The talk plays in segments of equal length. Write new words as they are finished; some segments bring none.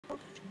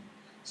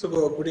So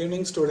good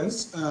evening,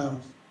 students.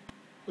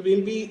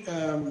 We'll be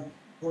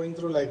going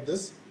through like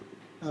this.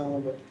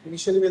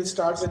 Initially, we'll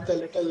start with a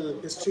little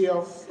history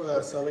of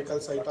cervical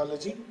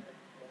cytology,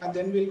 and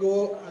then we'll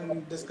go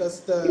and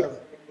discuss the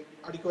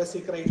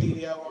adequacy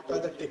criteria, what are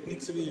the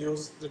techniques we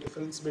use, the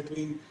difference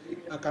between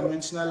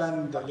conventional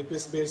and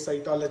liquid-based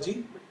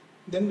cytology.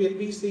 Then we'll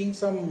be seeing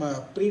some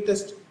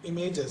pre-test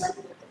images,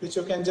 which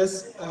you can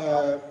just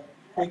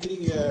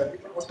quickly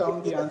note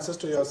down the answers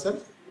to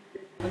yourself.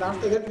 And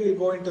after that, we'll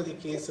go into the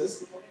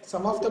cases.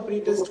 Some of the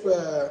pre-test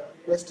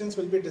questions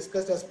will be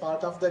discussed as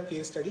part of the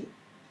case study,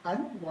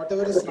 and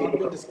whatever is not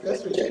being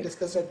discussed will be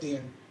discussed at the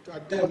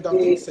end of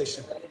the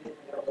session.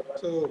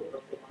 So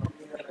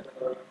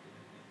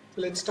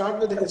let's start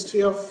with the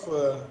history of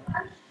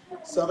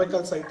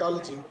cervical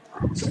cytology.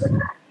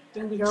 I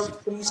think we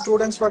have 3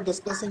 students for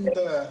discussing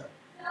the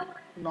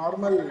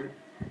normal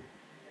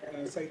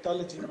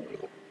cytology.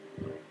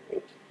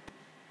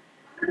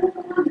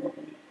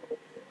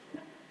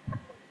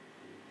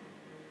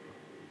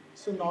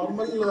 So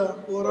normal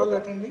overall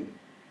attending?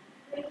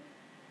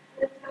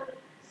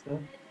 Sir?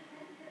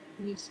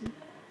 Yes, sir.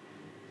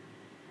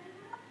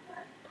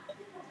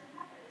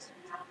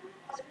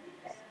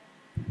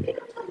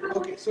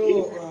 Okay,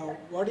 so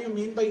what do you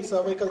mean by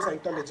cervical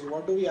cytology?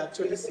 What do we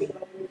actually see?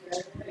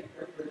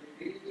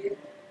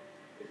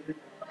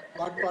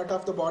 What part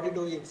of the body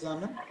do we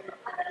examine?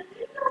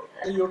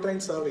 The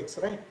uterine cervix,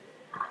 right?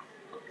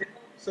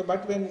 So,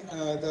 but when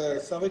the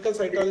cervical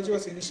cytology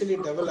was initially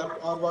developed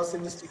or was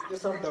in the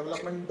stages of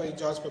development by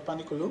George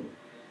Papanicolaou,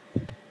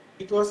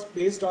 it was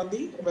based on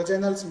the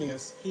vaginal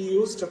smears. He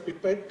used a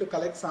pipette to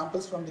collect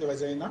samples from the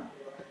vagina,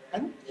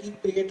 and he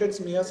created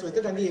smears with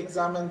it, and he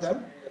examined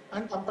them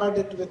and compared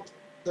it with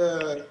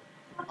the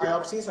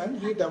biopsies, and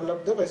he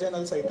developed the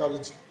vaginal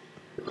cytology.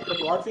 But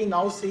what we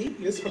now see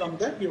is from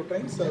the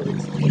uterine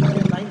cervix. And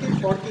in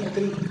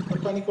 1943,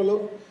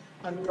 Papanicolaou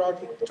and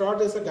Trott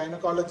is a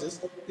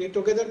gynecologist. They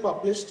together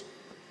published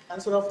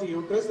Cancer of the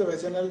Uterus, the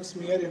Vaginal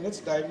Smear in its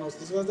Diagnosis.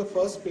 This was the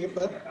first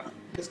paper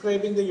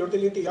describing the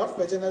utility of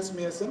vaginal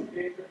smears in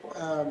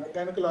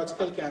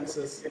gynecological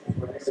cancers.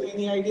 So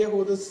any idea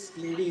who this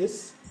lady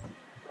is?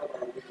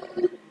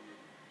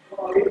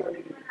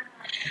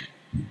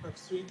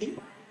 Sweetie?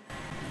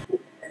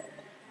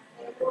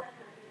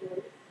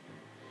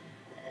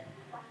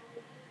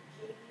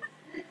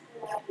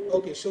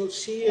 Okay, so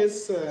she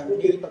is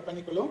Mary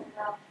Papanicolaou,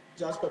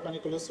 George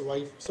Papanicolaou's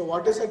wife. So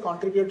what is her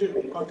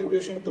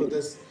contribution to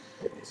this?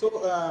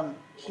 So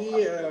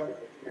he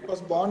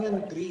was born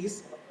in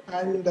Greece,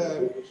 and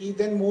he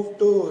then moved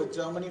to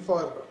Germany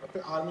for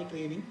army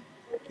training.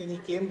 Then he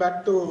came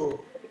back to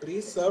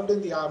Greece, served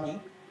in the army.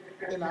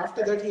 Then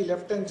after that he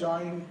left and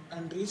joined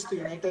and reached the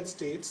United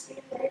States,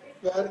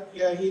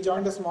 where he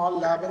joined a small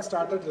lab and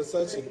started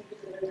researching.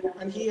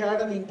 And he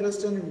had an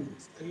interest in,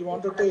 he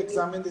wanted to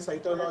examine the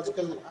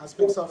cytological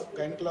aspects of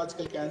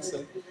gynecological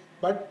cancer,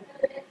 but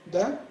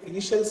the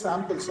initial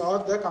samples or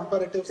the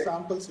comparative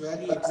samples where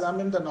he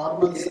examined the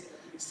normal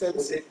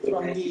cells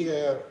from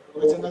the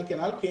vaginal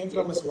canal came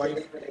from his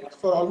wife.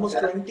 For almost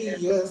 20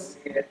 years,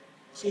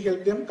 she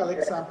helped him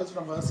collect samples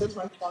from herself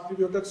and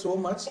contributed so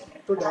much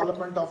to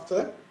development of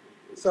the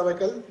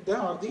cervical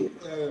or the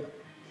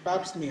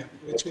pap smear,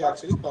 which we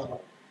actually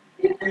call.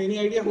 Any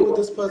idea who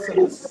this person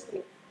is?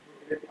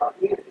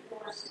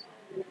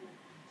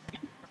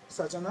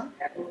 Sajana?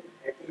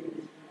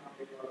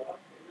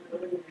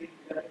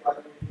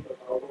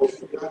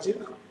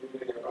 Rajiv?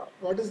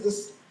 What is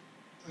this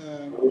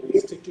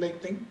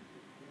stick-like thing?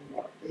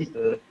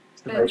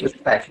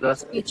 Spatula.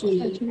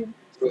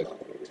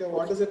 So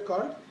what is it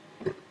called?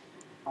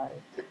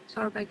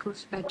 Cervical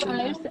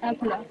spatula.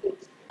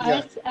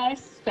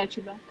 IS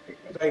spatula.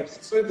 Right.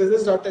 So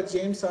this is Dr.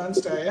 James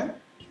Ernst Ayer.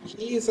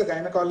 He is a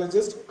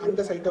gynecologist and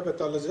a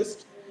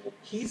cytopathologist.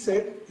 He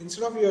said,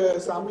 instead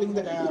of sampling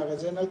the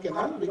vaginal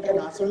canal, we can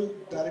as well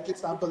directly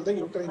sample the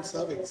uterine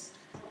cervix.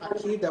 And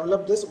he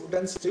developed this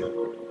wooden stick,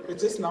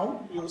 which is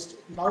now used.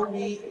 Now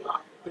we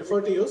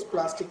prefer to use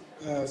plastic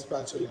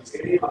spatulas.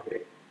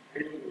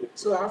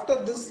 So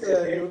after this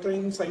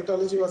uterine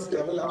cytology was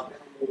developed,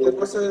 there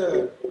was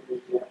a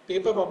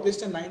paper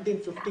published in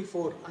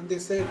 1954, and they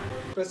said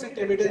present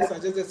evidence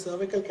suggests that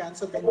cervical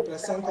cancer being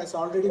present has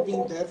already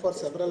been there for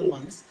several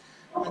months,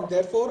 and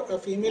therefore a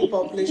female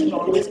population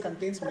always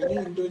contains many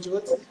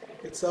individuals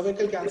with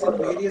cervical cancer in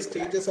various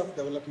stages of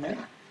development.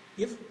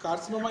 If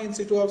carcinoma in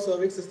situ of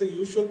cervix is the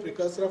usual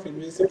precursor of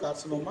invasive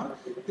carcinoma,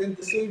 then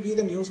this will be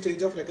the new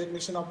stage of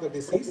recognition of the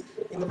disease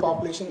in the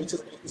population which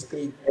is being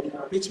screened.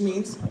 Which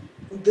means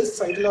this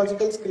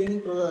cytological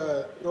screening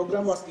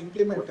program was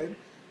implemented.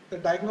 The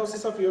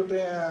diagnosis of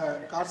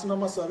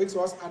carcinoma cervix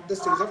was at the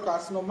stage of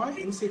carcinoma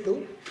in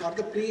situ or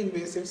the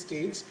pre-invasive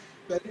stage,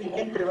 where you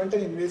can prevent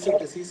an invasive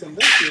disease in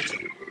the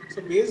future.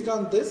 So based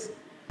on this,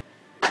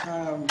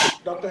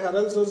 Dr.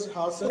 Harald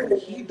Hausen,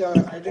 he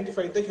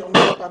identified the human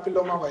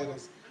papilloma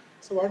virus.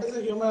 So what is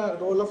the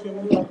role of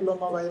human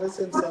papilloma virus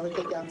in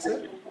cervical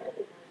cancer?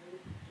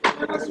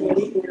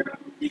 SVD?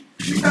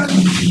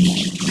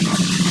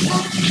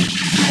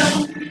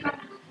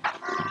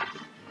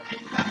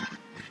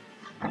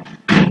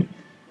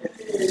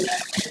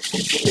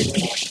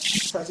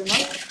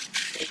 Sajana?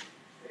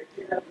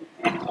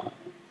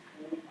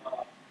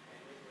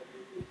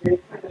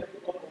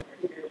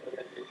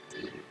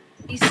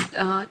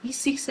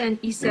 E6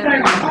 and E7.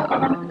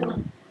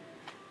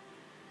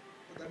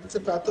 That is a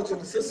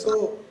pathogenesis.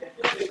 So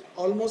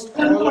almost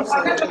all of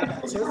cervical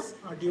cancers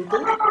are due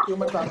to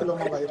human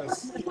papilloma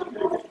virus.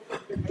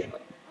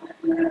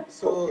 Right?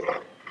 So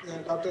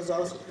Dr.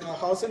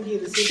 Hausen, he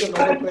received the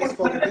Nobel Prize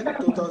for it in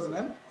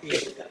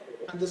 2008.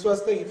 And this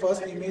was the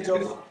first image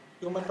of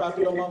human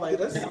papilloma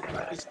virus which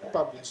was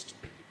published.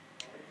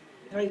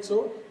 Right,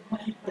 so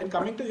when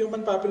coming to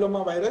human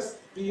papilloma virus,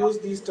 we use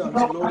these terms,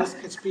 low risk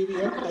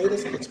HPV and high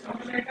risk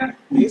HPV,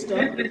 based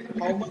on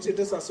how much it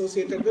is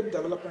associated with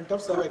development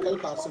of cervical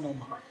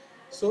carcinoma.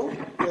 So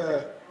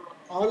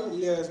all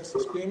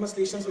squamous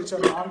lesions which are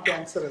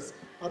non-cancerous,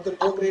 or the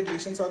low-grade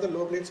lesions or the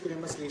low-grade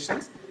squamous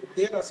lesions,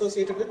 they are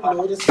associated with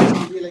low-risk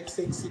HPV like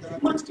 6,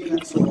 11, 16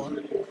 and so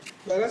on.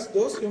 Whereas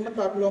those human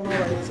papilloma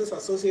viruses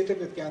associated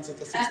with cancer,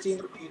 the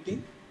 16,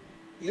 18,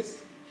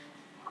 yes?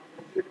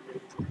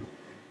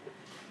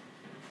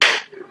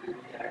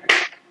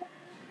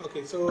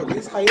 Okay, so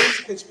these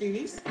high-risk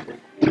HPVs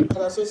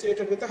are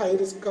associated with a high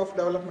risk of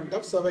development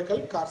of cervical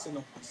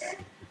carcinomas.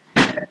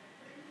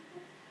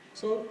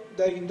 So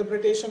the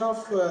interpretation of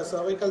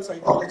cervical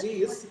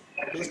cytology is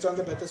based on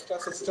the Bethesda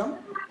system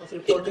of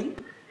reporting,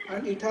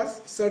 and it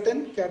has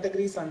certain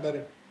categories under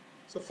it.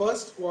 So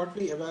first, what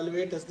we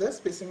evaluate is the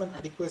specimen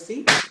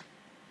adequacy.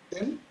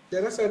 Then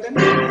there are certain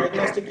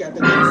diagnostic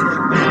categories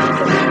like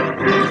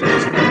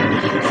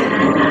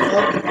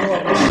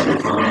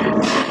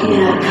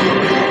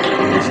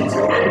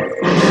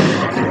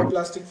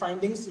neoplastic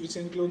findings, which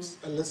includes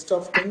a list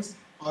of things,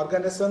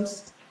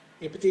 organisms,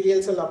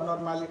 epithelial cell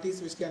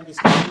abnormalities which can be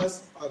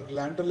squamous or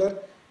glandular,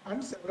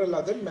 and several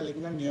other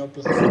malignant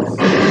neoplasms.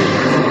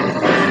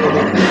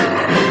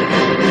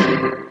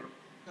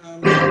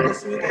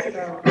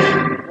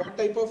 What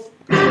type of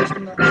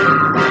convention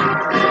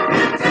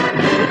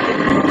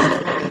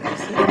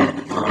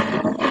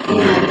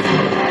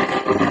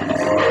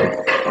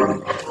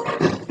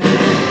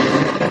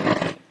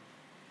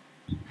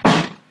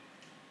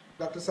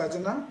Dr.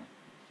 Sajana?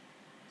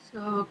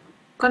 So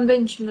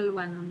conventional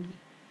one only.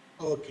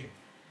 Okay.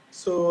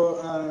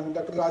 So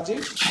Dr.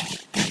 Rajiv?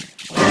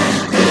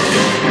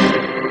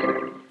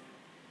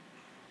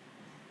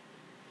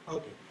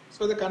 Okay.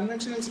 So the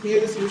conventional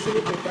smear is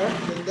usually prepared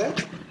when the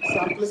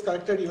sample is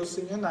collected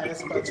using an IS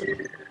spatula,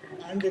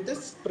 and it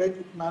is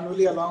spread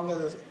manually along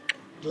a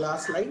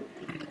glass line,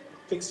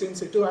 fixed in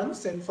situ and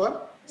sent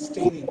for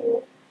staining.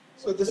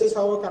 So this is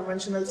how a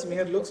conventional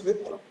smear looks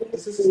with,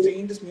 this is a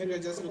stained smear, we are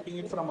just looking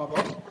at it from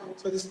above.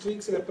 So the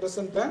streaks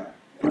represent the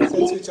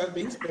cells which are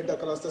being spread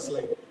across the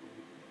slide.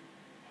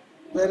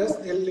 Whereas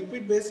the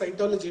liquid-based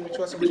cytology, which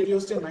was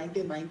introduced in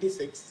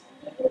 1996,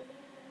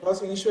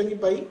 was initially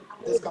by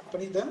this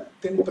company, the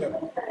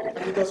ThinPrep,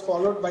 and it was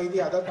followed by the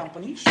other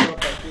company,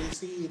 Surepath. We'll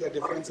see the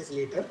differences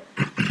later.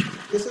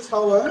 This is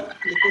how a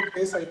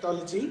liquid-based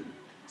cytology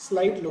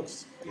slide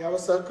looks. You have a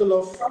circle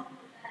of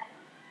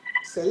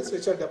cells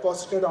which are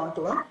deposited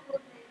onto a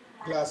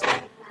glass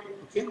slide.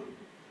 Okay.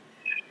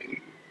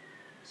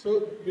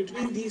 So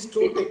between these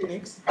two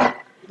techniques,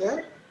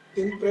 the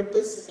ThinPrep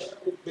is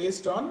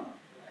based on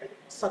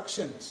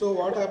suction. So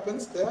what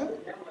happens, the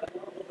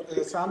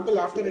sample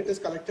after it is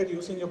collected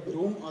using a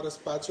broom or a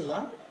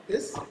spatula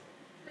is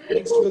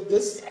mixed with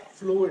this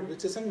fluid,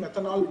 which is a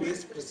methanol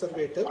based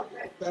preservative,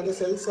 where the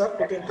cells are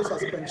put into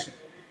suspension,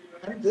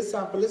 and this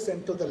sample is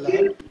sent to the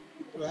lab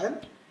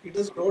where it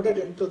is loaded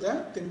into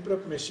the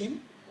ThinPrep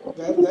machine,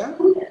 where the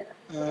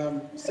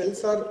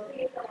cells are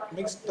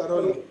mixed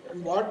thoroughly.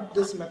 And what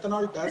this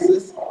methanol does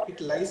is it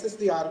lyses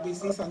the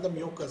RBCs and the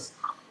mucus.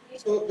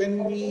 So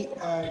when we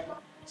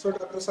so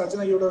Dr.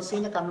 Sajana, you would have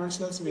seen a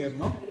conventional smear,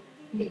 no?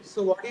 Yes.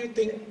 So what do you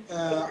think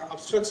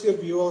obstructs your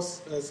view of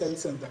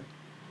cells in that?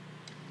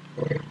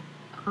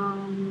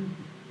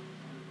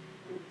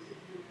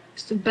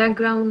 So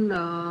background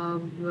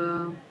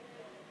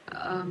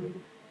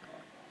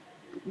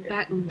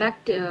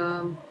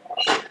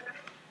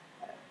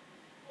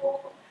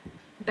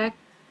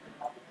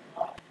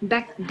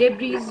back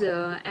debris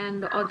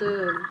and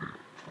other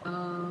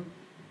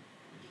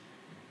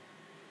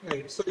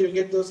Right, so you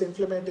get those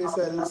inflammatory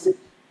cells,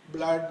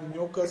 blood,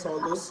 mucus, all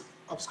those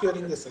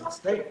obscuring the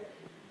cells, right?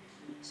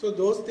 So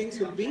those things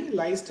will be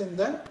lysed in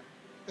the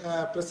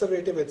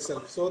preservative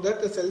itself, so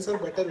that the cells are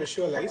better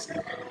visualized,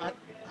 and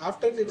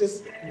after it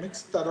is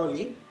mixed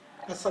thoroughly,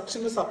 a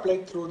suction is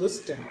applied through the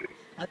stem,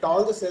 and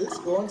all the cells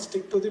go and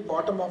stick to the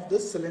bottom of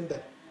this cylinder.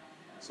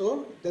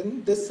 So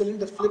then this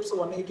cylinder flips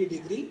 180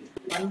 degree,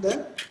 and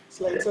the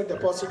slides are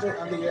deposited,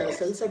 and the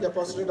cells are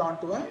deposited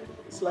onto a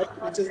slide,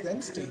 which is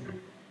then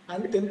stained.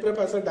 And ThinPrep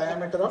has a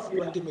diameter of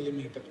 20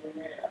 millimeter.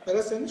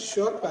 Whereas in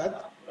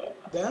Surepath,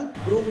 the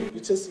broom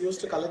which is used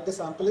to collect the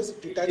sample is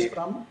detached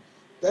from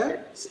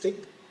the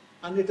stick,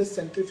 and it is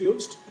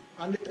centrifuged,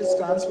 and it is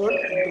transferred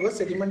into a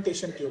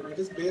sedimentation tube. It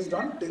is based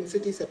on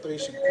density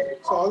separation.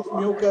 So all the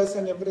mucus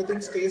and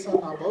everything stays on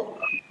above,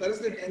 whereas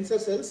the denser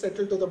cells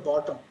settle to the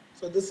bottom.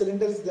 So this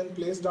cylinder is then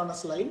placed on a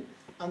slide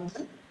and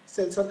the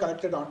cells are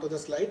collected onto the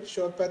slide.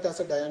 Surepath has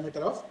a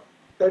diameter of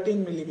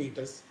 13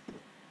 millimeters.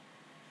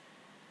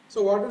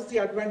 So what is the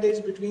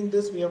advantage between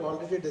this? We have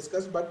already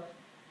discussed, but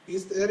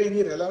is there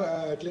any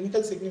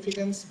clinical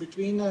significance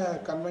between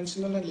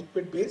conventional and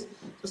liquid base?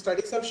 So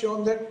studies have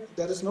shown that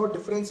there is no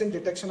difference in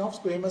detection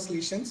of squamous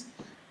lesions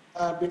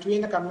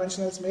between a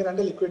conventional smear and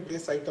a liquid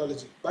based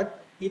cytology,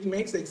 but it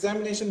makes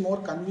examination more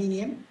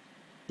convenient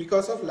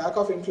because of lack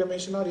of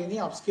inflammation or any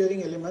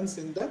obscuring elements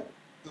in the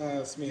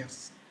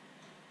smears.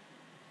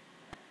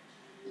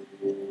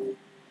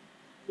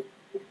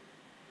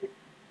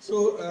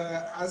 So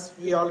as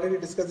we already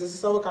discussed, this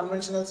is how a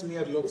conventional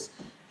smear looks.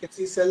 You can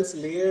see cells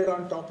layered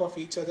on top of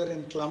each other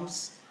in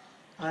clumps,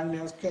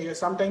 and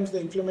sometimes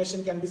the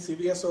inflammation can be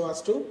severe so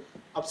as to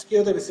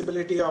obscure the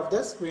visibility of the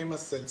squamous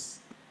cells.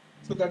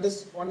 So that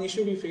is one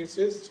issue we face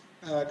with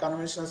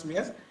conventional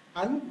smears,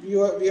 and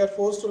we are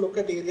forced to look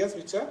at areas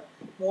which are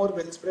more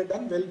well spread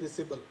and well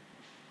visible.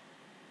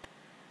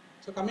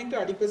 So coming to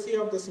adequacy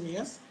of the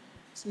smears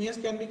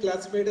can be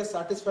classified as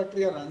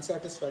satisfactory or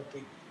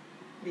unsatisfactory.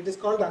 It is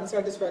called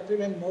unsatisfactory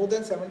when more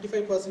than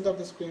 75% of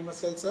the squamous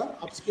cells are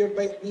obscured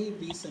by any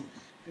reason,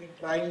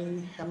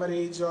 drying,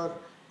 hemorrhage or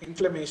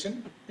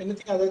inflammation.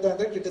 Anything other than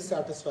that, it is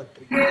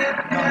satisfactory.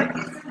 Now,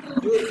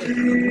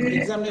 in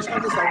examination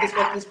of the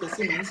satisfactory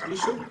specimens, we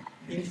should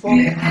inform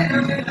in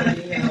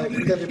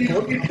the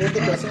report about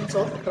the presence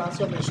of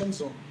transformation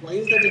zone. Why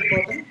is that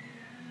important,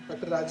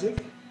 Dr. Rajiv?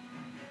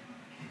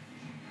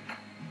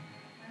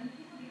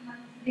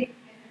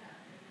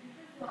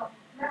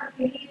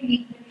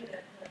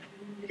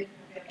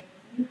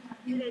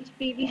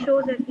 HPV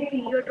shows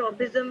epithelial towards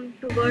the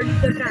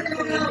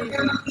transformation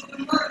zone.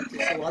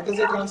 So what is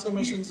the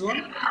transformation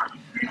zone?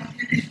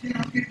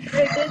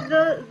 It is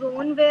the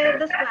zone where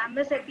the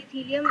squamous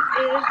epithelium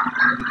is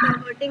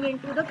converting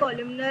into the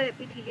columnar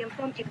epithelium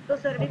from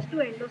ectocervix to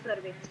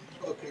endocervix.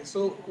 Okay,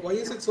 so why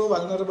is it so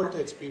vulnerable to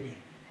HPV?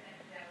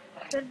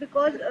 Sir,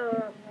 because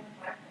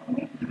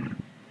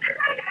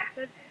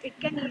it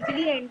can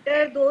easily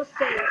enter those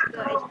cells, the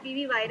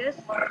HPV virus.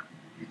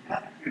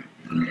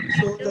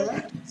 So the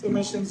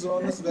transformation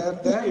zone is where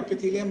the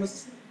epithelium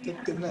is the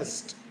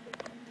thinnest,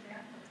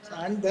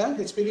 and the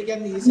HPV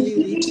can easily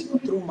reach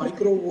through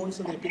micro wounds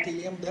in the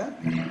epithelium.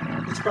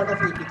 Which part of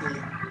the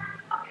epithelium?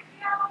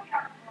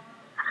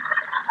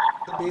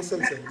 The basal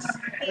cells,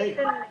 right?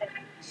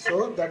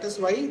 So that is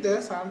why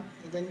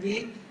when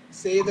we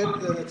say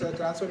that the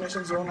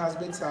transformation zone has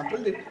been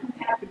sampled, it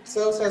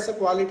serves as a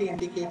quality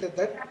indicator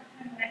that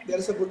there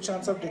is a good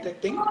chance of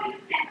detecting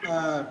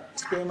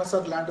squamous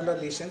or glandular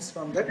lesions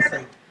from that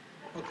site.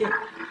 Okay,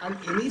 and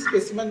any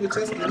specimen which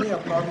has any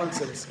abnormal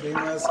cells,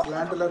 squamous,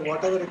 glandular,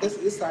 whatever it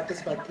is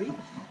satisfactory,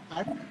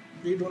 and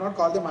we do not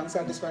call them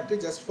unsatisfactory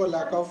just for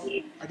lack of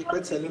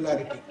adequate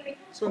cellularity.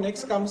 So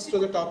next comes to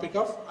the topic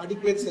of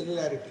adequate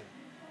cellularity.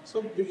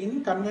 So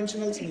in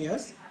conventional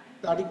smears,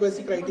 the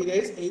adequacy criteria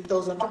is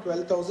 8,000 to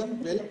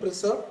 12,000 well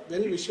preserved,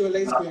 well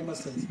visualized squamous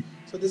cells.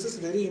 So this is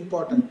very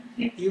important.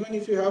 Even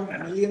if you have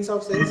millions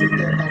of cells, if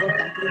they are covered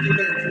completely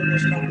by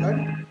inflammation of blood,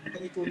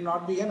 then it would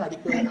not be an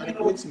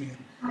adequate smear.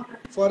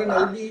 For an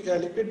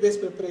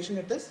liquid-based preparation,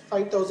 it is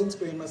 5,000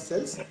 squamous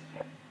cells.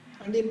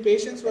 And in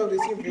patients who have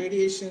received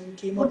radiation,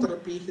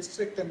 chemotherapy,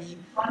 hysterectomy,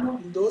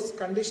 in those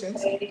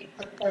conditions,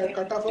 a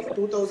cutoff of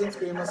 2,000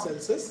 squamous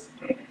cells is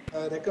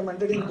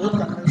recommended in both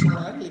conventional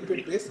and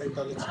liquid-based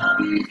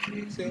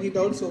cytology. So any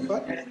doubts so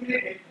far?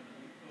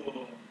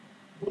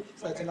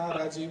 Sajana,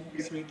 Rajiv,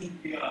 Sweetie,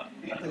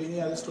 or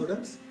any other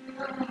students?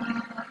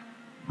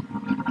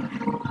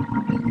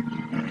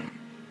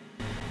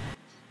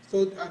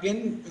 So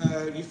again,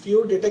 if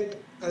you detect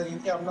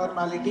any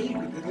abnormality,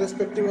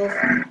 irrespective of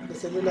the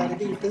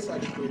cellularity, it is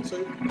adequate.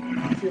 So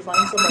if you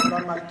find some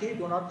abnormality,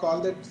 do not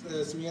call that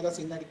smear as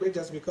inadequate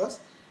just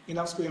because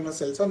enough squamous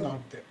cells are not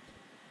there.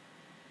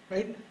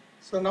 Right?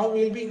 So now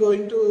we'll be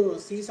going to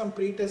see some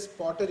pre-test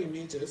spotter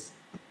images.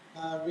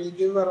 We'll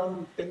give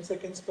around 10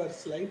 seconds per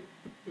slide.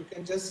 You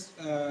can just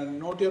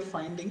note your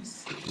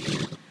findings.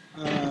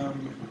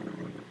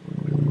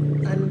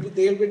 And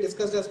they will be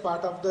discussed as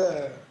part of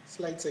the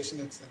slide session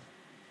itself.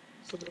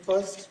 So the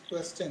first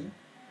question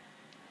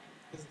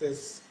is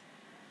this.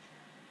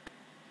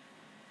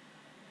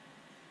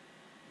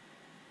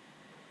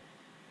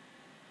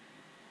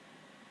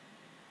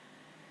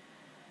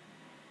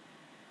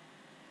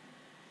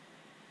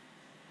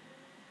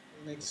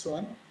 Next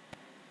one.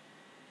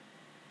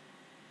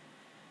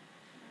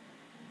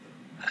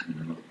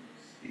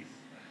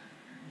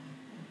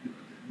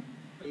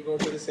 We'll go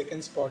to the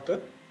second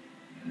spotter.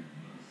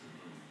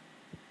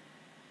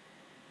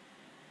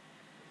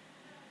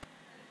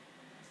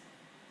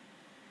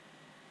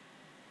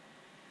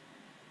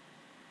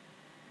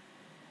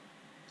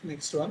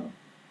 Next one.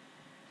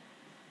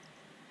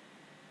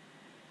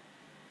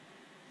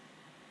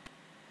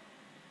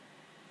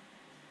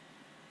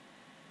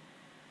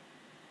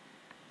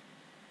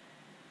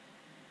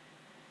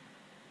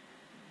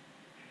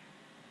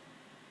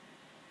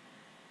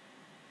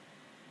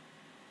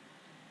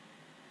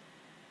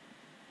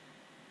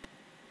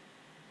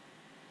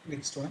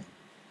 Next one.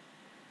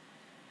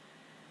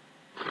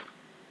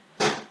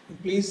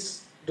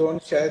 Please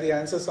don't share the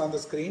answers on the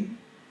screen.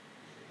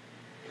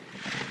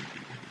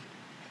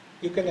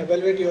 You can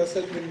evaluate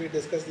yourself when we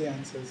discuss the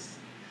answers.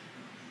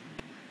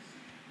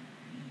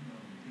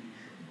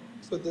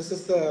 So this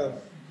is the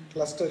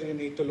cluster you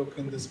need to look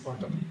in this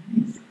bottom.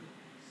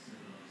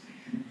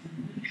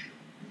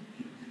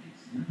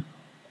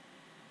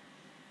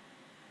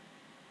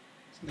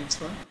 Next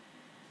one.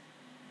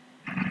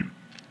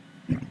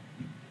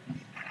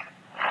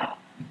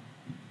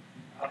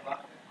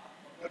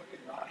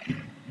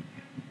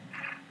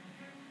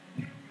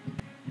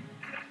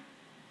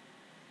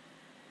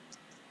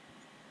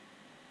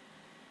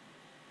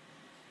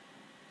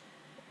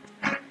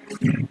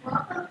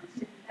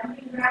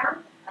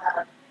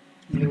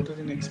 Go to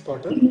the next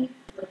bottle.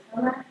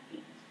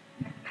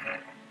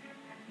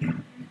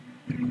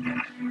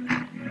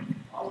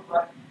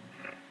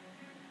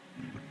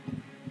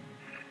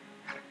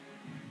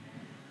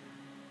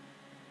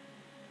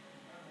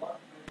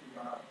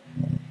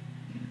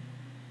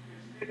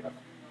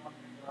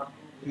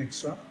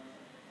 Next one.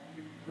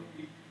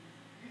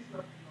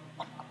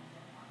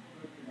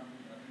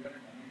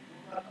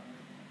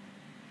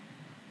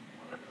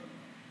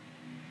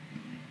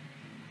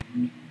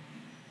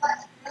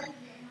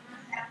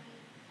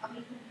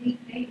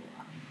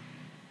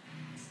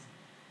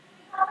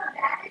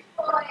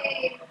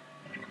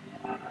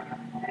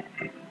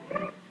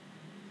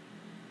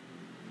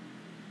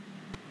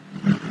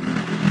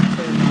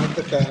 So mark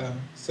the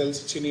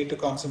cells which you need to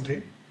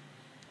concentrate.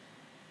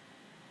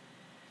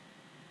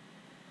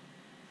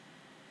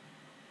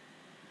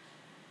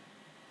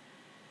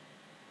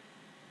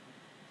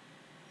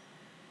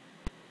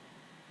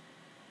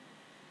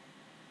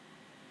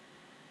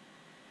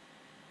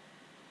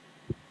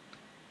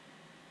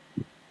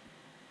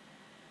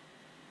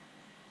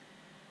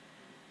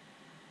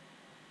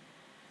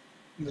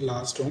 The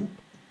last one.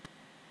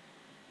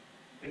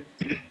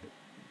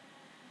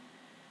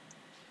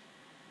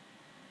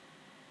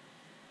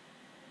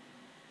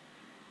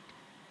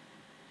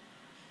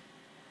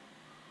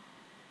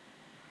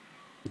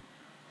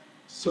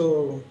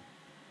 So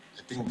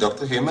I think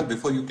Dr. Hemant,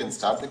 before you can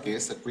start the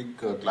case, a quick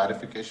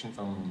clarification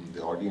from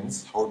the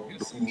audience. How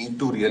do we need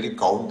to really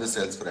count the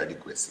cells for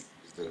adequacy?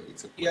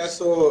 Yeah,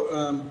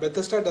 so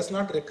Bethesda does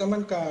not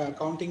recommend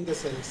counting the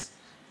cells,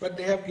 but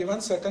they have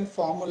given certain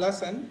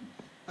formulas and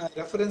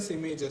reference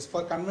images.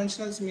 For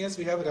conventional smears,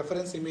 we have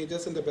reference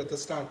images in the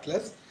Bethesda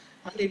Atlas,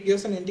 and it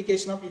gives an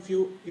indication of if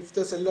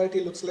the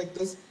cellularity looks like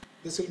this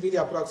will be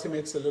the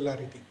approximate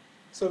cellularity.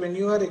 So when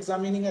you are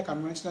examining a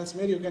conventional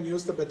smear, you can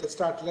use the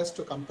Bethesda Atlas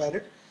to compare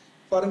it.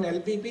 For an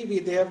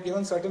LBP, they have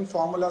given certain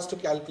formulas to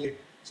calculate.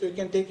 So you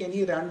can take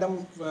any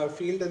random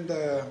field in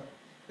the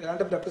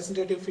random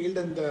representative field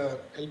in the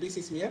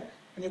LBC smear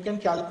and you can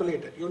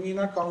calculate it. You need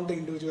not count the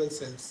individual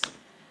cells.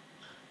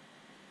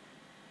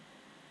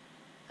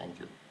 Thank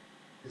you.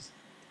 Yes.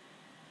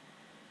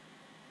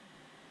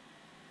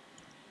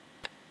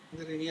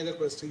 Are there any other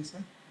questions,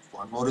 sir?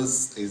 One more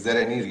is there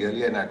any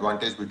really an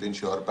advantage between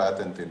Surepath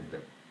and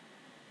ThinPrep?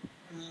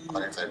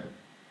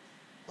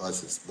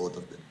 Versus both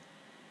of them?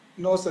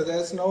 No, sir, there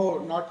is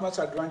not much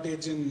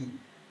advantage in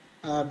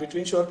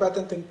between Surepath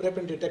and ThinPrep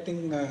in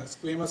detecting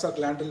squamous or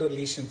glandular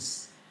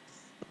lesions.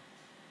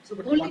 So,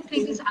 The only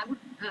thing is, I would,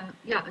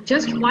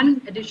 just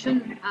one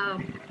addition.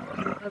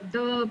 What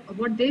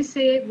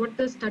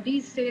the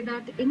studies say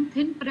that in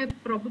ThinPrep,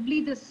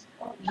 probably this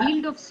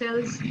yield of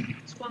cells,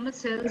 squamous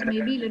cells,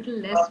 may be a little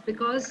less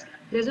because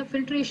there's a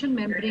filtration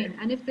membrane,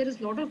 and if there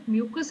is a lot of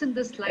mucus in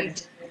the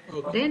slides,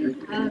 then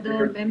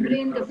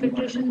the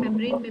filtration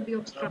membrane may be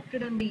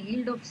obstructed and the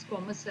yield of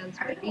squamous cells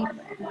may be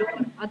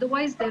lower.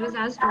 Otherwise, there is,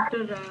 as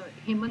Dr.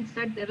 Hemant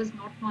said, there is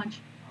not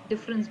much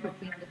difference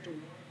between the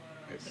two.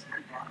 Yes.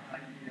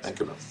 Thank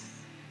you.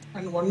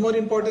 And one more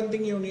important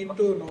thing you need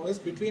to know is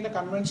between a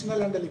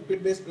conventional and a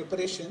liquid-based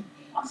preparation,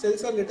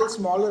 cells are little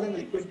smaller in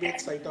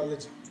liquid-based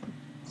cytology.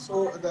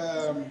 So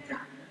the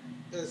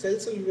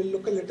cells will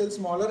look a little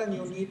smaller and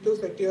you need to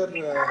set your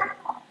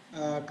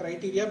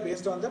criteria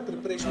based on the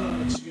preparation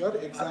in which you are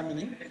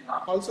examining.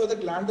 Also, the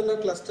glandular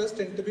clusters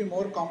tend to be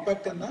more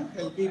compact in the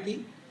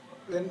LBP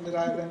when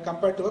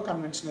compared to a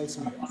conventional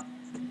smear.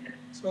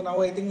 So now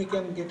I think we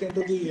can get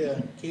into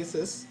the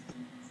cases.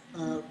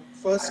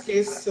 First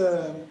case,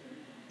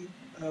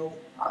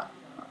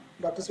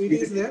 Dr.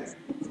 Sweetie is there?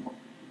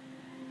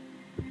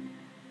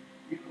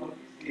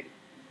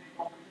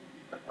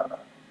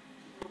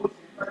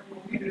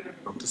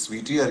 Dr.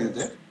 Sweetie, are you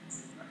there?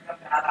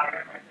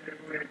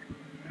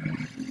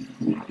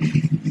 I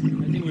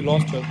think we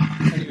lost her.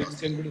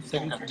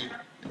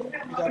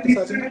 Dr.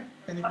 Sajana,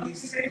 can you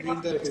please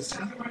read the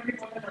history?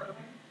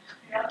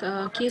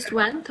 Case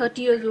 1,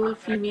 30 years old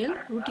female,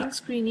 routine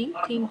screening,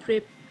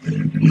 ThinPrep.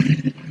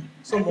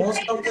 So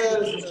most of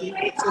the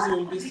cases you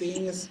will be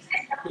seeing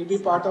will be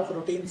part of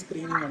routine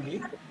screening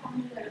only,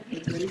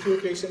 with very few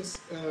patients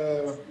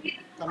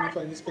coming for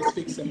any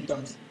specific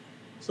symptoms.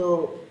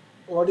 So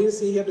what do you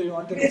see here? Do you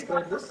want to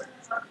describe this?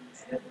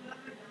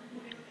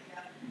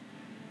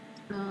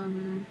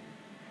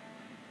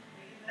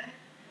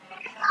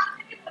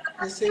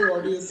 Just say,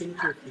 what do you think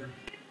you think?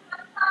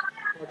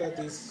 What are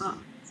these cells?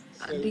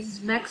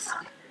 These max.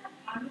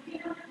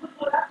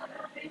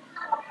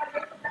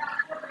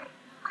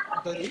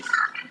 What are these?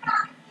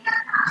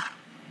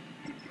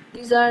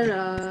 These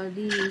are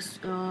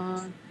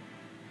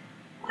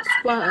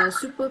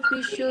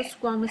superficial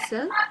squamous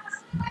cell.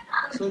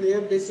 So they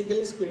are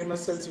basically squamous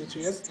cells which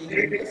we are seeing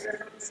in this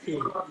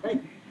field,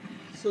 right?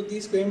 So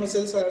these squamous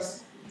cells are,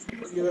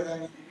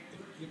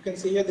 you can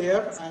see here they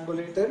have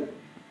angulated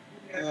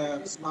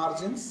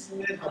margins,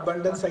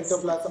 abundant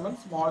cytoplasm and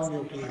small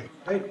nuclei,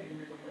 right?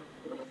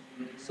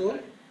 So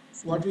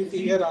what we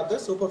see here are the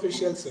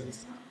superficial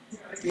cells.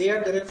 They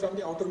are derived from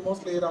the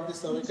outermost layer of the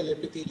cervical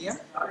epithelium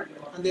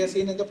and they are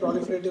seen in the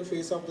proliferative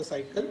phase of the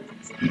cycle.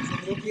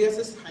 The nucleus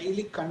is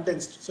highly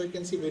condensed, so you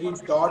can see very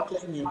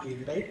dot-like nuclei,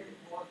 right?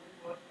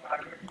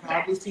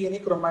 Hardly see any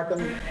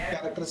chromatin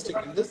characteristic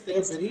in this. They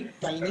are very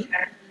tiny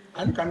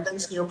and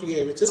condensed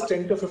nuclei, which is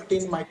 10 to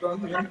 15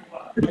 micrometers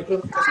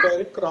square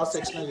in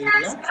cross-sectional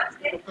area,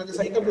 and the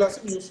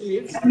cytoplasm usually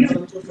is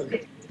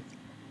centrifuged.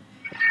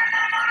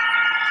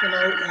 So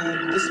now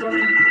this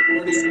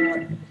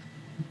one,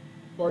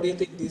 what do you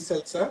think these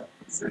cells are?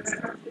 These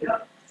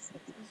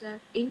are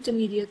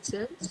intermediate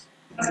cells.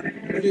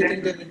 What do you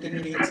think they're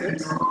intermediate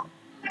cells?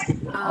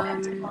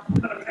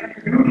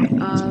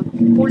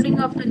 Folding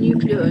of the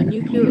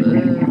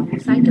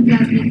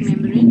cytoplasmic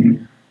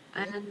membrane,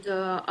 and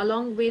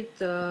along with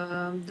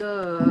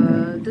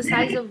the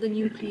size of the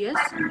nucleus,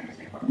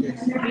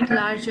 Yes. a bit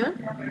larger,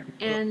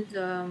 and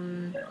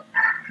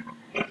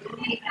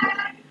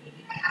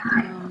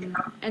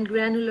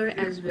granular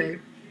as well.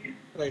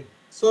 Right.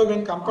 So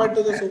when compared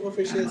to the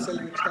superficial cell,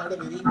 which had a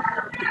very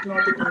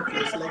pycnotic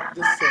nucleus like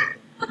this cell.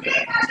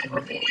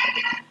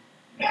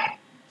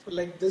 So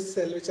like this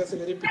cell, which has a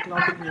very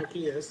pycnotic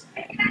nucleus,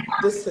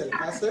 this cell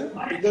has a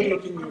bigger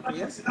looking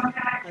nucleus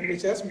and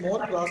which has more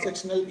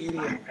cross-sectional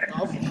area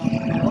of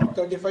around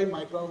 35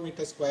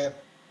 micrometers square,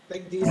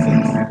 like these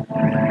cells.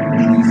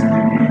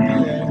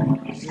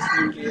 These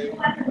nuclei,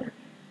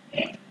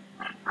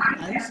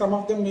 and some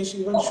of them may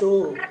even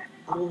show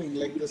grooving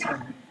like this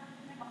one,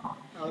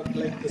 or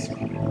like this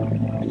one.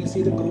 Can you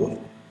see the groove?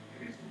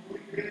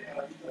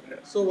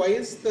 So why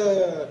is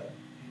the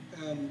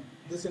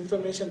this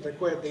information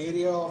required, the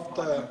area of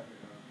the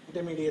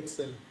intermediate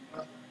cell?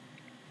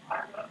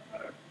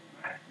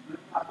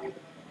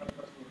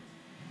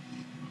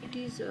 It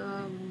is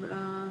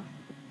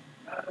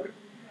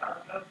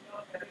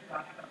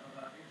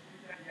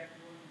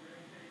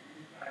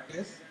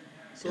yes.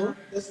 So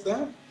this is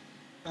the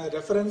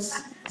reference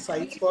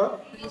sites for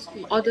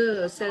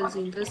other cells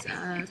in this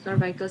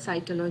cervical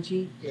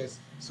cytology. Yes.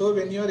 So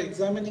when you are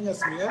examining a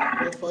smear,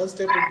 the first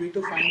step would be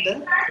to find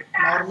the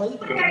normal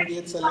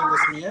intermediate cell in the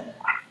smear,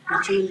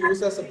 which you will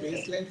use as a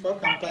baseline for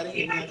comparing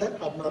any other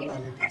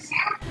abnormalities.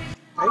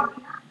 Right?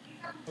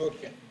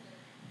 Okay.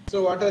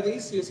 So what are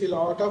these? You see a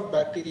lot of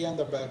bacteria in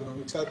the background,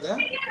 which are the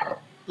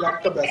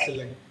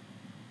lactobacilli.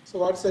 So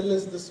what cell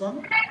is this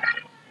one?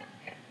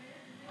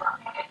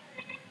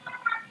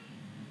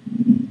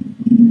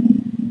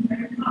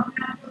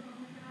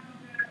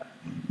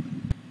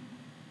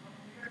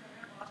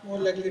 It's more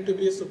likely to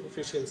be a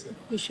superficial cell.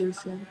 Superficial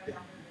cell. Okay.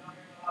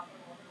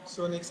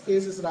 So next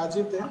case is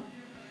Rajiv there.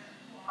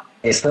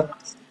 Yes, sir.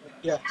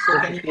 Yeah. So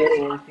can you?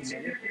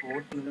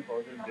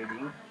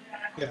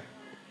 Yeah.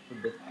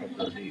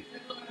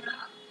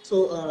 So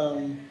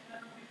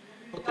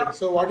okay.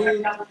 So what do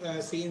you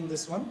see in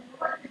this one?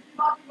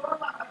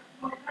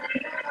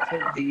 So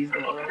these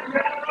are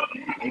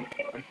like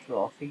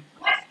atrophic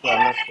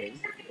squamous cells.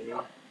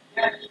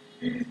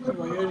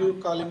 Why are you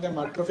calling them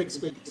atrophic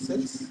squamous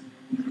cells?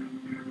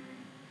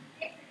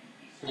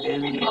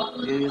 There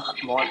is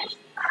small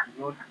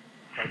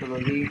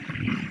pathology.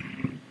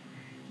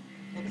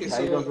 Okay,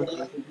 Size so of the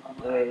cell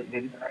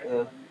very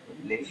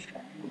less,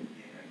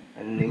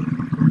 and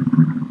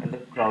the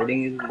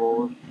crowding is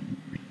more.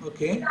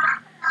 okay.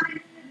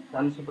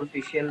 Some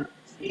superficial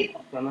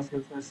squamous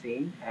cells are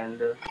seen, and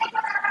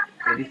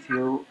very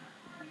few.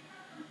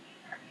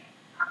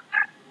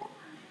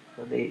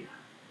 So the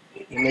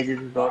images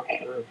is not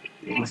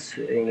much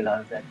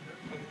large that.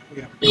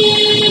 Yeah.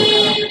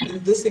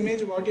 In this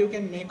image, what you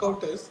can make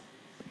out is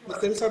the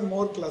cells are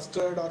more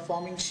clustered or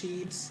forming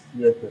sheets.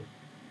 Yes, sir.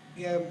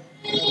 Yeah,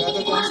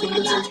 rather than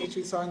single cells which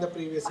we saw in the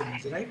previous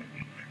image, right?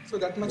 So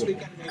that much we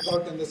can make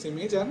out in this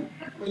image, and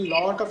a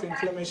lot of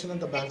inflammation in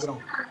the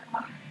background.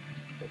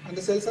 And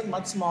the cells are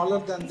much smaller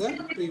than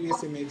the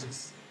previous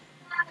images.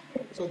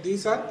 So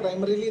these are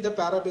primarily the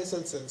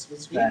parabasal cells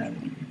which we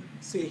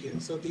see here.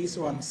 So these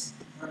ones,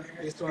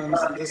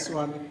 this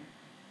one.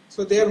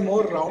 So they are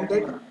more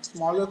rounded,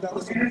 smaller than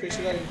the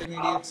superficial or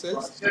intermediate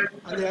cells,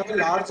 and they have a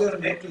larger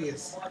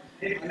nucleus.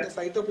 And the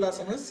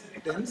cytoplasm is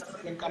dense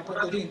when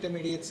compared to the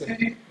intermediate cell.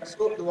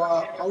 So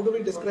how do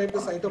we describe the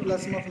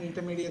cytoplasm of an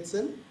intermediate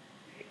cell?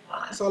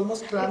 It's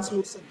almost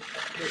translucent,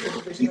 the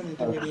superficial and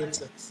intermediate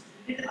cells.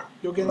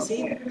 You can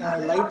see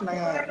light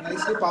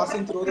nicely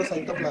passing through the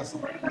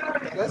cytoplasm.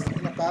 Whereas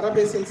in a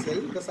parabasal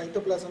cell, the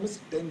cytoplasm is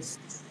dense.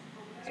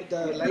 So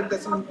the light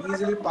doesn't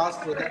easily pass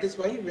through. That is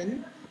why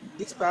when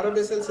these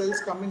parabasal cells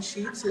come in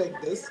sheets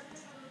like this,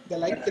 the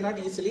light cannot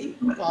easily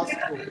pass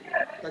through.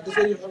 That is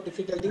why you have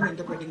difficulty in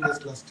interpreting these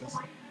clusters.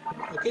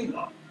 Okay.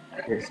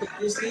 Yes. So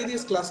you see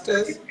these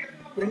clusters.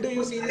 When do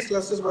you see these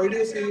clusters? Why do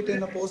you see it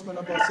in a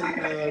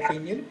postmenopausal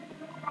female?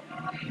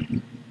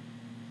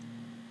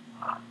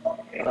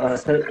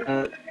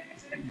 Sir,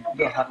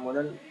 the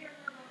hormonal,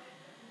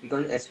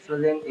 because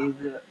estrogen is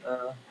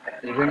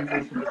prevent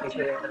the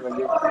superficial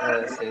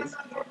intermediate cells,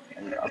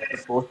 and after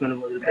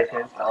postmenopausal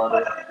patients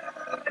or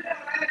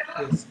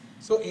Yes.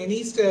 So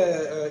any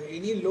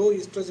low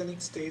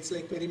estrogenic states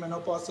like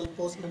perimenopausal,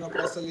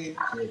 postmenopausal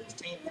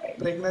state,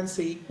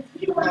 pregnancy,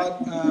 or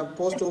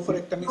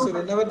post-oophorectomy. So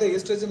whenever the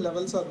estrogen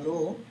levels are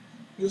low,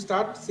 you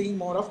start seeing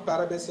more of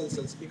parabasal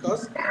cells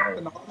because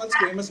the normal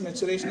squamous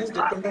maturation is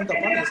dependent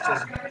upon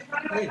estrogen,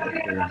 right?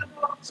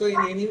 So in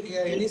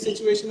any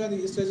situation where the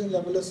estrogen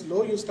level is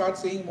low, you start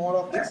seeing more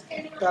of these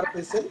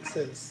parabasal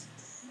cells,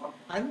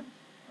 and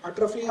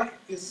atrophy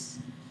is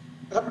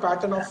a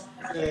pattern of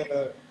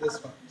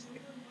this one.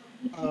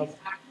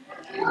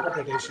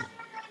 Interpretation.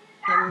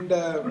 And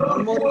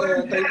one more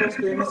type of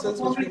squamous cells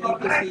which we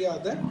need to see are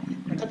the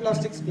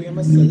metaplastic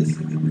squamous cells,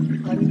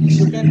 and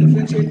you can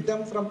differentiate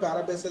them from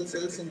parabasal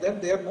cells in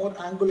that they are more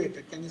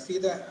angulated. Can you see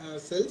the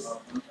cells?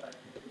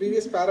 The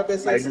previous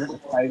parabasal cells.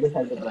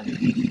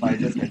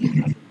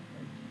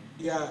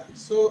 Yeah,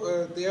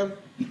 so they have.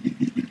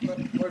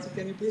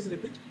 Can you please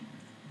repeat?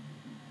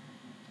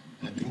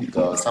 I think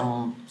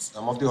some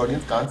of the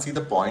audience can't see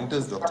the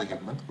pointers, Dr.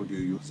 Hemant. Could you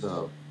use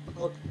a...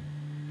 Okay.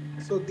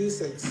 So these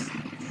cells.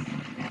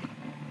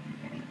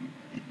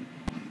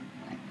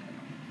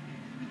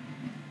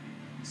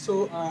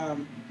 So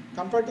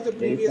compared to the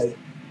previous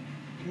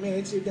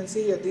image, you can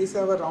see these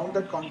have a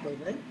rounded contour,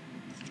 right?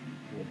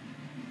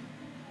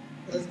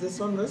 As this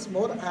one is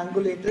more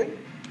angulated,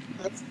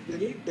 has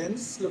very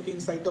dense looking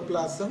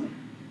cytoplasm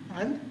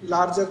and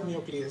larger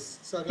nucleus.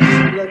 So again,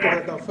 similar to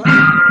that of a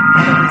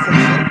parabasal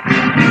cell.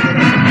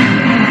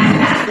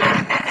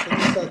 So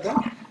these are the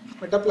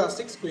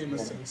metaplastic squamous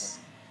cells.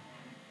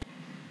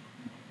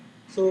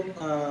 So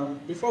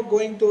before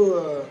going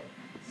to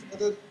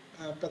further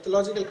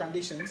pathological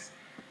conditions,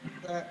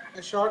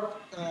 a short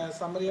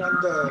summary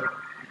on the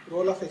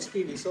role of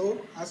HPV.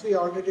 So as we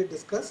already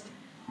discussed,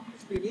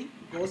 HPV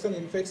goes and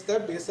infects the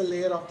basal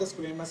layer of the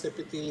squamous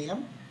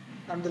epithelium.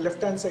 On the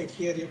left hand side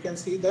here you can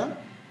see the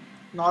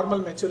normal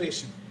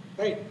maturation,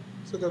 right?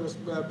 So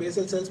the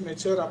basal cells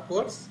mature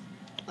upwards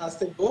as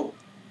they go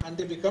and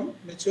they become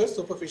mature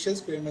superficial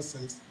squamous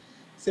cells.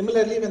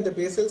 Similarly, when the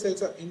basal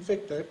cells are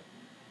infected,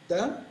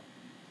 by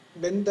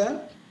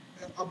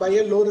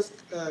a low risk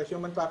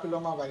human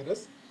papilloma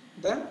virus,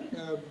 the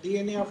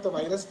DNA of the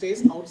virus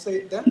stays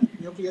outside the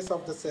nucleus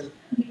of the cell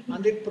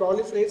and it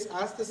proliferates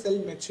as the cell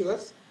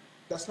matures,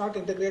 does not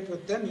integrate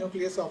with the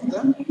nucleus of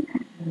the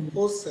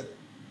host cell.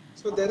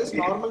 So there is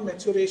normal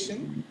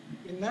maturation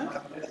in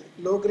a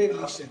low grade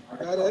lesion,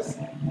 whereas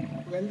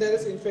when there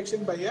is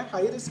infection by a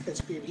high risk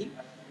HPV,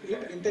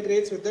 it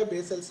integrates with the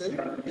basal cell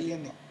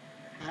DNA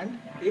and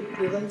it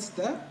prevents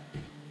the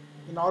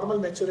normal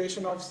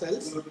maturation of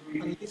cells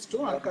and leads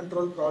to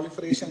uncontrolled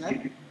proliferation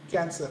and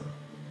cancer.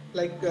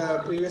 Like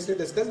previously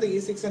discussed, the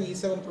E6 and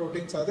E7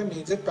 proteins are the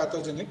major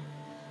pathogenic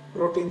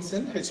proteins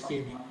in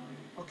HPV.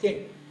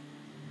 Okay.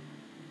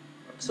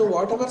 So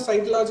whatever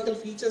cytological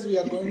features we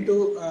are going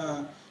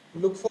to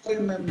look for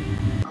in an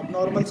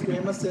abnormal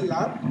squamous cell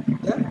are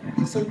the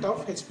result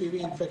of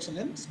HPV infection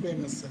in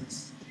squamous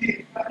cells.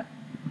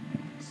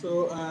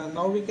 So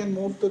now we can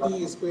move to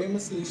the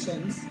squamous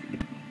lesions.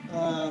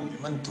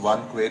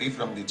 One query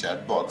from the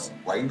chat box.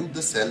 Why do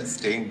the cells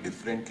stain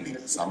differently?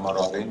 Some are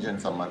orange and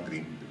some are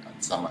green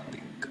and some are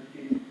pink.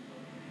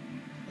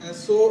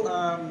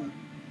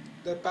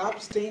 The PAP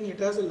stain, it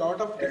has a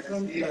lot of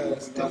different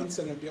stains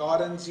in it. The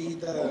orangey,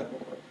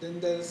 then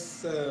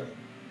there's I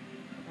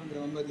don't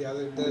remember the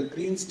other, the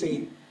green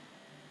stain.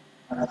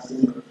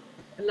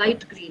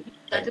 Light green.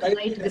 That is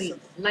light green.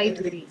 Light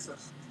green.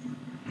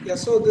 Yeah,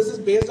 so this is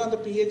based on the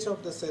pH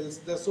of the cells.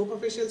 The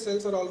superficial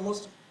cells are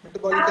almost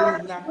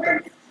metabolically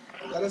inactive,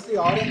 whereas the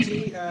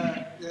orangey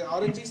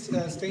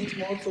stains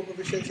more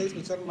superficial cells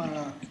which are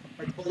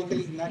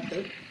metabolically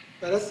inactive,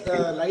 whereas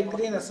light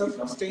green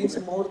SF stains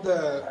more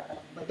the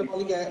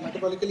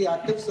metabolically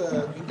active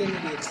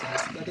intermediate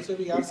cells. That is why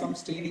we have some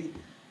staining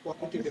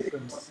quality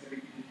difference.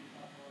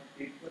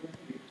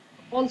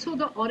 Also,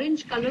 the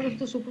orange color of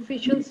the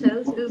superficial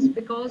cells is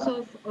because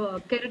of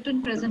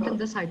keratin present in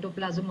the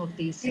cytoplasm of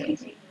these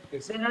cells.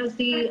 Whereas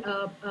the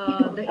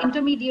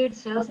intermediate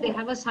cells, they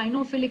have a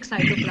cyanophilic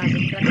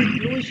cytoplasm, that is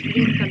bluish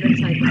green colored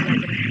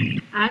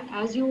cytoplasm. And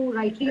as you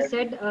rightly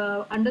said,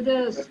 under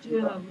the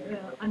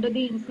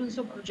influence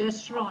of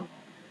progesterone,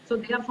 so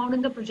they are found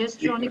in the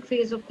progesteronic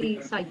phase of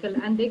the cycle,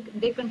 and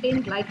they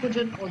contain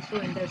glycogen also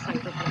in their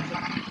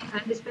cytoplasm.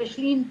 and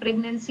especially in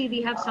pregnancy,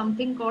 we have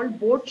something called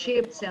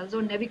boat-shaped cells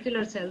or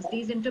navicular cells.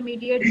 These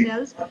intermediate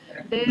cells,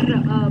 their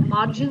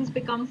margins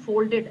become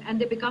folded and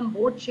they become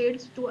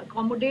boat-shaped to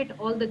accommodate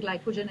all the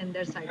glycogen in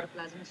their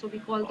cytoplasm. So we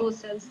call those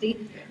cells the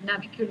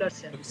navicular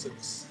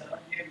cells.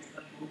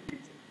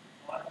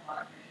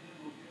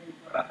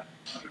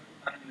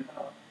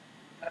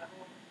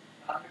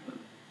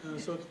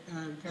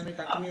 Can we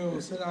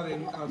continue, sir? Are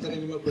there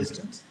any more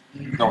questions?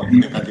 No,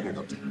 you can continue,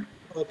 doctor.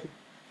 Okay.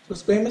 So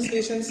squamous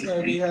lesions,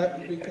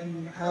 we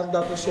can have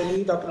Dr.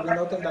 Shelly, Dr.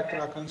 Vinod, and Dr.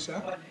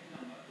 Akansha.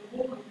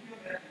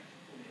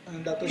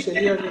 And Dr.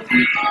 Shelly, are you?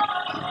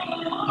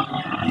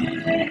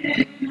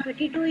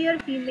 32-year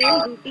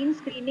female, routine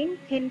screening,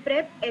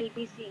 ThinPrep,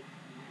 LBC.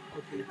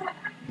 Okay.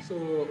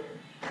 So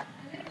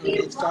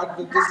let's start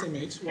with this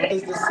image. What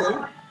is this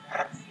cell?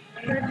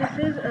 Sir, this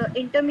is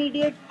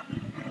intermediate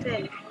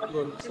cell.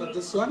 Good. So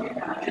this one?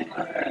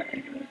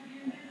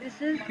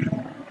 This is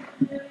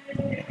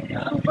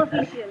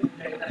superficial.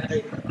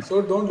 Right.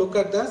 So don't look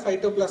at the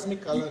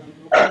cytoplasmic color.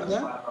 Look at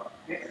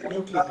the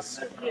nucleus.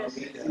 Yes.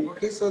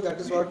 Okay. So that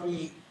is what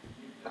we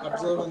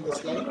observe on the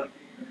slide.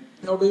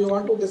 Now, do you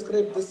want to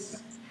describe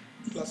this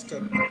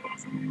cluster?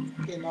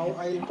 Okay. Now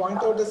I'll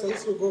point out the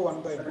cells. You go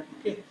one by one.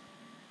 Okay.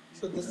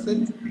 So this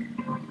cell.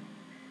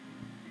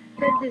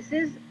 So this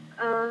is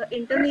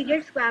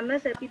intermediate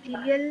squamous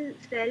epithelial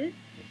cell,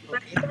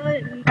 but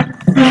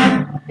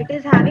it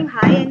is having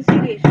high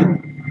NC ratio.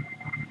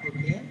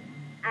 Okay.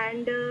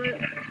 And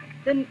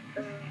the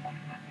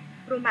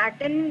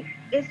chromatin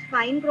is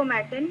fine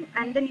chromatin,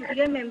 and the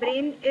nuclear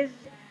membrane is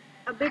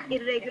a bit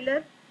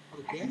irregular.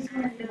 Okay.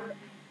 And,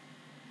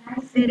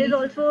 there is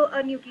also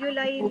a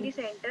nucleoli in the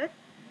center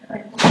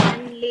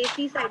and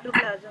lacy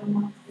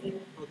cytoplasm.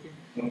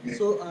 Okay.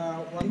 So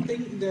one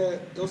thing,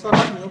 those are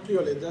not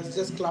nucleoli. There's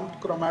just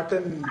clumped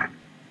chromatin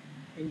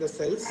in the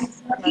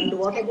cells. And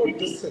what about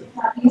this cell?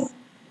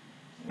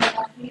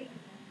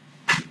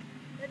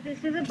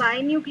 This is a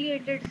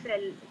binucleated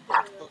cell.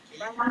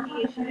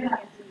 Binucleation.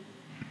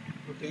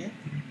 Okay.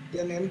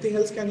 Then anything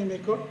else can you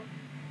make out?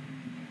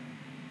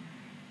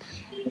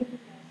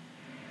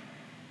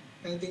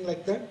 Anything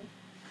like that?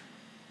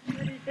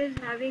 It is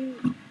having.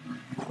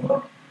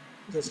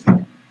 Just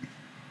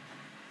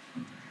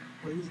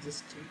why is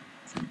this tree?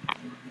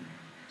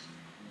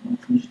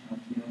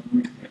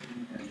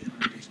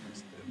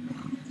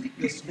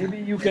 Yes. Maybe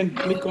you can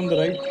click on the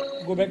right.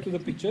 Go back to the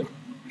picture.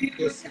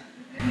 Yes.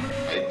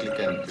 Right click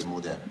and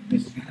remove that.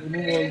 Yes.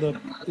 Remove all the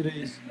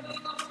erase.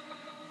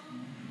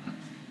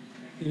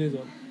 Erase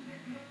all.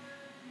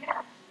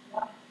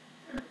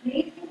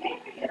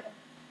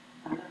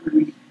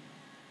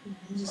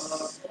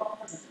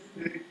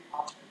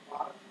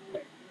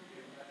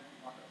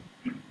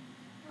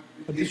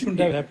 But this shouldn't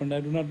have happened. I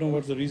do not know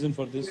what's the reason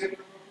for this.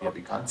 Yeah,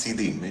 we can't see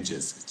the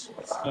images.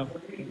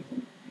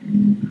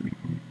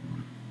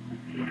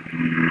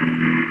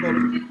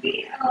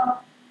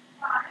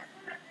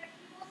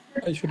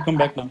 I should come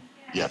back now.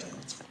 Yeah,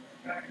 that's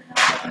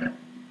fine.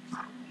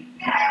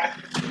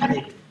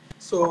 Right.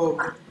 So,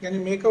 can you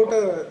make out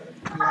a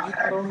line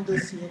around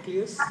this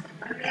nucleus?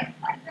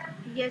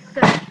 Yes,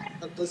 sir.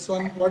 This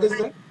one, what is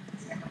that?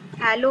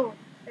 Halo.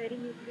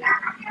 Perinuclear.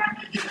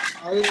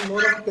 Or is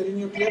more of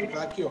perinuclear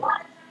vacuum,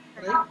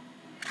 right?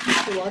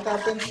 So what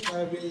happens,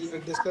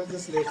 we'll discuss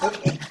this later,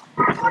 then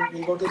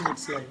we'll go to the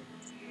next slide.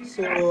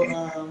 So,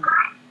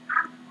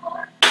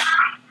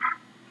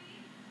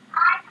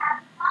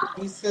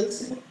 these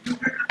cells,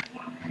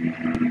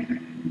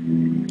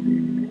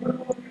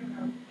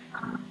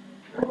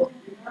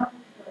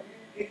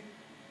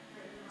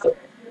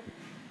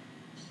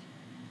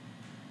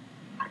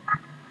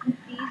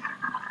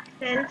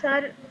 Cells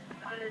are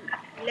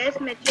less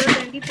mature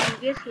than the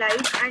previous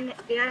slides, and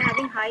they are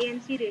having high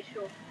NC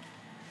ratio.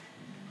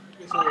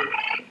 okay, so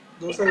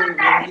those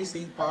are only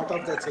seeing part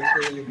of that cell,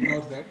 so we'll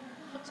ignore that.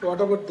 So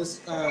what about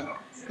this?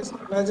 Just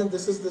imagine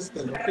this is the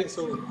cell, okay,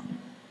 so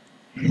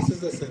this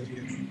is the cell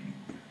here.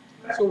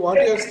 So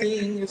what you are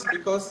seeing is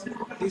because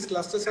these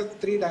clusters are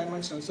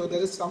three-dimensional, so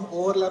there is some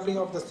overlapping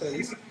of the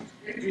cells.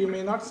 You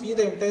may not see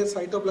the entire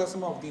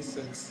cytoplasm of these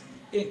cells.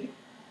 Okay.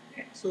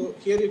 So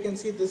here you can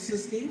see this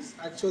is the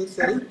actual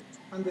cell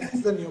and this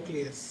is the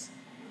nucleus.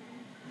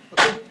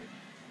 Okay.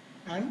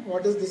 And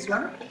what is this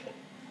one?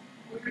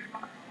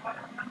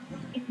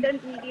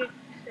 Intermediate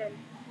cell.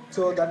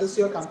 So that is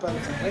your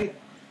comparison, right?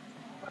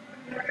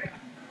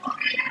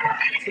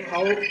 So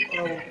how,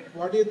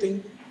 what do you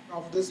think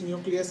of this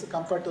nucleus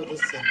compared to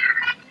this cell?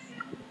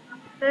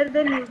 Sir,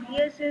 the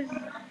nucleus is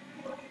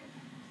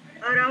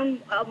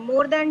around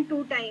more than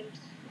 2 times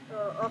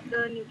of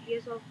the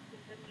nucleus of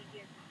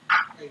intermediate.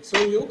 Right.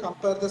 So you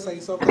compare the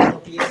size of the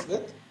nucleus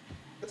with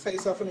the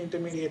size of an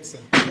intermediate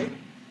cell, right?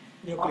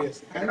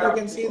 Nucleus. And you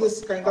can see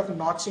this kind of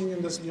notching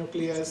in this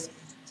nucleus,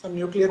 some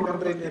nuclear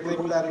membrane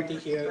irregularity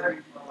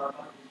here.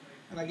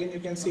 And again, you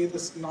can see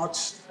this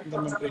notch in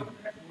the membrane,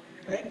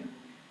 right?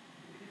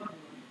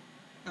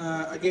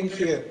 Again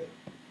here,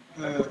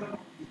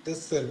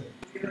 this cell,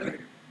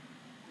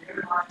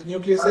 the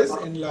nucleus is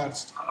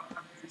enlarged.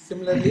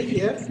 Similarly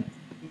here,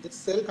 this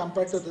cell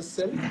compared to this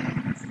cell,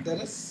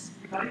 there is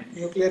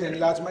nuclear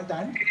enlargement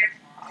and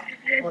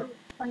what?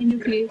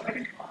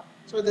 Binucleation.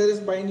 So there is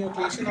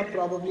binucleation or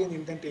probably an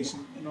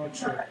indentation, not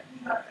sure.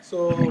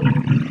 So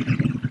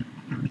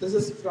this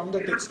is from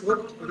the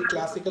textbook, very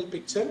classical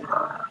picture.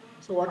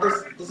 So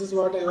this is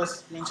what I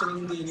was mentioning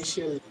in the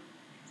initial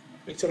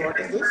picture. What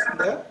is this?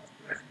 The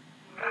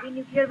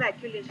Perinuclear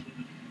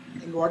vacuolation.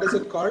 and what is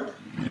it called?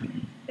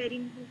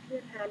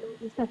 Perinuclear halo.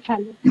 Is that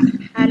halo?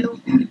 Halo.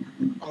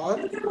 Or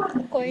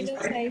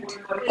Coilocyte.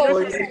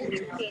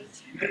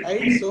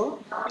 right?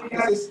 So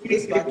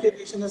this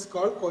vacuolation is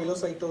called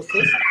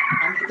coilocytosis,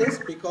 and it is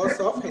because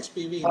of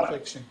HPV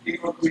infection.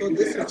 So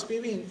this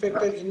HPV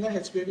infected in a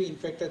HPV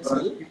infected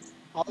cell,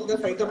 all the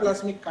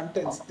cytoplasmic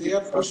contents, they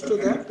are pushed to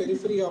the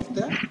periphery of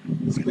the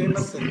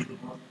squamous cell,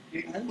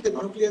 and the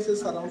nucleus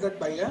is surrounded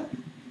by a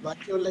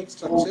vacuole-like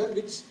structure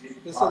which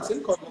results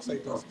in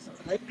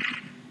coilocytosis, right?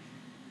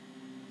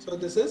 So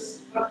this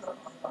is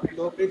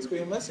low-grade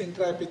squamous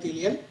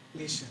intraepithelial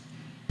lesion.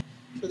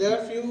 So there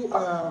are few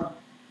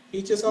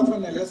features of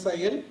an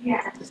LSIL.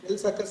 The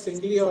cells occur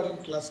singly or in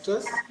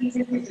clusters,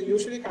 and they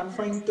usually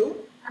confined to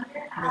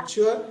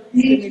mature,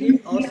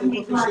 intermediate or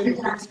superficial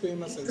looking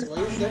squamous cells.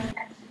 Why is that?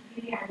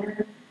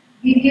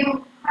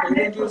 Why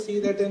don't you see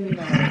that in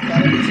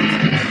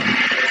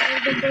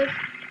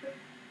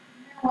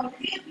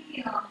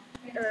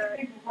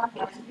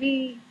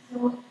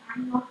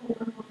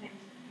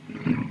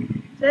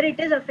Sir, it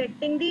is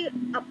affecting the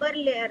upper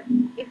layer.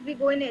 If we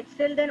go in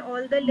HCl, then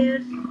all the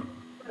layers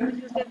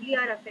permissively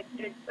are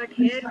affected. But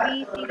here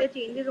we see the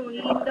changes only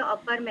in the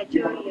upper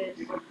mature layers.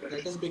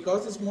 That is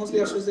because it's mostly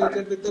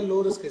associated with the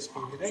low risk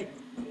HPV, right?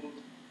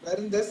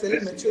 Wherein the cell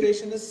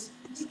maturation is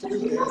still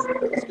there.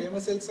 The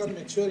squamous cells are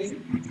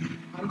maturing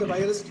and the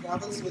virus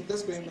travels with the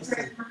squamous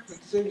cell.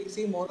 So we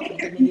see more of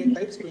intermediate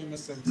type squamous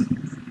cells.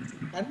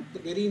 And the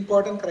very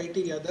important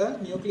criteria, the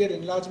nuclear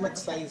enlargement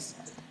size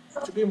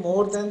should be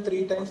more than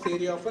 3 times the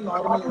area of a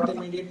normal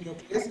intermediate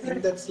nucleus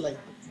in that slide.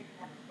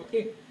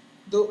 Okay.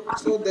 So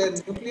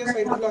the nuclear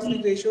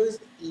cytoplasmic ratio is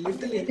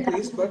little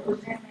increased, but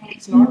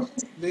it's not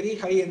very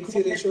high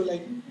NC ratio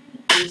like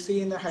you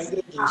see in a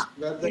high-grade lesion,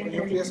 where the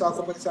nucleus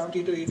occupies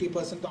 70 to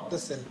 80% of the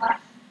cell,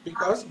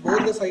 because both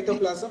the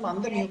cytoplasm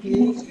and the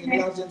nuclei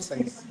enlarge in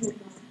size.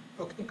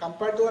 Okay,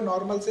 compared to a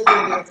normal cell, they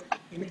are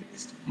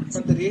increased,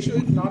 but the ratio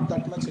is not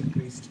that much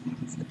increased.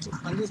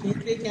 And this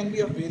nuclei can be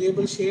of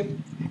variable shape.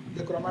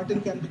 The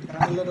chromatin can be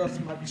granular or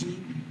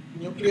smudgy.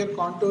 Nuclear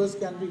contours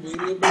can be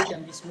variable,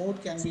 can be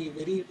smooth, can be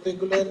very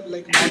irregular,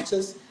 like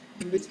notches,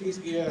 in which we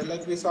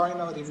like we saw in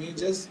our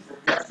images.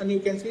 And you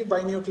can see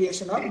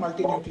binucleation or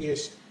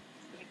multinucleation.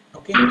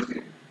 Okay.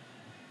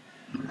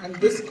 And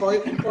this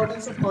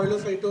importance of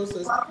coilocytosis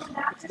is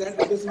that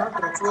it is not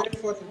required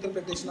for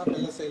interpretation of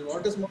LSIL.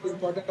 What is more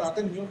important are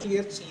the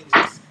nuclear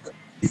changes.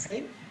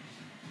 Right?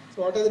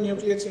 So what are the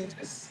nuclear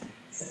changes?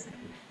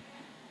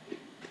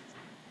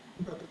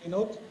 Dr.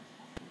 Vinod?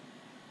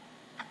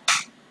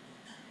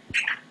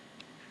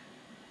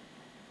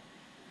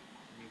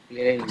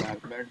 Nuclear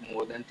enlargement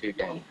more than 3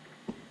 times.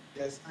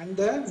 Yes, and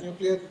the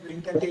nuclear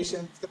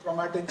indentations, the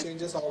chromatin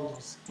changes, all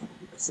those.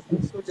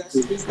 So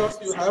just because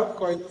you have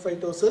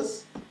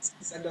coilocytosis,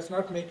 that does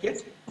not make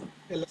it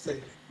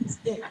LSIL.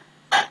 Okay.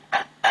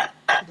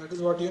 That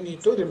is what you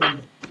need to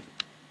remember.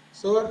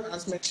 So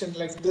as mentioned,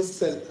 like this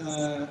cell,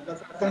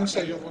 Dr.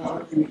 Akansha, you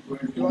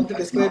want to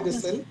describe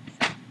this cell?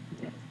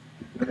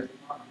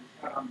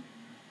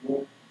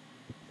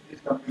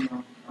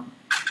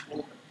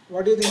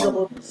 What do you think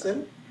about this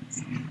cell?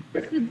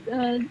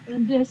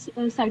 This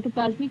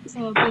cytoplasmic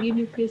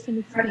perinucleation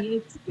is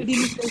seen,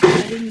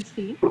 perinucleation is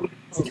seen.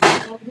 The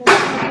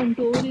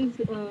contour is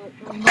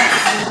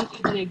not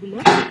very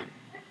irregular.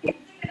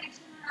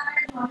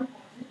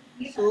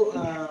 So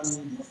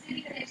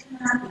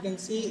you can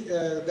see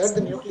that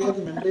the nuclear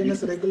membrane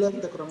is regular,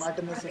 the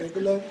chromatin is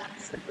regular.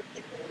 So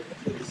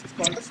this is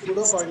called a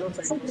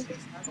pseudocoilocytosis.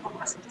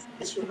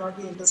 This should not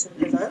be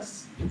interpreted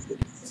as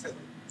cell.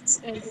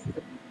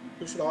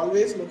 You should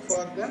always look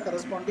for the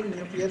corresponding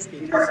nuclear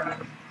features.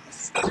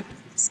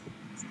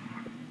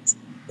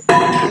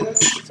 There are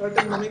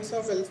certain mimics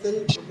of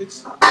LSIL which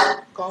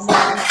common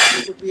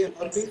could be a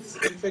herpes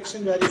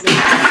infection where you get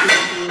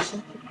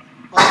nucleation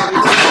or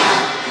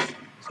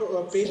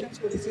so patients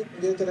who receive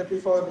radiotherapy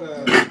for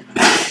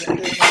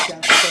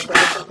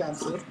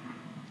cancer,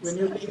 when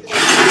you take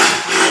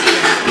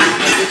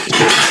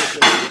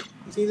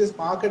you see this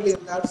markedly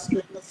enlarged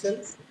squamous cell,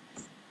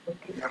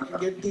 you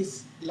get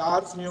these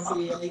large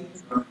nuclei.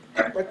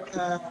 But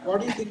what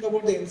do you think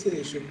about the NC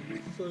ratio?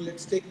 So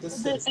let's take this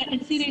cell. The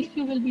NC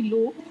ratio will be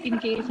low in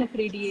case of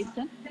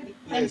radiation,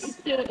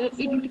 Yes.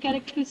 and it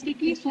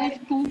characteristically shows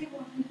two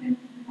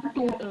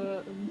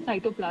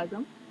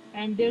cytoplasm,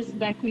 and there's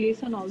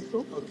vacuolation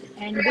also,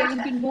 and there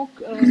will be no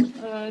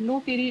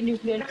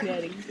perinuclear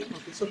clearing.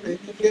 Okay, so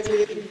perinuclear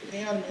clearing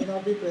may or may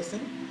not be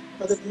present,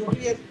 but the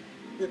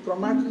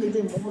chromatin will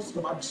be more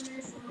smudged,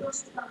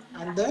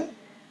 and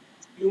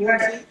you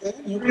won't see the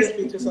nuclear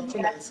features of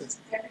an LSIL.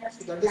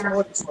 So that is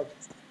more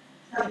important.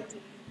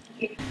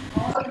 Okay.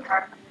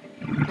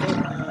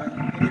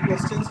 Any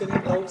questions, any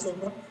doubts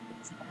over?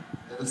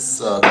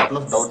 There's a couple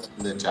of doubts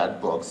in the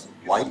chat box.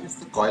 Why is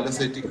the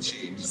coilocytic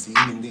change seen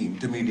in the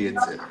intermediate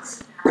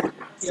cells?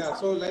 Yeah,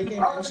 so like I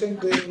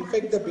mentioned, they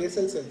infect the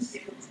basal cells,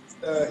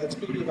 the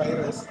HPV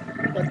virus,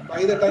 but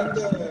by the time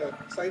the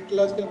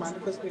cytological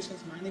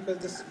manifestations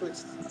manifest, the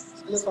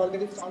cell has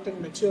already started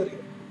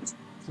maturing.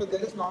 So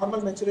there is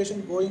normal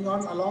maturation going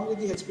on along with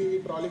the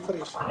HPV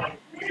proliferation.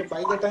 So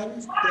by the time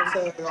there's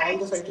all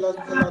the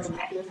cytological or the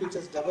nuclear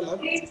features develop,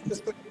 the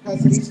cell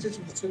has reached its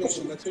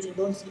maturation. That's why you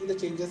don't see the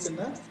changes in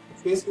a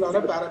basal or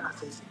a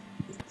parabasal cell.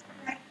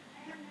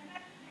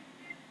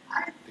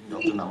 I think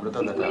Dr.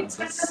 Namrata, that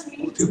answers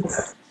both your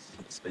questions.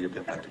 So you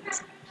can continue.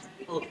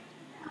 Okay.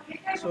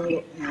 So,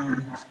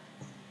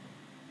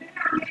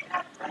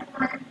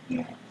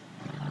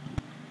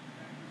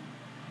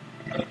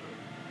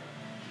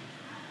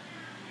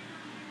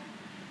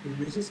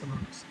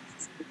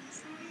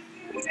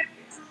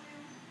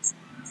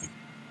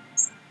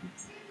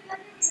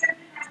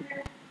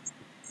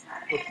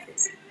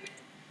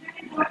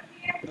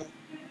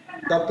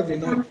 Dr.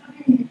 Vinod,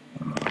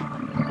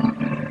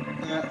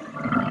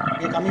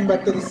 we are coming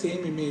back to the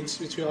same image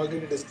which we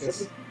already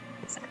discussed.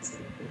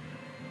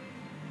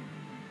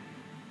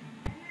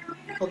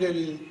 Okay,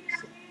 we'll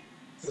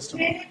just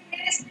yeah.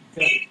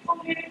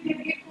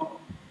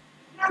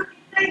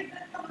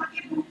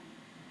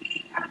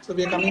 So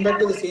we are coming back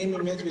to the same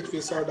image which we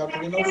saw. Dr.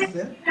 Vinod is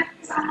there?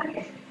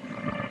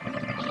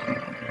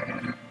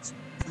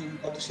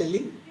 Dr.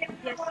 Shelley?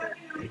 Yes, sir.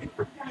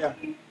 Yeah.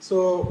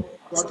 So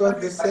what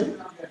was this cell?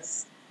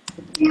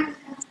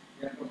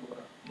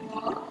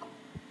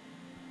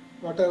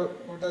 What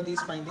are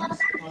these findings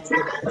of the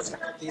diagnosis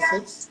of these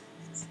cells?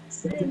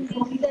 In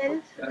these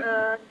cells,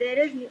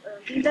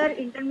 these are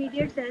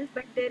intermediate cells,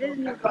 but there is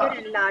nuclear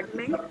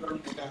enlargement.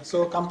 Yeah.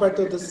 So compared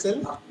to this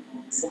cell,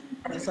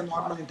 it's a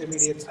normal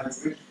intermediate cell.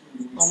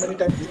 How many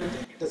times do you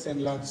think it is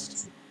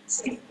enlarged?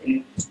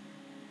 It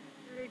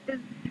is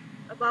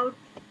about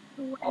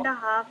 2.5.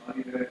 I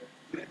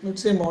would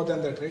say more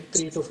than that, right?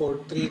 3 to 4,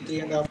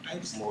 3.5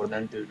 times. More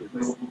than 3 to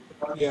 4.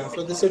 Yeah.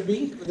 So this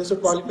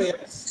would qualify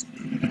as.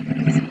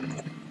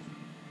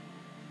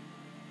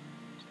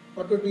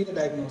 What would be the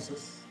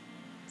diagnosis?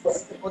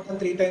 More than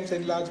 3 times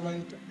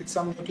enlargement with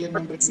some nuclear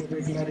membrane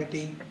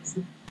irregularity.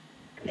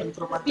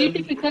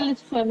 Typical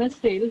squamous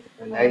cells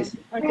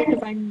are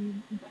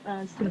determined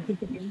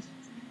significance.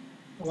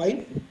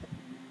 Why?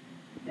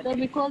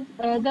 Because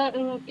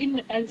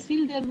in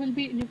LCL there will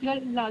be nuclear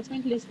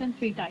enlargement less than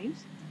 3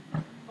 times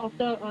of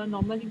the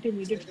normal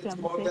intermediate squamous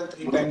More cell. than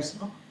 3 times,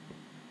 no?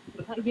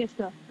 Yes,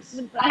 sir.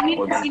 I mean,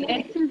 in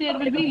LCL there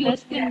will be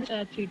less than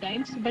 3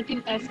 times, but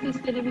in ascus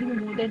there will be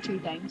more than 3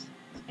 times.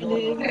 And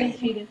we will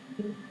see that.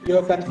 You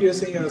are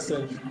confusing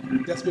yourself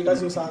just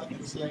because you saw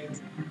the slide.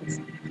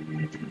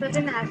 But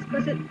in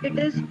ascus it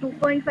is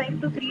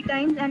 2.5 to 3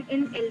 times, and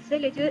in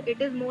LCL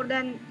it is more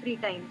than 3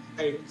 times.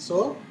 Right.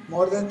 So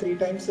more than 3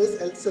 times is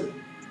LCL.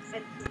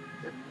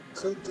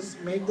 So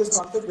just make this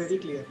concept very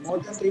clear. More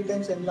than 3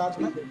 times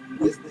enlargement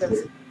is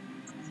LCL.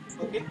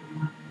 Okay.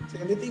 So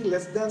anything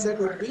less than that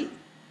would be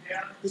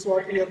this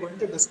what we are going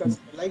to discuss.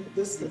 Like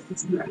this.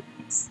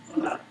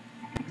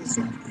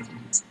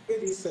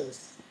 These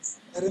cells.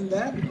 Are in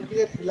the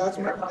nuclear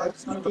enlargement, there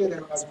is nuclear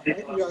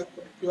enlargement, right?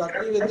 You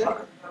agree with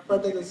that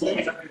part of the cell?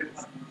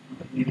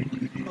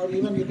 Or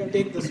even you can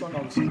take this one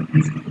also.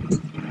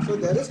 So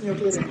there is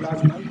nuclear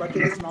enlargement, but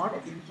it is not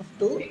enough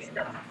to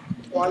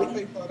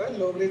qualify for a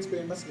low-grade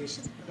squamous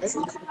lesion, right?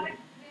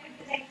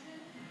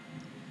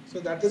 So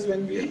that is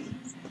when we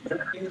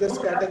in this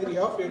category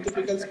of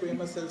atypical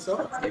squamous cells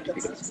of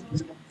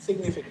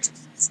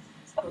significance.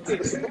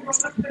 Okay, so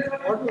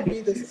what would be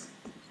this?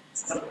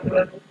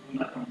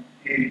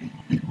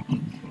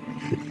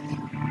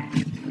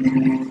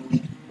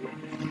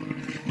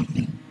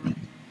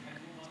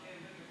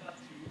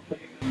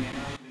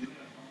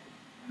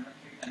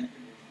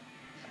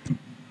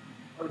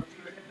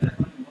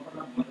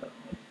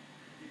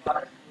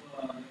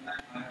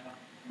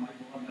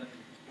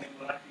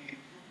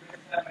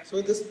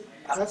 So this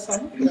has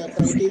some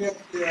criteria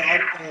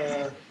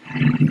or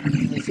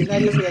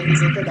scenarios where we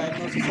get a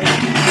diagnosis of.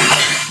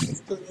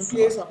 So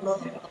nuclei is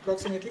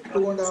approximately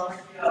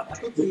 2.5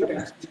 to 3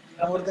 times,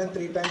 more than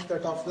 3 times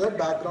that of the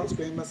background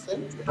squamous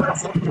cell, or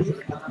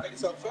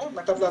twice of a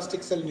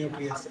metaplastic cell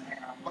nucleus.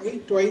 Why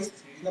twice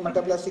in the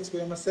metaplastic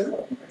squamous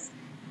cell?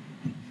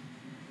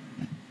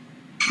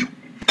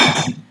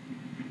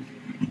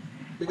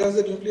 Because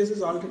the nucleus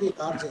is already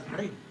larger,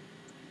 right?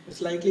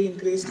 Slightly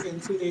increased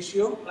NC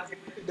ratio.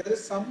 There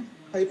is some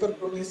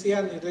hyperchromasia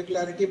and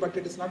irregularity, but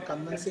it is not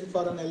convincing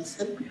for an L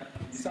cell.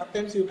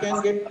 Sometimes you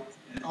can get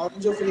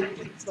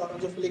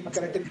orangophilic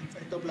keratin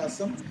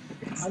cytoplasm,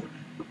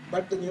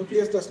 but the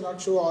nucleus does not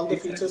show all the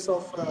features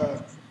of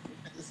L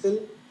cell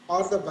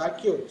or the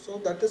vacuole. So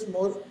that is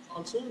more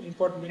also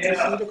important. When you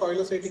see the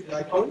coilocytic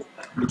vacuole,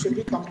 it should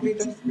be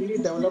complete and fully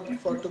developed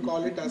for to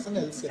call it as an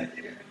L cell.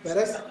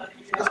 Whereas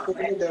if it is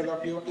poorly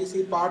developed, you only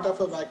see part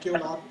of a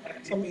vacuole or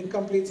some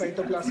incomplete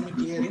cytoplasmic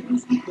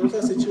layering. Those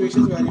are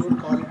situations where you would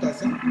call it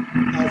as an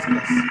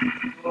ascus.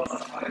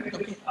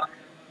 Okay.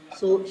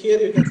 So here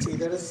you can see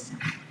there is.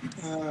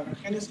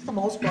 Can you see the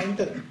mouse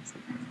pointer?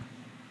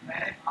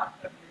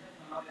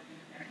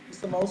 Is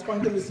the mouse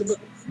pointer visible?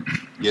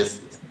 Yes.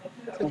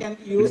 So can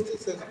you use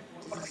this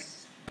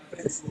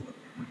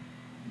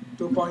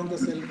to point the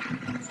cell?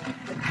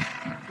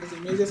 These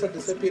images are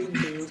disappearing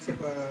to use the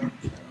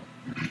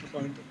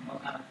pointer.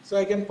 So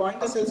I can point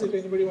the cells if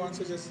anybody wants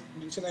to just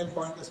mention. I'll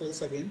point the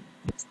cells again.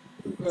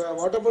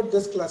 What about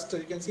this cluster?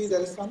 You can see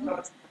there is some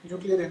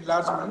nuclear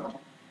enlargement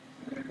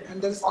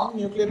and there is some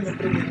nuclear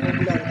membrane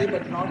irregularity,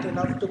 but not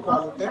enough to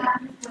call it a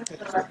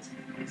cell.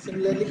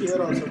 Similarly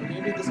here also,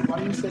 maybe this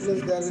one cell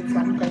is there with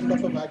some kind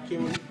of a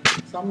vacuole,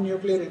 some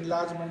nuclear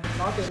enlargement,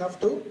 not enough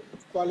to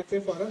qualify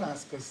for an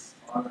ascus.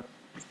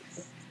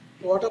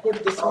 What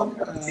about this one,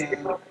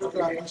 Dr.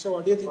 Akansha?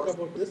 What do you think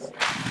about this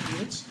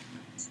image?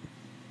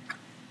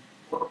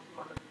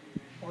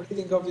 What do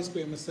you think of these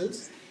squamous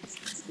cells?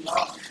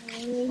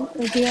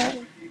 They are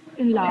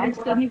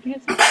enlarged. The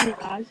nucleus is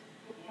enlarged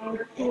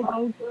to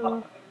about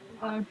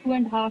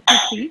 2.5 to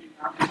 3.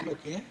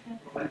 Okay.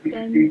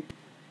 Then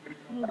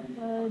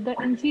the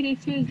NC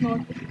ratio is not.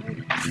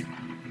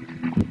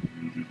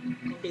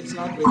 Okay, it's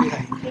not very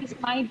high.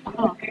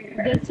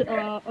 There's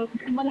a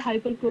minimal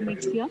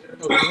hyperchromexia.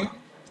 Okay.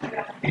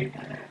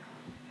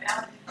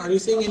 Are you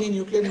seeing any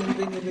nuclear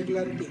membrane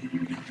irregularity?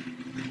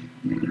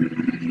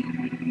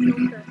 No,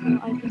 sir.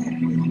 I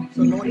think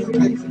so no nuclear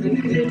membrane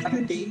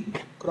irregularity.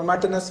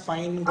 Chromatin is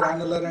fine,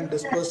 granular, and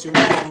dispersed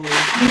uniformly.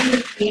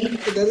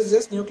 So there is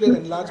just nuclear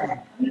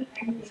enlargement.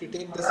 If you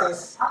take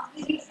this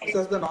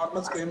as the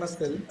normal squamous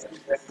cell,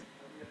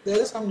 there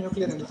is some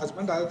nuclear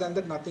enlargement. Other than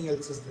that, nothing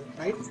else is there,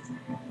 right?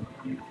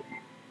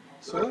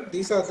 So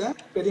these are the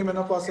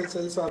perimenopausal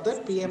cells or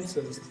the PM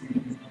cells.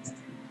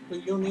 So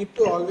you need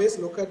to always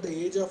look at the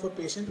age of a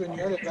patient when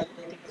you are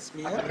evaluating a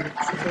smear, so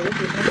that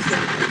you can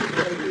set the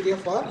criteria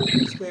for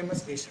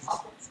squamous lesions.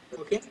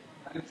 Okay.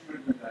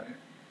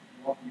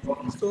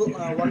 So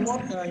one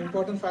more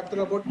important factor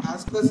about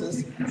ascus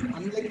is,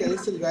 unlike L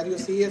cell where you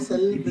see a cell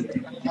with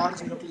a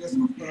large nucleus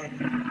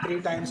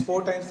 3 times,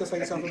 4 times the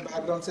size of a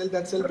background cell,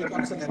 that cell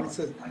becomes an L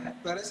cell.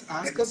 Whereas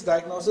ascus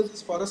diagnosis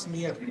is for a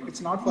smear,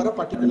 it's not for a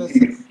particular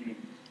cell.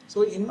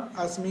 So in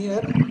a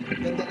smear,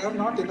 when there are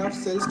not enough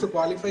cells to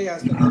qualify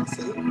as an L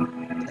cell,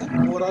 the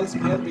overall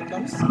smear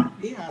becomes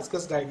the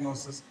ascus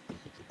diagnosis.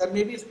 There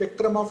may be a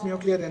spectrum of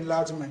nuclear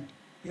enlargement,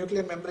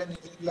 nuclear membrane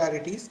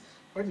irregularities,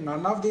 but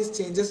none of these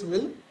changes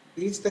will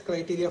reach the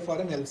criteria for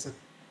an L cell.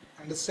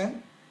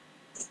 Understand?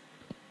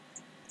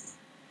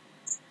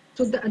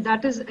 So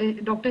that is,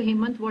 Dr.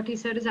 Hemant, what he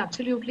said is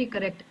absolutely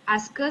correct.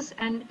 Ascus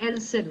and L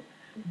cell,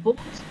 both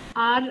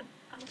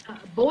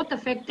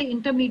affect the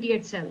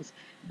intermediate cells.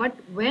 But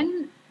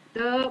when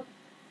the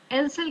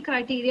L cell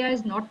criteria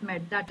is not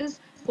met, that is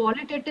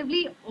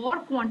qualitatively or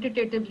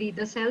quantitatively,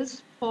 the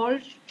cells fall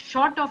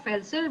short of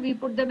L cell, we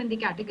put them in the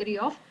category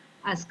of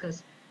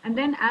ascus. And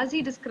then as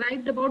he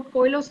described about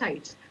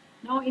coilocytes,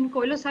 now in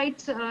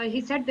coilocytes, he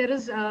said there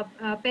is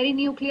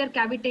perinuclear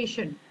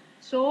cavitation.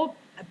 So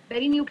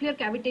perinuclear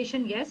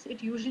cavitation, yes,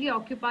 it usually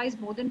occupies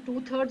more than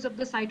 2/3 of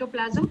the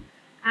cytoplasm,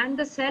 and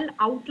the cell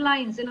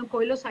outlines in a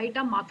coilocyte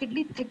are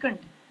markedly thickened.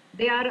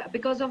 They are,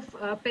 because of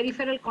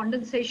peripheral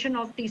condensation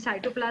of the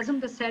cytoplasm,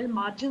 the cell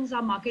margins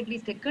are markedly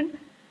thickened.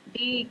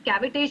 The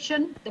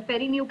cavitation, the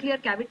perinuclear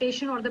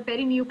cavitation or the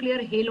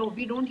perinuclear halo,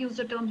 we don't use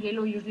the term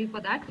halo usually for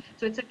that.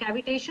 So it's a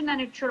cavitation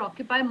and it should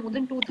occupy more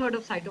than 2/3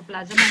 of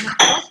cytoplasm. And of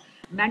course,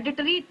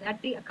 mandatory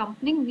that the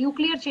accompanying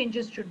nuclear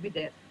changes should be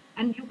there.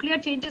 And nuclear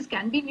changes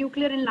can be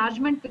nuclear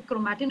enlargement with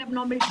chromatin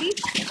abnormality,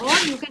 or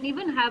you can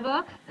even have a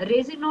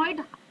resinoid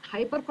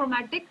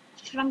hyperchromatic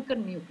shrunken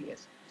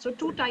nucleus. So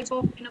two type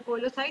of in a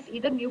coilocyte,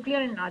 either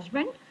nuclear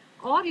enlargement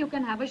or you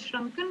can have a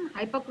shrunken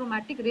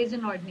hyperchromatic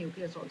resinoid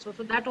nucleus also.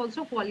 So that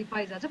also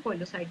qualifies as a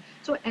coilocyte.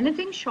 So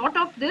anything short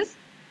of this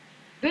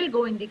will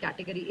go in the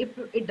category. If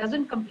it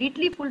doesn't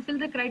completely fulfill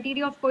the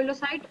criteria of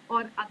coilocyte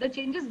or other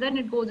changes, then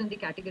it goes in the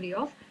category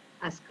of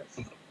ascus.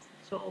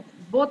 So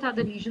both are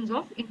the lesions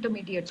of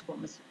intermediate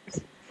squamous cells.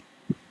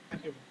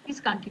 Thank you.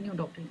 Please continue,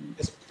 Dr.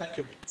 Yes, thank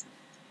you.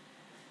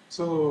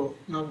 So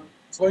now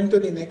going to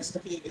the next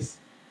case,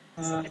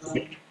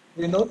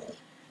 we know.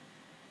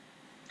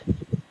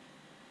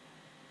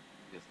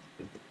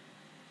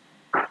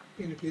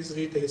 Can you please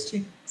read the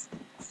history?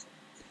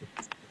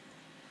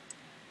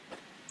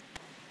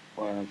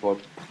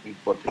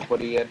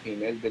 44-year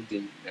female with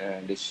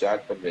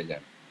discharge per vagina.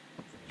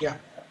 Yeah.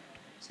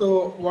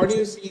 So what do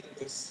you see in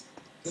this?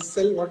 This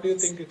cell, what do you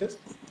think it is?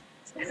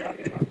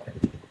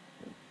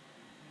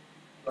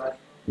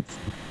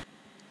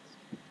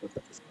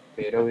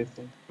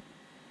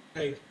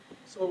 Right.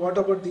 So what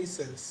about these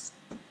cells?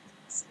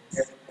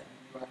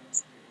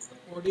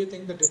 What do you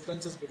think the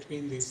difference is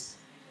between these?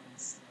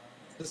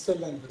 This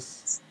cell and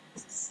this.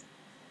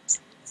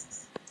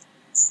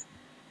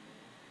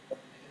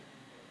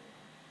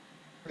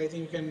 I think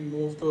you can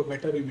move to a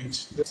better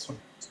image. This one.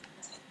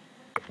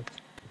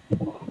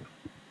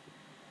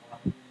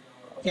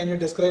 Can you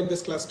describe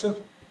this cluster?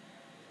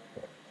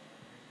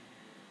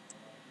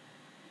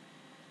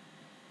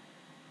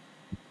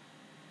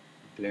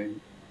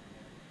 Gland.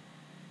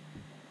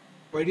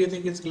 Why do you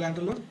think it's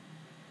glandular?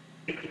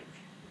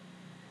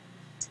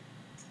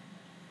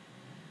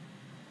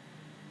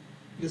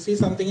 You see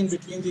something in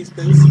between these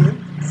cells here?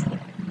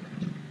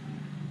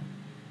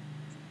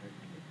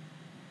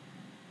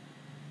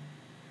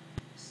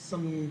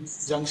 Some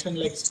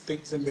junction-like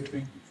things in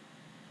between.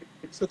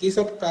 So these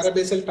are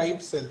parabasal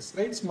type cells,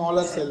 right?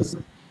 Smaller cells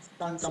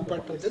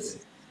compared to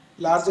this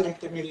larger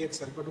intermediate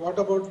cell. But what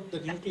about the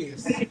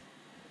nucleus?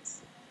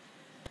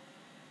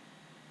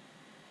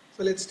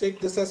 So let's take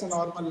this as a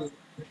normal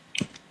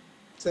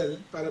cell,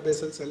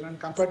 parabasal cell, and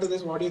compared to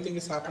this, what do you think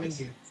is happening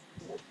here?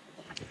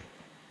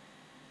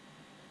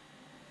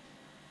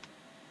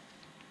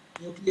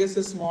 Nucleus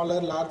is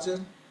smaller, larger.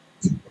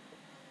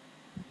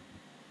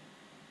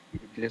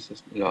 Nucleus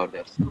is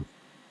larger.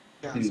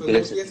 Yeah,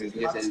 Nucleus, so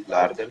nucleus is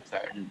larger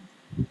and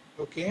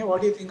okay,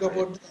 what do you think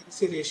about the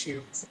NC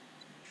ratio?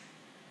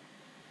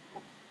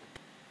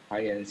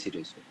 high NC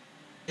ratio.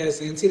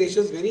 Yes, NC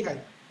ratio is very high.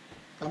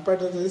 Compared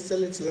to this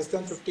cell, it's less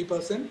than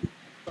 50%.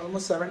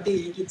 Almost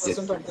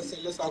 70-80% of the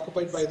cell is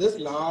occupied by this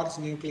large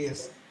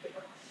nucleus.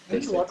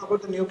 And Yes, what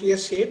about the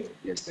nucleus shape?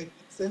 Yes. Like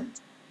this cell?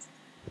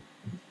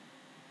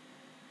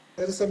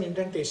 There is some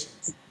indentation,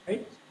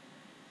 right?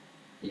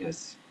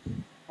 Yes.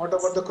 What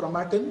about the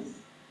chromatin?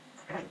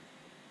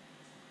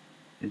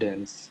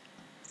 Dense.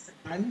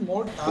 And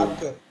more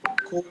darker,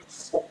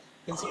 coarse. You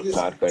can see this.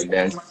 Darker,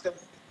 dense.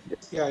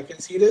 Yeah, I can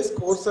see this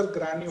coarser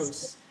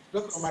granules,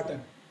 the chromatin.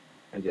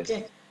 Yes.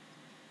 Okay.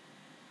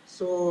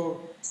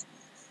 So,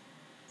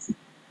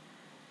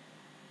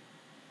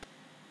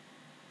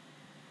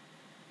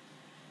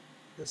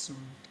 this one.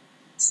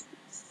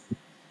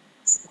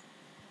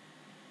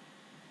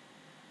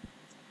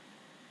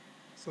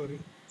 Sorry.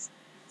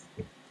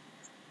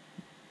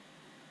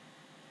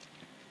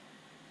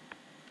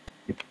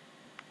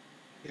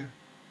 Yeah.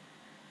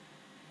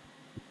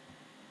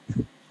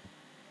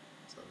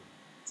 Sorry.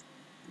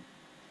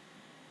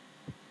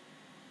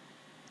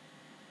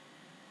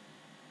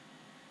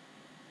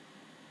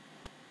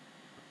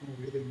 Oh,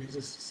 where the image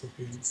is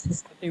disappearing.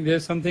 I think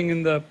there's something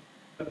in the.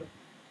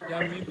 Yeah,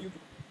 maybe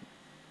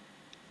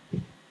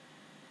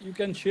you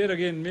can share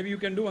again. Maybe you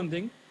can do one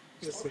thing.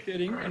 Yes, Stop sir.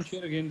 sharing and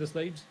share again the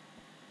slides.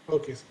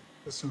 Okay, sir.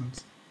 This one.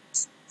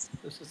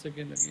 Just a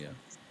second. Yeah.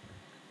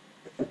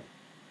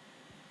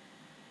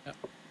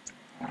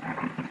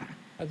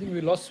 I think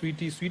we lost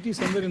Sweetie. Sweetie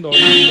somewhere in the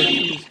audience, but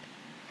she is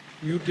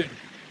muted.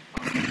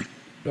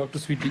 Dr.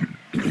 Sweetie.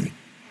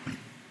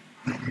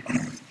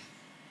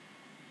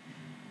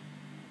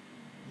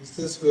 Is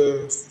this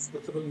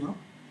visible now?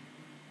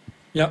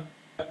 Yeah.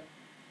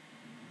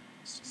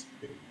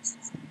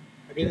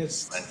 Again,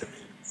 it's.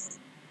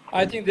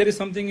 I think there is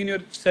something in your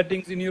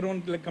settings in your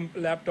own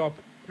laptop.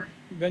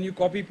 When you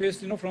copy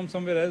paste, from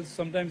somewhere else,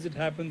 sometimes it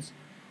happens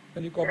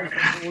when you copy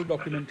from the old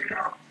document.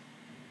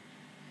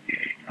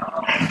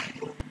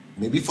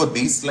 Maybe for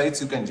these slides,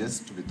 you can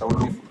just, without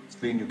the full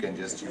screen, you can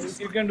just use.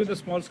 You can do the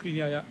small screen,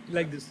 yeah,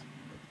 like this.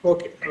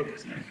 Okay, okay.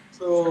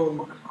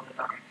 So,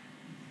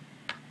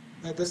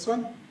 this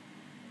one,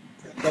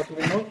 Dr.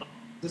 Vinod,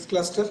 this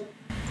cluster.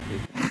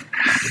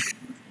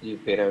 The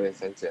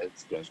paravasal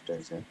cells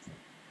cluster, sir.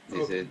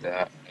 This Okay. is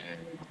the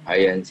high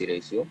NC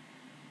ratio.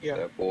 Yeah.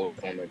 The pore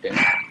chromatin.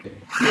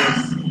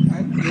 Yes,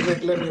 and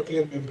irregular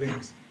nuclear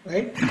membranes,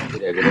 right?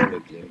 Irregular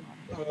nuclear.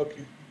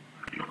 Okay.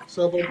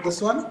 So about this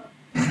one,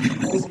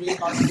 is we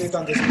concentrate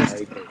on this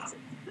cluster.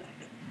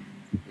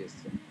 Yes,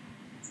 sir.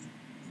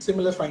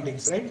 Similar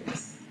findings, right?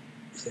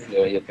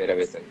 Similar, your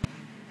paravasal.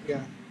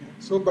 Yeah.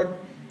 So, but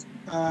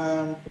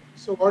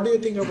so what do you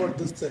think about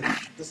this cell,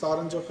 this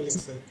orangeophilic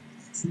cell?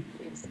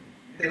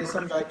 There is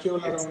some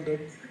vacuole around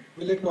it.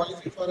 Will it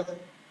qualify for a,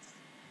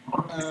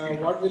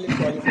 what will it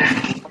qualify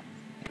for?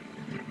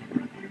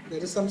 There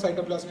is some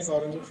cytoplasmic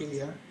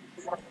orangophilia,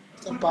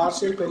 some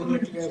partial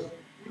perinuclear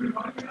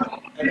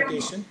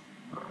agitation.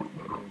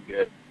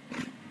 Nuclear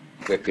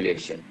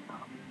coagulation.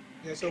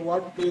 Yeah, so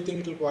what do you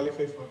think it will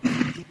qualify for?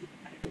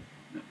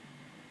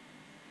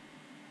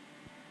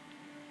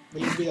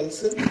 Will it be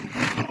ulcer?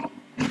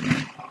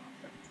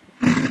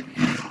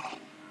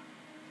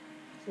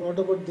 So what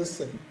about this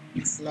cell?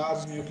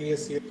 Large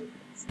nucleus here.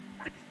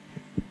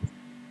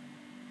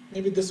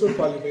 Maybe this would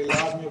qualify,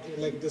 large nucleus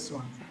like this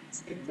one.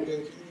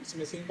 It's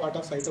missing part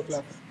of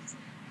cytoplasm.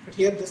 But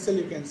here this cell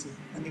you can see,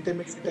 an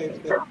intermediate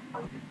type cell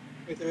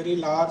with a very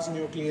large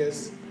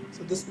nucleus.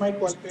 So this might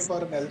qualify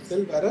for an L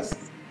cell, whereas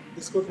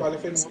this could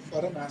qualify more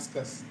for an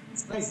ascus,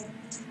 right?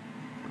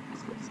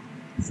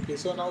 Okay,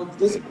 so now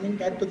this coming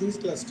back to these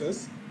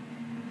clusters,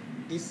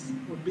 this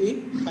would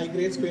be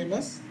high-grade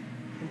squamous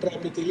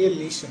intraepithelial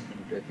lesion.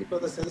 So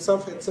the cells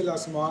of H cell are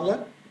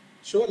smaller,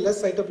 show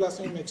less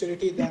cytoplasmic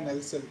maturity than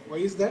L cell. Why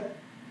is that?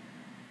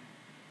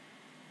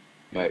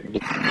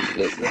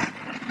 Displacer.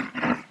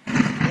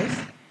 Yes.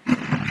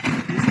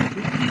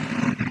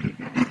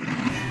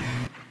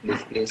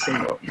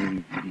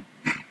 Displacing.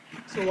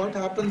 So what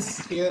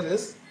happens here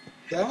is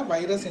the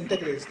virus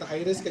integrates, the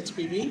high-risk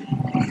HPV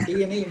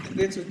DNA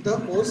integrates with the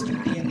host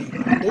DNA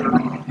and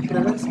it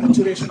prevents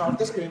maturation of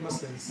the squamous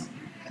cells.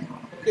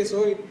 Okay,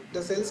 so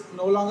the cells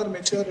no longer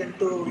mature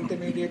into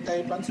intermediate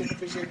type and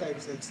superficial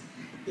type cells.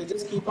 They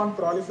just keep on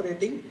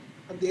proliferating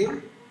and they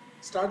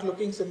start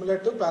looking similar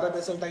to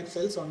parabasal type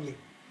cells only.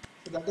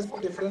 So that is the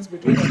difference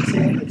between X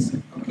cell and H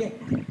cell. Okay,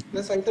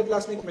 the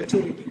cytoplasmic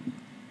maturity.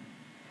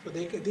 So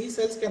these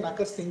cells can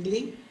occur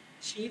singly,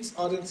 sheets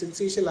or in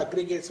syncytial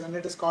aggregates when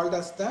it is called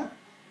as the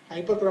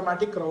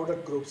hyperchromatic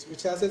crowded groups,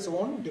 which has its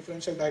own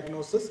differential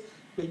diagnosis,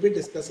 will be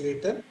discussed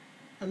later.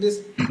 And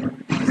this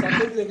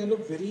sometimes they can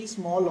look very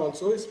small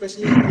also,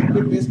 especially in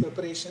liquid based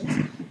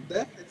preparations.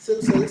 The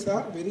HCl cells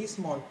are very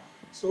small.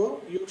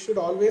 So you should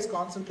always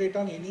concentrate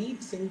on any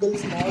single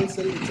small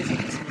cell which is in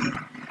the smear.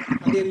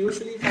 And they are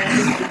usually found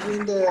in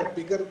between the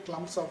bigger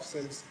clumps of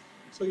cells.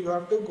 So you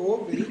have to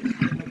go very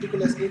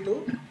meticulously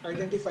to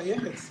identify a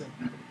H cell.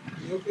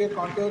 Nuclear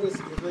contour is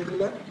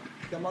irregular,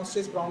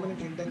 demonstrates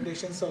prominent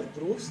indentations or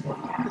grooves.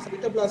 The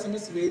cytoplasm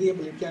is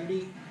variable. It can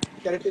be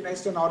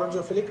keratinized and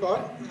orangophilic or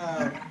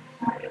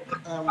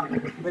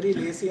very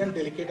lacy and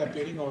delicate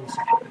appearing also.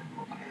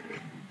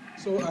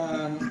 So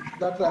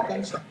Dr.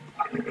 Akansha,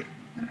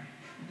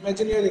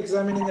 imagine you are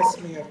examining a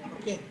smear,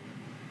 okay,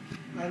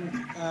 and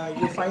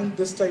you find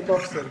this type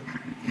of cell.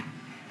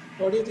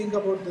 What do you think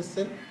about this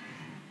cell?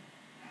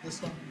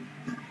 This one.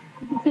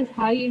 This is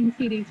high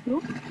NC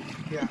ratio.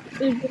 Yeah.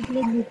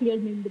 Irregular nuclear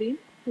membrane,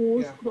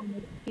 pores,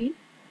 chromatography.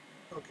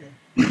 Okay.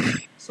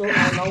 So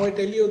now I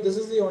tell you, this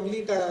is the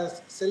only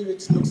cell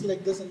which looks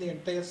like this in the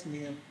entire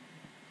smear.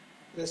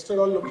 Rest are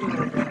all looking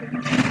okay.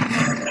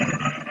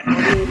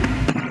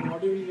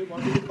 What do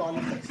you call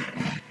it as?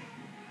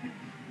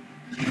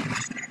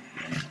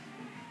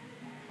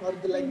 Or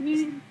the like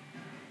this?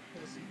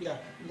 Yes. Yeah,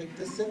 like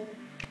this cell.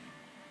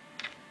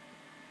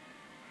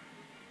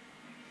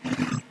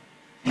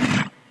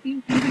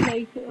 Seems to be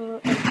like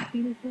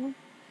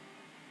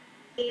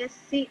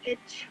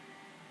ASCH.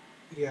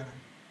 Yeah.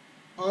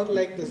 Or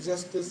like this,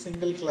 just this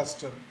single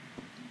cluster.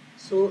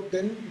 So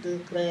then the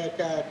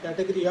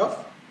category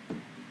of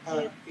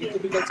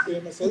atypical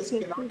squamous cells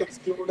cannot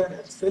exclude an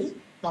H cell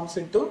comes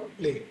into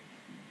play.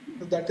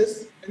 So that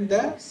is when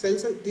the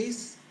cells,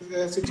 these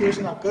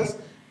situation occurs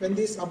when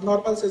these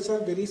abnormal cells are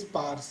very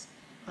sparse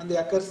and they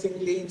occur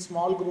singly in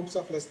small groups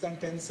of less than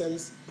 10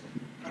 cells.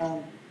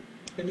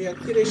 When the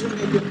NC ratio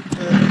may be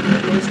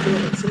close to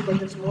an H cell,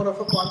 but it's more of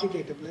a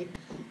quantitative. Like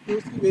you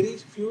see very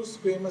few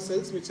squamous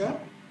cells which are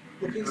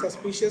looking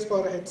suspicious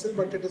for a H cell,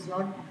 but it is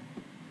not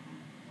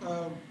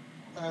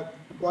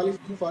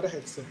qualifying for a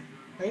H cell,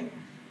 right?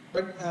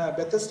 But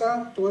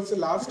Bethesda towards the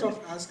last of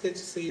ASCH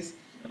says,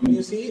 when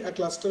you see a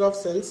cluster of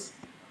cells,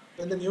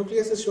 when the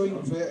nucleus is showing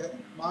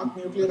marked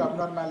nuclear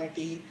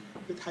abnormality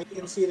with high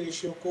NC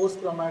ratio, coarse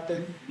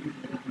chromatin,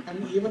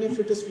 and even if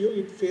it is few,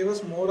 it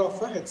favors more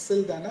of a H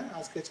cell than a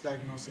ASCH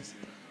diagnosis.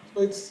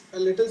 So it's a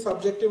little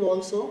subjective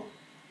also,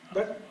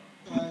 but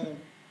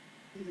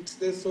it's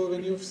there. So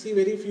when you see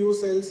very few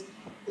cells,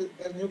 the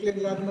nuclear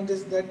environment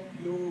is that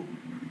you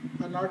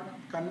are not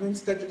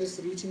convinced that it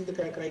is reaching the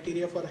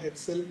criteria for H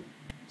cell.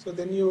 So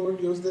then you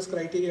would use this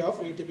criteria of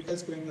atypical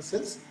squamous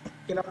cells,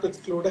 cannot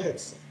exclude a H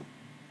cell.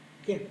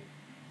 Okay.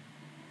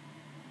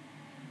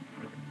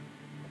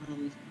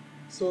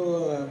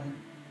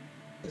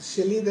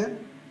 Shelly then?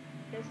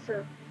 Yes,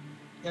 sir.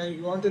 Yeah,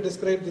 you want to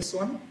describe this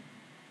one?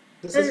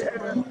 This is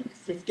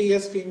 50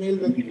 years female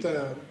with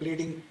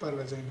bleeding per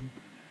vagina.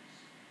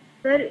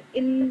 Sir,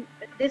 in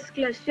this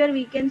cluster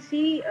we can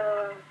see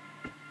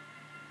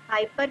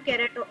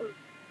hyperkeratin.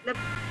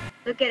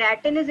 The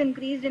keratin is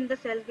increased in the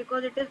cells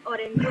because it is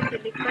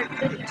orangophilic, but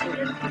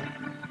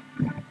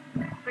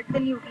the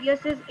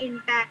nucleus is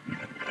intact.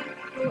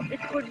 So it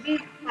could be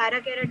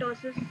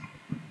parakeratosis.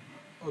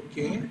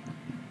 Okay.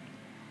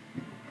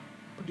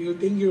 Do you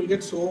think you will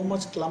get so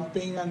much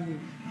clumping and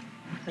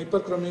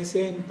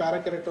hyperchromasia in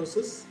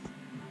parakeratosis?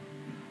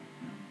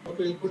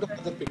 Okay, we'll put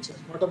another picture.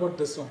 What about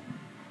this one?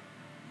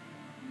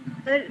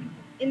 Sir,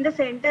 in the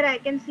center I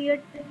can see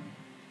a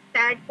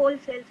tadpole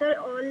cells. Sir,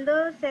 all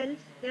the cells,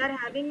 they are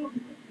having,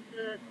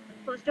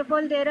 first of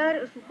all, there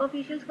are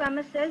superficial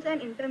squamous cells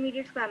and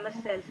intermediate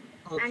squamous cells.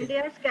 Okay. And they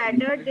are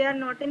scattered, they are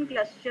not in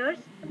clusters.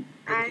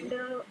 Okay. And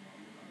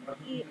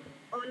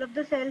all of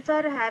the cells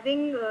are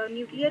having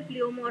nuclear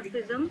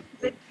pleomorphism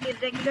with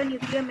irregular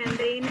nuclear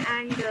membrane,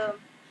 and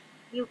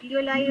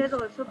nucleoli is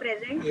also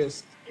present.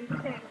 Yes. In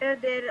the center,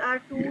 there are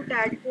two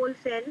tadpole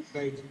cells.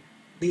 Right.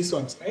 These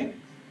ones, right?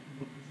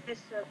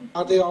 Yes, sir.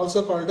 Are they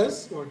also called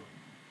as what?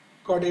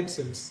 Caudate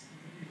cells?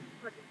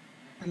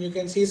 And you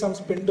can see some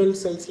spindle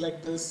cells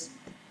like this,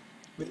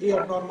 very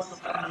abnormal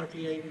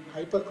nuclei,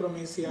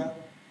 hyperchromasia.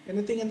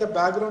 Anything in the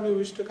background you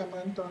wish to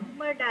comment on?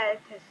 Tumor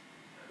diathesis.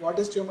 What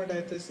is tumor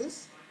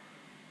diathesis?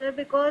 Sir,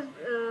 because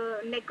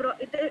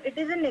it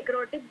is a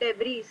necrotic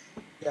debris.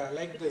 Yeah,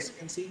 like this. You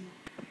can see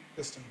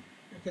this thing.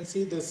 You can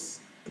see this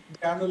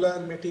granular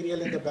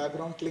material in the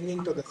background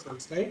clinging to the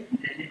cells, right?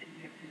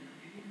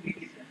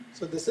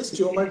 So this is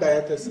tumor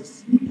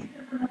diathesis.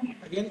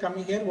 Again,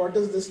 coming here, what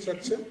is this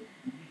structure?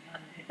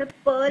 The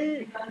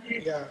pearl.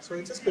 Yeah, so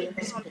it's a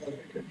squamous pearl.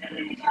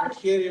 But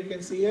here you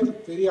can see a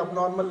very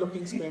abnormal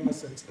looking squamous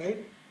cells,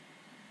 right?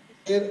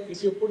 Here,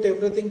 if you put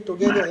everything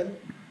together,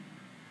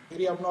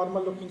 very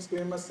abnormal looking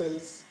squamous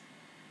cells,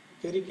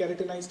 very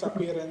keratinized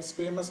appearance,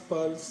 squamous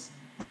pearls,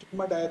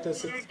 tumor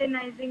diathesis,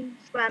 Keratinizing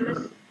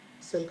squamous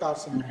cell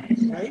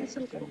carcinoma, right?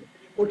 So you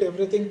put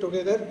everything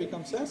together, it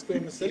becomes a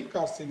squamous cell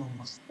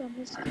carcinoma.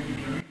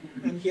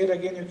 And here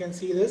again you can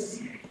see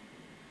this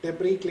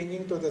debris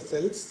clinging to the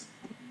cells.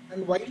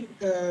 And why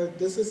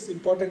this is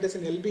important is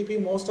in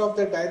LBP, most of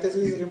the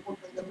diathesis is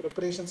removed in the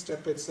preparation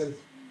step itself.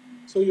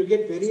 So you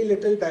get very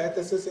little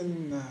diathesis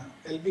in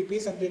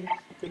LBPs, and it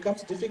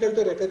becomes difficult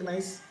to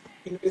recognize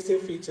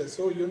invasive features.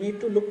 So you need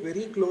to look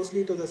very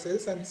closely to the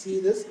cells and see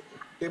this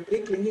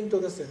debris clinging to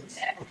the cells.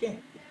 Okay.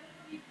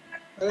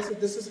 Whereas if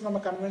this is from a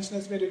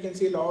conventional smear, you can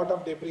see a lot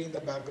of debris in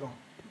the background.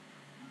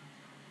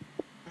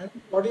 And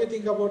what do you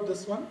think about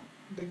this one,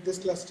 this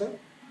cluster?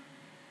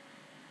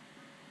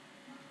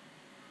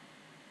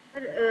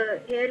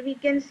 Here we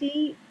can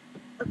see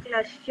a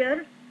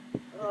cluster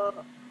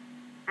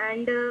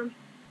and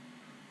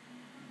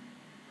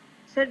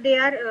sir, they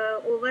are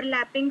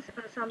overlapping,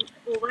 some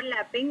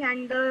overlapping,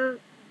 and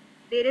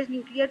there is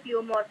nuclear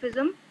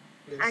pleomorphism.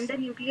 Yes. And the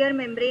nuclear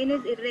membrane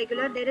is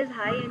irregular. There is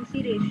high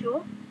NC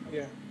ratio.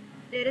 Yeah.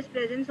 There is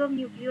presence of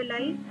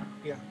nucleoli.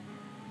 Yeah.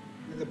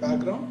 In the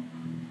background?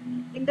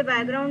 In the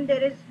background,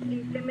 there is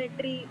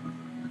inflammatory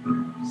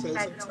cells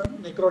and some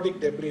necrotic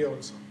debris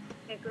also.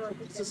 So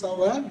this is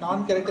how a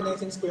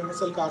non-keratinizing squamous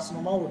cell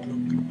carcinoma would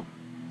look.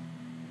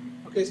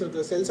 Okay, so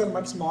the cells are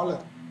much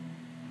smaller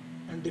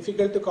and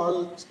difficult to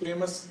call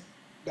squamous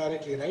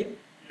directly, right?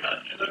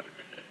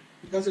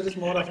 Because it is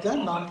more of the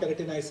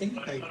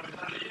non-keratinizing type.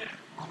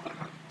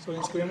 So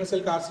in squamous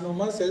cell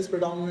carcinoma, cells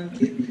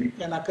predominantly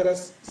can occur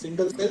as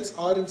single cells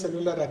or in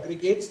cellular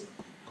aggregates.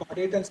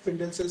 Caudate and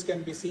spindle cells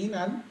can be seen,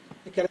 and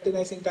the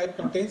keratinizing type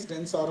contains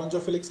dense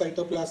orangophilic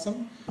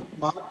cytoplasm.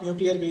 Marked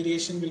nuclear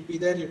variation will be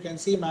there. You can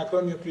see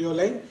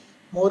macronucleoli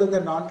more in the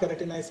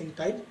non-keratinizing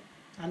type.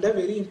 And a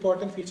very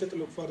important feature to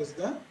look for is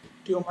the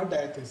tumor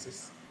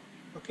diathesis.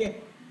 Okay.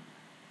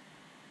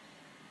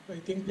 So I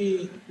think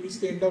we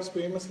reached the end of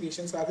squamous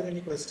lesions. Are there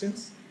any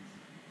questions?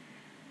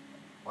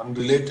 One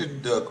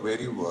related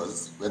query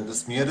was, when the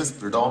smear is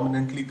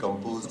predominantly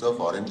composed of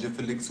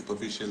orangophilic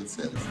superficial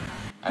cells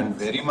and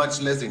very much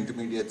less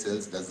intermediate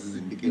cells, does this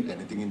indicate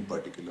anything in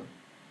particular?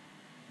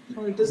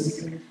 No, it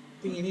is in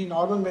any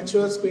normal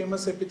mature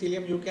squamous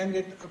epithelium, you can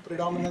get a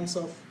predominance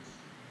of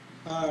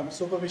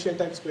superficial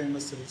type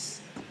squamous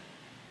cells.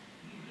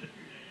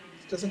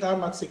 It doesn't have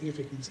much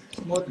significance.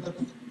 It's more the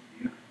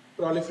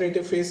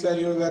proliferative phase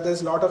value where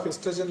there's a lot of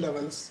estrogen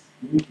levels.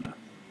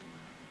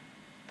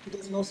 It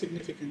has no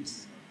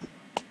significance.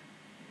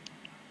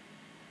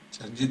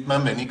 Sanjit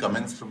ma'am, any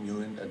comments from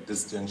you at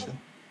this juncture?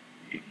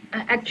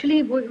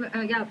 Actually,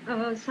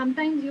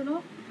 sometimes, you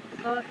know,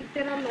 if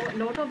there are a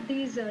lot of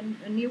these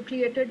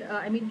nucleated,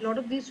 lot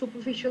of these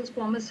superficial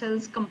squamous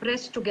cells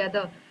compressed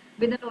together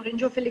with an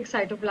orangophilic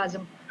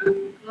cytoplasm,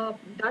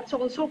 that's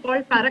also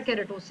called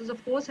parakeratosis.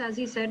 Of course, as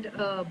he said,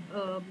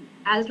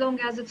 as long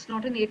as it's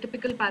not an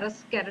atypical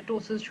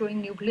parakeratosis showing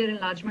nuclear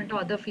enlargement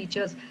or other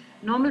features,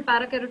 normal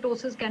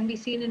parakeratosis can be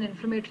seen in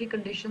inflammatory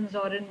conditions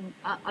or in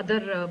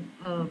other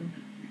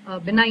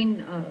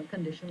benign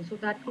conditions. So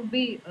that could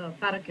be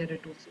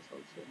parakeratosis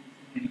also.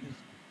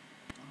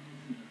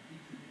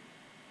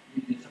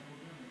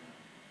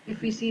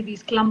 If we see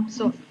these clumps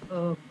of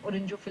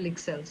orangophilic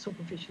cells,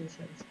 superficial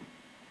cells.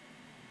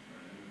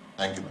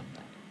 Thank you, ma'am.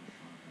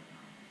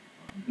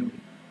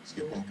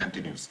 Skipping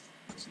continues.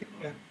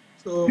 Yeah.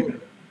 So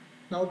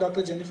now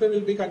Dr. Jennifer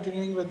will be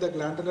continuing with the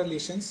glandular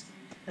lesions.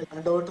 I'll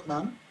hand over to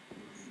ma'am.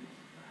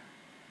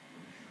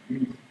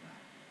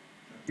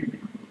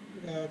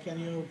 Can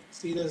you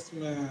see this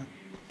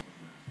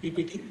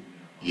PPT?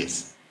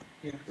 Yes.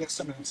 Yeah, just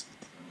a minute.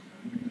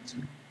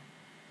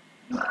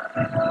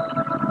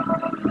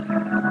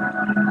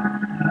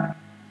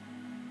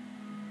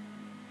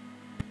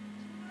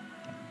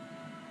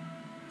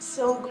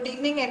 So good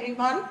evening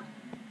everyone.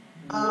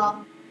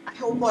 I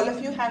hope all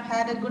of you have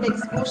had a good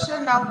exposure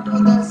now to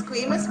the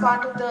squamous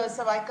part of the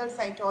cervical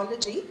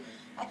cytology.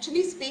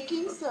 Actually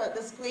speaking, sir,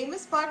 the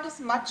squamous part is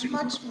much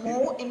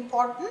more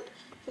important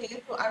for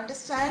you to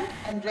understand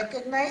and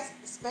recognize,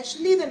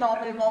 especially the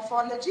normal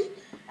morphology,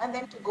 and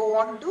then to go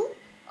on to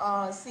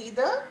see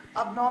the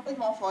abnormal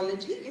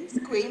morphology in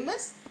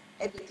squamous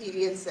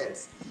epithelial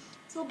cells.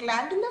 So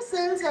glandular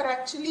cells are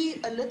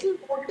actually a little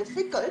more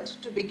difficult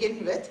to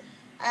begin with,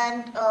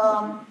 and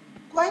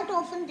quite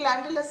often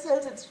glandular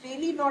cells, it's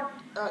really not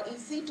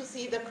easy to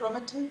see the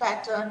chromatin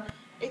pattern.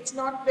 It's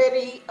not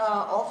very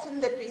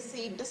often that we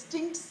see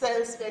distinct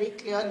cells very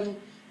clearly.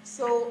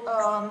 So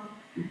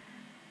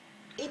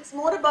it's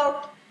more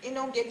about,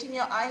 getting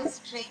your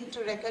eyes trained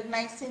to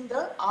recognizing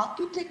the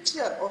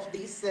architecture of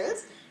these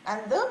cells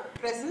and the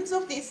presence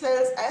of these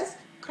cells as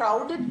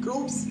crowded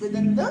groups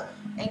within the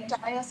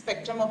entire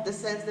spectrum of the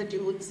cells that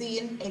you would see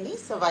in any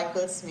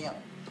cervical smear.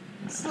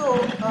 So,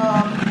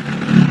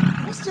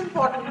 most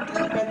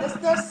importantly,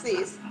 Bethesda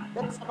says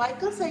that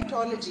cervical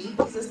cytology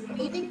is a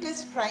screening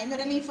test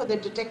primarily for the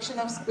detection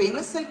of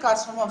squamous cell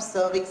carcinoma of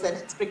cervix and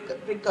its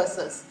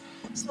precursors.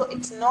 So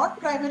it's not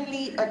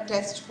primarily a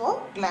test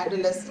for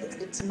glandular cells.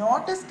 It's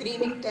not a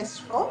screening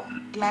test for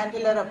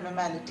glandular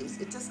abnormalities.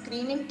 It's a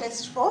screening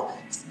test for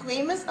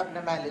squamous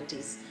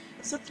abnormalities.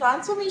 So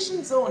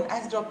transformation zone,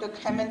 as Dr.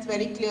 Hemans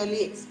very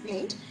clearly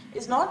explained,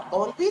 is not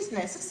always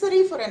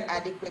necessary for an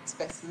adequate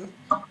specimen,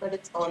 but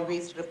it's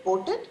always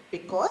reported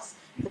because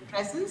the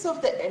presence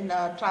of the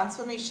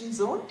transformation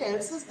zone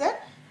tells us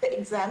that the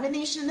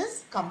examination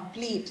is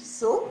complete.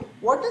 So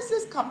what does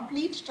this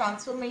complete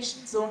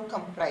transformation zone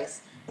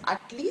comprise?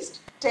 At least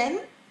 10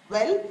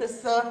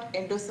 well-preserved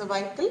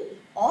endocervical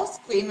or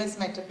squamous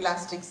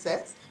metaplastic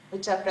cells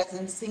which are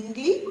present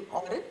singly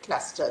or in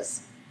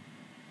clusters.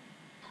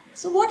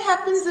 So what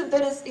happens if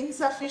there is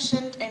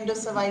insufficient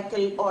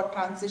endocervical or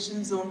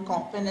transition zone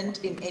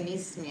component in any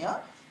smear?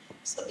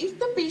 So if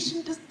the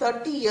patient is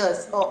 30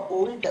 years or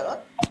older,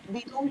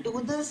 we don't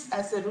do this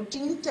as a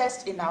routine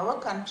test in our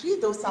country,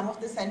 though some of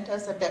the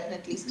centers have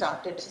definitely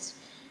started it.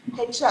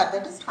 HR,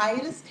 that is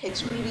high-risk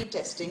HPV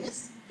testing,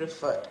 is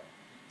preferred.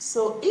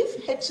 So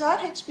if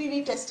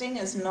HR-HPV testing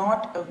is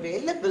not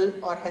available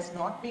or has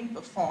not been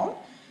performed,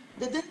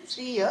 within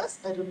 3 years,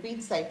 a repeat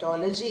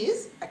cytology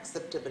is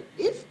acceptable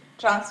if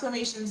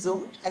transformation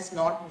zone has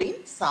not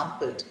been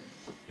sampled.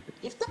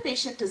 If the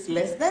patient is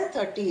less than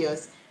 30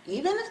 years,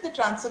 even if the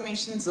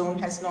transformation zone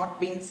has not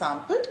been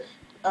sampled,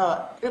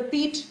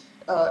 repeat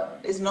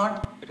is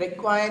not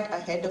required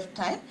ahead of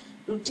time.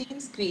 Routine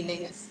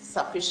screening is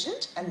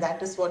sufficient, and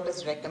that is what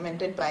is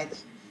recommended by the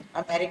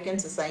American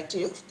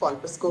Society of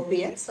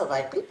Colposcopy and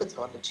Cervical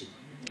Pathology.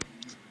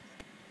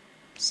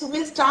 So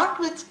we'll start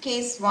with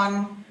case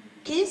 1.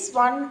 Case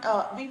 1,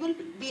 we will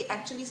be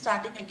actually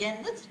starting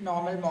again with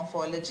normal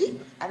morphology,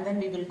 and then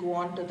we will go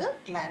on to the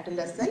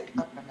glandular cell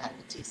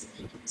abnormalities.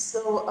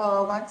 So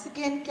once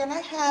again, can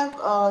I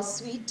have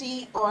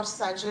Sweetie or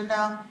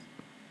Sajana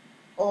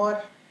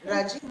or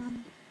Rajiv?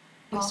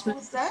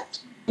 Who's that?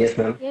 Yes,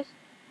 ma'am. Yes.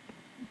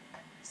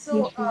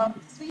 So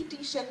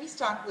Sweetie, shall we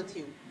start with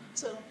you?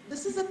 So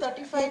this is a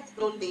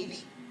 35-year-old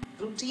lady,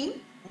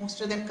 routine.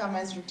 Most of them come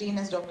as routine,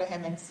 as Dr.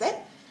 Hemans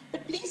said.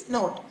 But please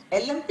note,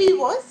 LMP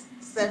was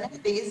 7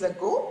 days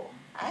ago,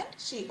 and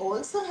she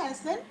also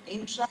has an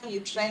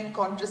intrauterine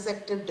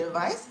contraceptive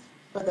device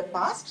for the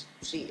past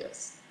 3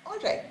 years. All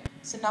right.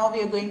 So now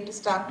we are going to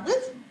start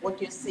with what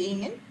you're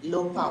seeing in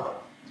low power.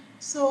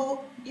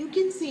 So you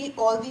can see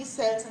all these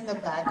cells in the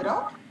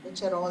background,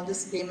 which are all the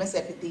squamous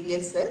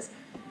epithelial cells.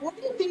 What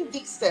do you think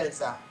these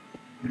cells are?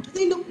 Do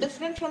they look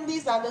different from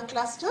these other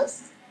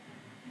clusters?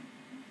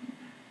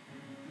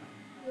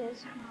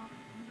 Yes.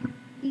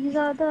 These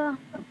are the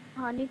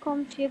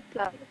honeycomb-shaped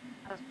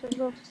clusters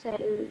of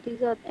cells.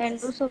 These are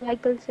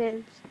endocervical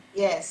cells.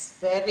 Yes,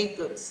 very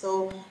good.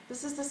 So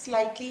this is the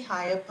slightly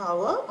higher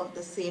power of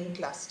the same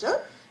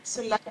cluster.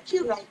 So like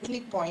you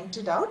rightly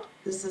pointed out,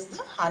 this is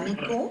the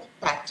honeycomb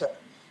pattern.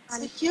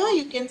 So here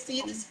you can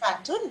see this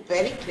pattern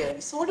very clearly.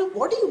 So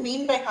what do you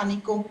mean by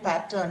honeycomb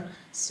pattern,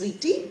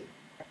 Sweetie?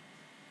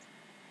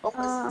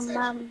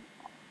 Ma'am,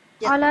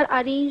 all are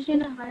arranged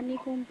in a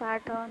honeycomb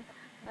pattern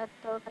at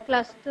the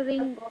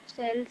clustering of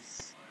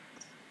cells.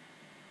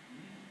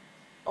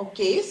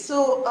 Okay,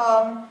 so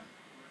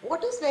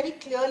what is very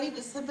clearly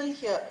visible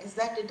here is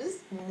that it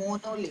is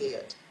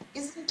monolayered,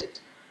 isn't it?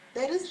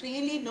 There is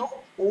really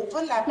no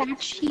overlapping.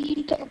 Flat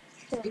sheet of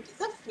cells. It is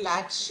a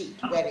flat sheet,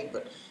 very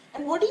good.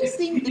 And what are you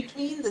seeing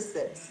between the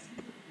cells?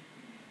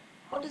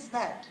 What is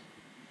that?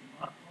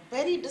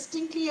 Very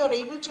distinctly you're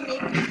able to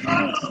make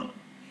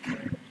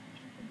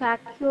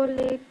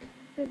vacuolated.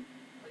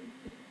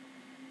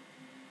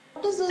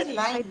 What are those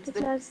lines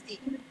that you see?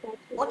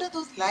 What are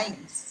those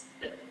lines?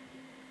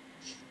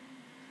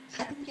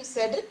 I think you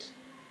said it.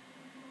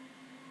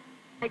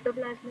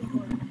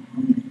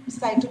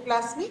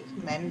 Cytoplasmic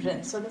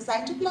membrane. So the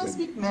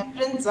cytoplasmic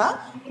membranes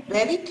are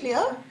very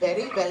clear,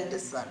 very well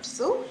discerned.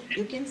 So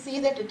you can see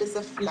that it is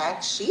a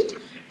flat sheet.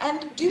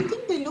 And do you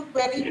think they look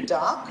very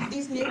dark,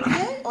 these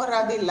nuclei, or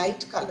are they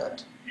light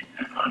colored?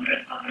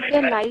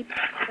 They're light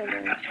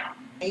colored.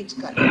 Light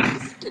colored,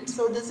 isn't it?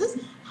 So this is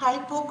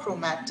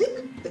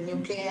hypochromatic. The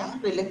nuclei are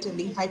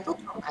relatively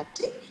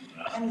hypochromatic,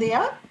 and they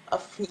are a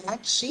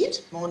flat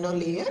sheet,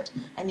 monolayered,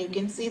 and you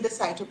can see the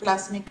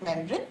cytoplasmic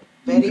membrane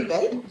very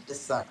well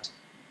discerned.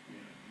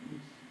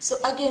 So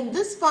again,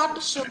 this part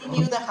is showing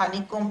you the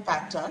honeycomb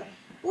pattern.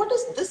 What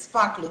is this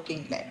part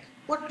looking like?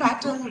 What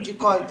pattern would you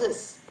call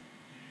this?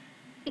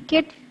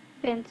 Picket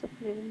fence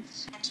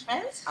appearance. Picket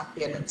fence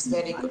appearance,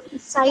 very good.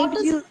 Side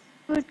view,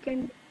 it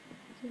can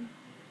be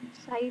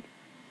side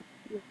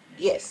view.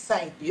 Yes,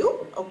 side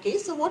view. Okay,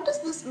 so what is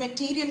this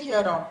material here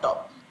on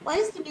top? Why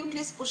is the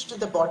nucleus pushed to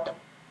the bottom?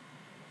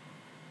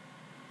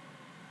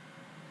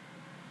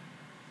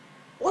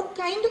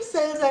 kind of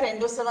cells are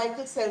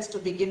endocervical cells to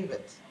begin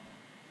with?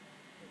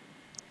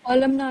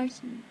 Columnar.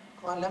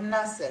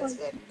 Columnar cells,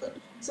 very good.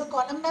 So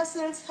columnar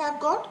cells have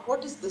got,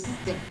 what is this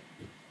thing?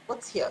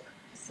 What's here?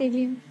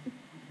 Cilium.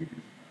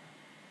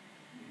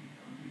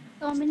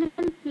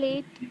 Terminal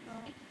plate.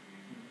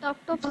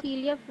 Tuft of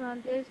cilia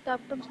from there is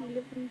tuft of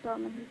cilia from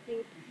terminal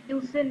plate.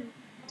 Mucin.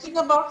 Talking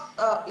about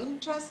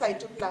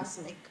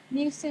intracytoplasmic.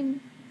 Mucin.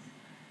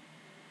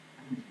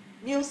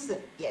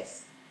 Mucin,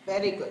 yes,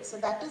 very good. So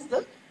that is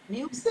the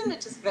mucin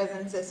which is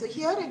present there. So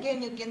here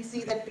again you can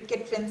see that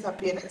picket fins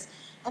appearance,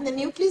 and the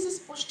nucleus is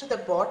pushed to the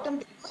bottom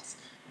because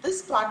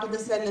this part of the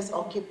cell is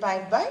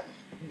occupied by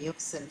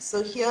mucin.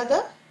 So here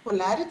the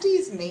polarity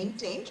is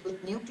maintained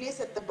with nucleus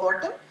at the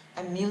bottom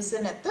and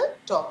mucin at the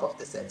top of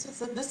the cell.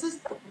 So this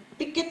is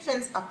picket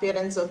fins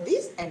appearance of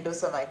these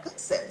endocervical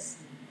cells.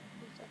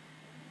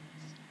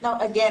 Now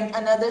again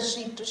another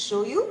sheet to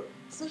show you.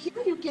 So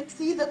here you can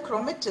see the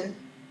chromatin.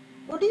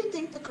 What do you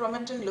think the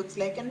chromatin looks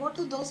like, and what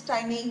are those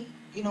tiny,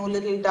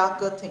 little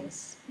darker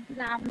things?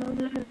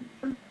 Granular.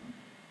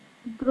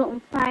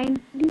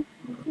 Finely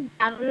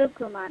granular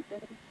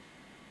chromatin.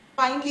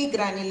 Finely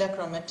granular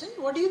chromatin.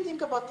 What do you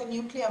think about the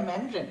nuclear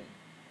membrane?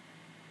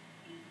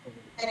 Is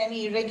there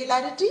any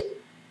irregularity?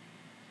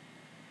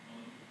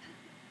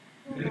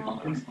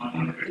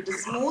 It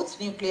is smooth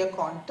nuclear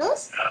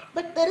contours,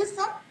 but there is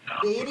some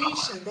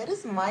variation. There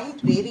is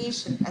mild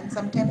variation and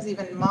sometimes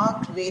even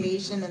marked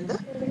variation in the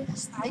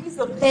size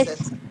of the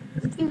cells.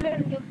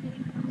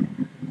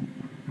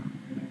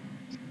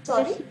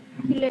 Sorry?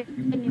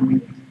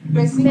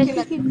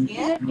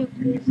 Vesicular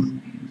nucleus.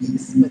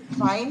 Yes, with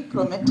fine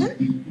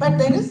chromatin, but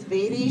there is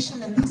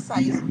variation in the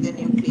size of the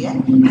nuclei.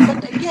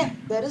 But again,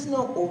 there is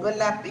no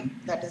overlapping.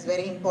 That is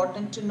very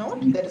important to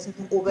note. There is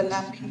no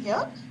overlapping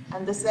here,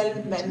 and the cell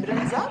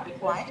membranes are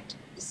quite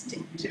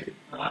distinct.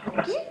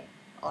 Okay?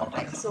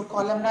 Alright, so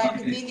columnar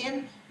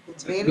epithelium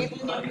with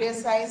variable nuclear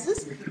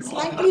sizes,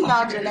 slightly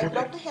larger. Like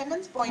Dr.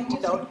 Hemans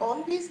pointed out,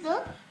 always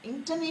the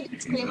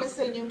intermediate squamous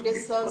cell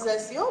nucleus serves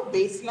as your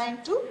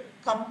baseline to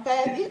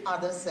compare the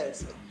other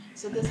cells with.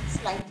 So this is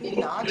slightly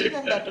larger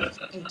than that of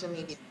the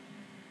intermediate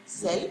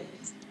cell,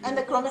 and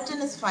the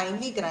chromatin is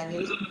finely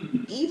granular,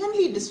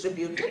 evenly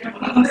distributed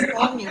in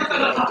small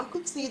nuclei. You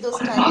could see those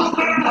tiny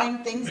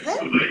pinpoint things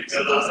there.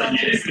 So those are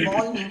the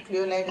small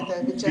nucleoli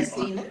which are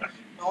seen in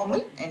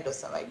normal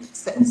endocervical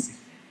cells.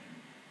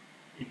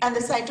 And the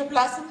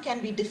cytoplasm can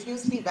be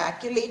diffusely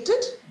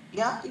vacuolated.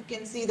 Yeah, you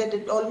can see that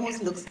it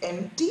almost looks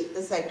empty, the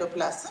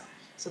cytoplasm.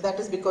 So that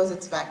is because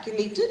it's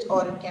vacuolated,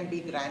 or it can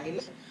be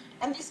granular.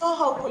 And we saw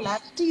how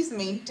polarity is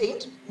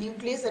maintained,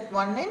 nucleus at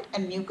one end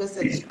and mucus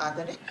at the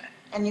other end.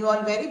 And you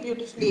all very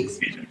beautifully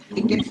explained the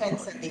picket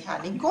fence and the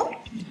honeycomb.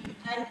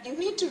 And you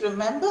need to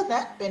remember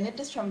that when it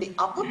is from the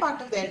upper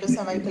part of the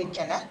endocervical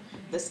canal,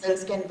 the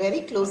cells can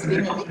very closely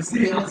mimic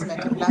squamous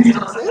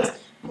metaplastic cells.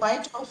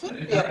 Quite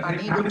often, we are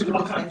unable to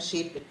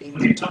differentiate between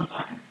the two.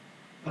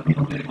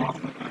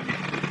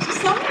 So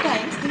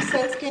sometimes these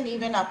cells can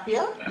even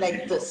appear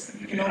like this,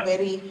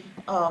 very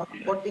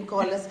what we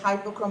call as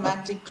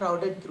hypochromatic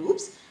crowded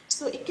groups.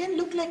 So it can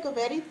look like a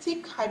very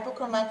thick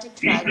hypochromatic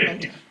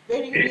fragment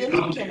where you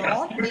really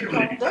cannot make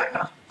out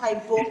the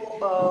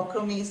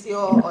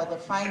hypochromasia or the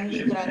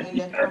finely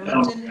granular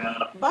chromatin,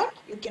 but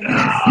you can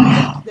see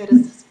that there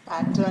is this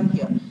pattern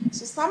here.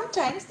 So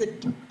sometimes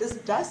this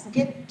does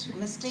get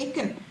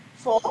mistaken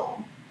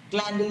for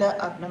glandular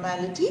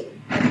abnormality,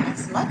 and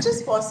as much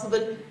as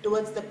possible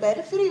towards the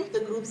periphery of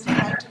the groups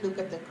try to look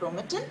at the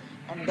chromatin,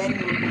 and then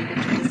you will be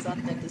able to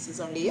discern that this is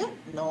only a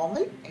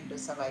normal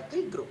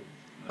endocervical group.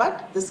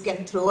 But this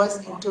can throw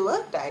us into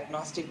a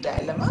diagnostic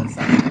dilemma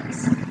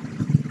sometimes.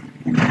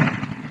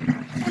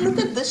 Now look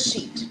at this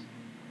sheet.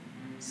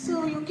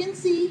 So you can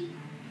see,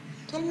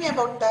 tell me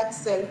about that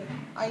cell.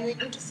 Are you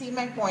able to see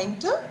my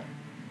pointer?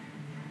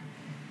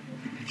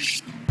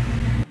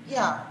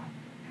 Yeah.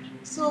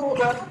 So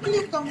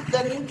probably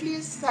the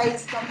nucleus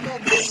size compare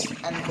this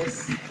and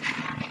this.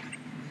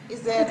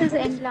 Is there? This is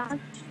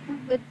enlarged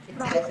with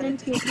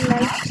prominent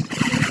nuclei.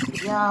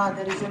 Yeah,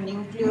 there is a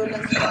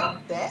nucleolus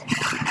out there.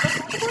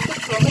 But what about the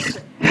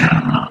chromatin?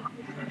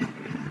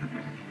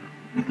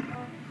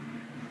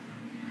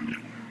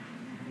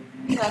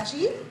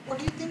 Rajiv, what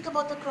do you think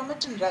about the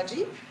chromatin,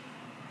 Rajiv?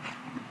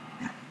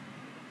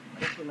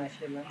 So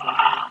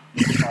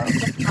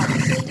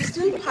it is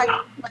still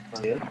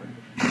hypochromatic.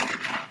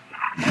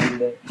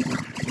 And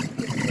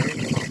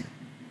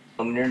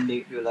prominent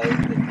nuclei.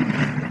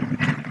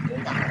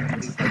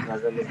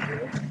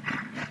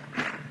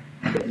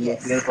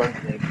 Yes.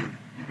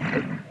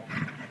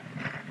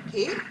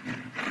 Okay.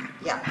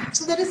 Yeah.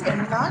 So there is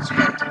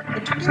enlargement,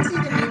 but you can see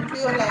the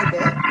nucleoli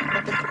there,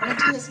 but the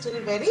chromatin is still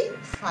very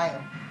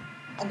fine.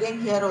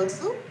 Again, here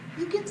also,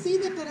 you can see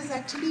that there is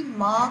actually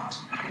marked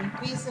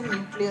increase in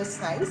nucleus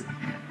size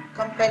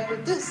compared to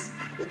this,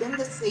 within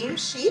the same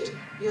sheet,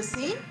 you're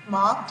seeing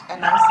marked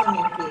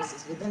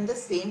anisonucleosis within the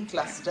same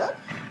cluster.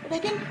 But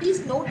again,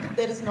 please note that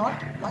there is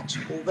not much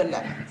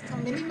overlap.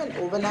 Some minimal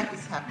overlap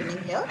is happening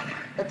here,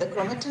 but the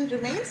chromatin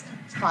remains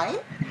fine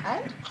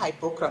and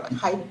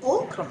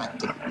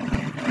hypochromatic.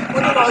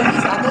 What are all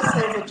these other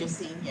cells that you're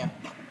seeing here?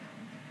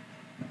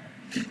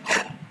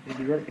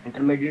 These are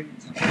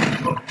intermediates.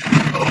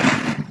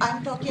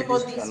 I'm talking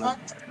about these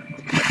ones.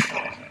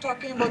 I'm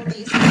talking about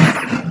these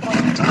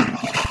ones.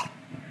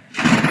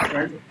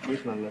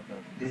 This one,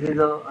 this is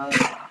a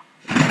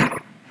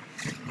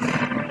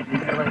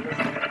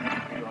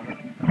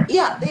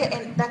yeah,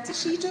 that's a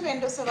sheet of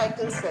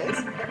endocervical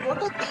cells. But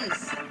what are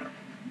these?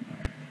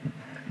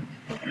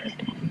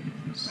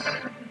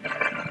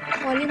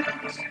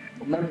 Polymorphs.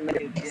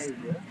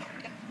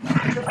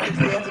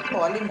 They are the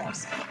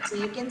polymorphs. So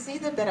you can see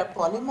that there are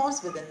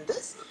polymorphs within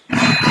this.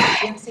 You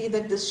can see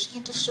that this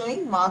sheet is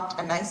showing marked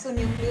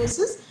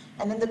anisonucleosis.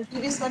 And in the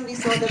previous one, we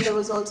saw that there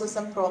was also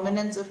some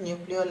prominence of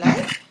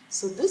nucleoli.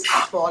 So this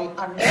fall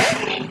under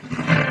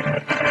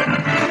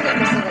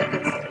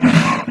endocervical cells.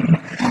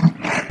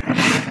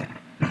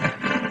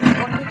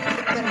 What do we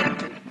put them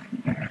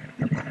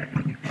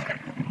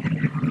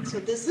into? So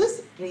this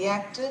is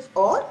reactive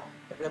or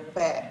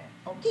repair.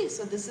 Okay,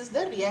 so this is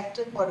the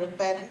reactive or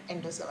repair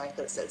in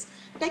endocervical cells.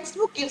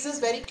 Textbook gives us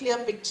very clear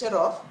picture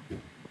of,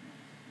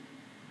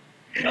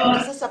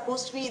 this is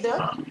supposed to be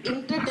the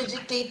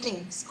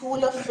interdigitating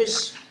school of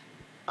fish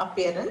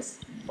appearance,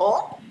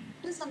 or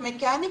it is a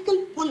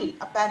mechanical pull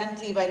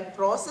apparently while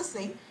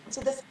processing.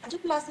 So the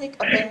cytoplasmic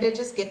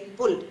appendages get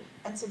pulled,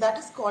 and so that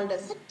is called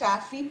as a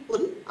taffy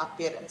pull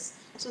appearance.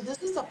 So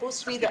this is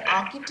supposed to be the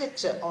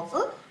architecture of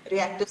a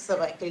reactive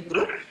cervical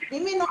group. We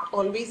may not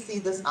always see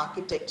this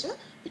architecture,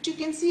 but you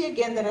can see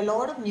again there are a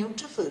lot of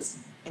neutrophils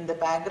in the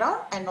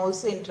background and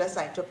also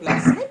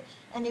intracytoplasmic,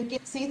 and you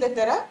can see that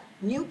there are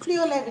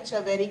nucleoli which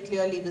are very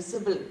clearly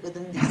visible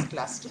within these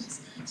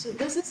clusters. So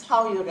this is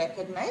how you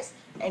recognize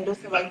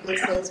endocervical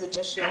cells which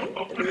are showing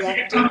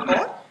reactive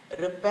or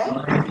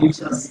repair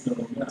features.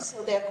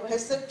 So they are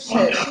cohesive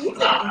sheets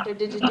and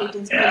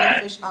interdigitating school of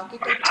fish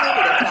architecture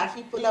with a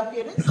taffy pull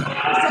appearance.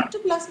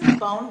 Cytoplasmic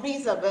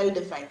boundaries are well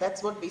defined.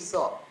 That's what we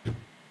saw.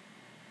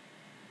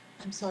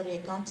 I'm sorry, I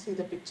can't see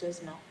the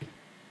pictures now.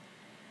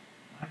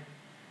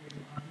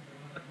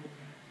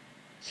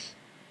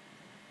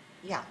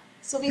 Yeah.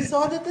 So we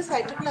saw that the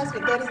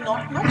cytoplasmic, there is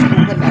not much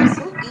overlap.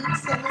 So each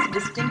cell is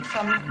distinct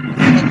from the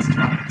next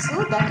one.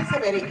 So that is a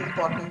very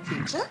important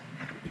feature.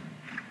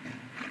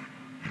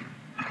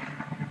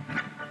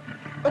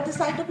 But the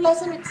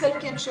cytoplasm itself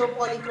can show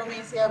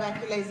polychromasia,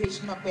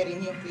 vacuolization or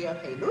perinuclear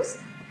halos.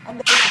 And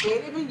there is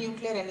variable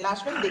nuclear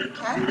enlargement. They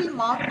can be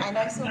marked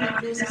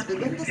anisonucleosis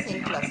within the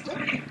same cluster.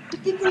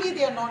 Typically,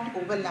 they are not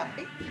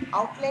overlapping.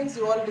 Outlines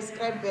you all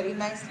described very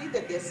nicely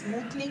that they are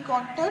smoothly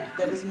contoured.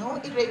 There is no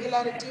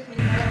irregularity of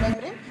nuclear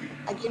membrane.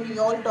 Again, we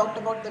all talked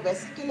about the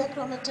vesicular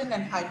chromatin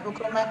and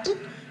hypochromatic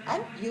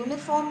and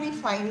uniformly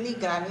finely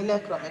granular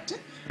chromatin.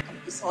 And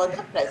we saw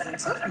the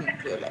presence of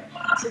nucleoli.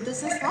 So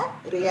this is how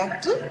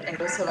reactive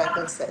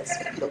endocervical cells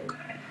look.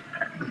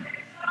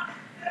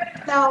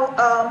 Now,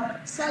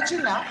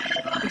 Sajana,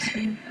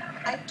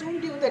 I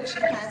told you that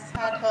she has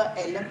had her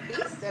LMP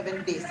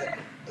 7 days ago,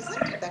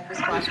 isn't it? That was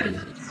part of it.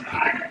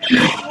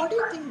 What do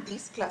you think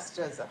these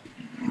clusters are?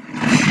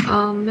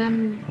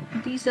 Ma'am,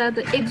 these are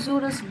the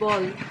exodus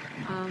ball.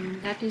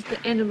 That is the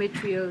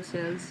endometrial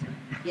cells.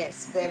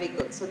 Yes, very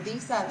good. So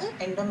these are the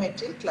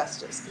endometrial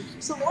clusters.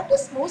 So what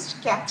is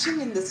most catching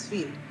in this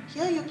field?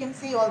 Here you can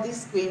see all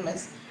these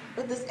squamous,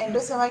 but this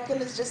endocervical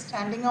is just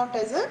standing out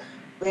as a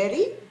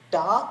very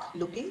dark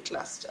looking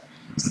cluster.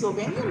 So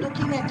when you're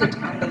looking at it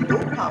under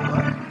low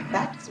power,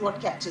 that's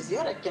what catches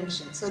your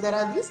attention. So there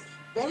are these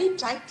very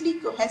tightly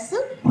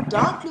cohesive,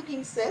 dark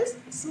looking cells,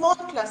 small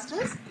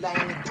clusters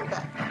lying in the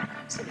background.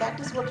 So that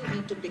is what you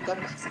need to pick up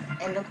as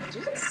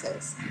endometrial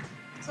cells.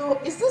 So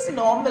is this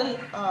normal,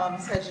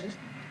 Sajana?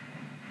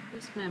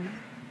 Yes, ma'am.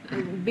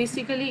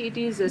 Basically, it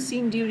is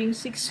seen during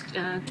 6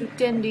 to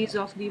 10 days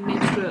of the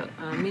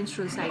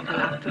menstrual cycle.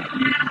 After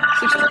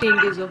 6 to 10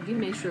 days of the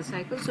menstrual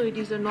cycle, so it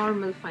is a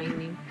normal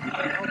finding.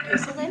 Okay,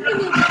 so when will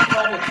you get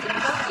worried? In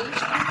what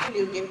age group will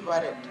you get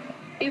worried?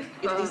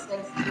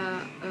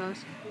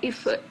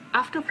 If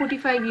after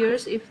 45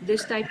 years, if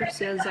this type of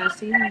cells are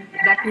seen,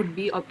 that would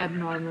be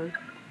abnormal.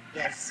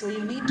 Yes, so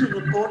you need to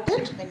report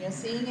it when you're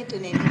seeing it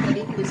in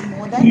anybody who is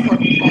more than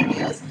 45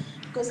 years.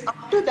 Because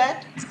after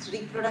that, it's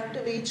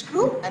reproductive age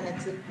group and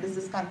this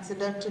is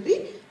considered to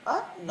be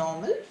a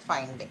normal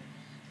finding.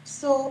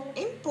 So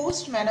in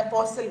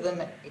postmenopausal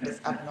women, it is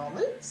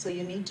abnormal. So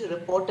you need to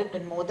report it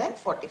in more than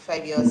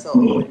 45 years or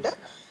older.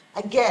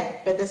 Again,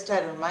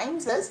 Bethesda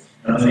reminds us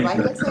that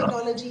cervical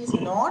cytology is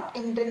not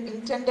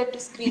intended to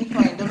screen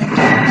for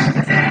endometrial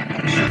lesions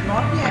and should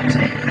not be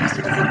actually used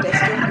as a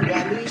test of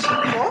evaluation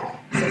for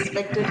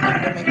suspected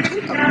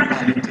endometrial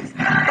abnormalities.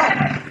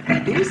 But we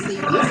do see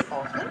this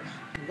often.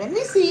 When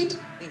we see it,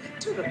 we need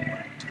to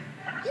report it.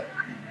 Okay?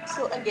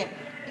 So again,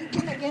 you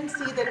can again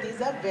see that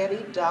these are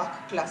very dark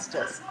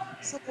clusters.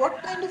 So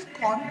what kind of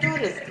contour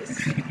is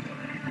this?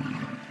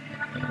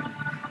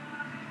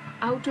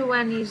 Outer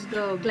one is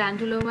the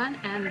glandular one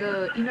and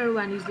the inner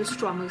one is the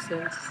stromal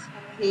cells.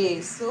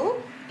 Okay,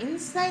 so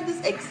inside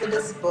this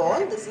exodus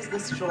ball, this is the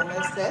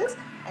stromal cells,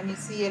 and you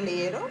see a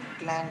layer of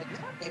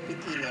glandular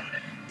epithelium.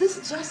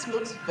 This just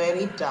looks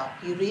very dark.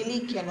 You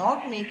really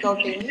cannot make out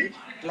any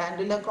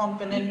glandular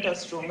component or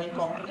stromal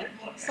component.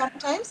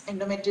 Sometimes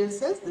endometrial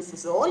cells, this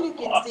is all you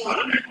can see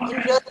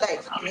in real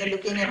life. When you're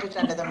looking at it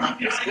under the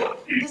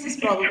microscope, this is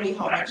probably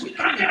how much you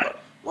can make out.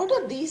 What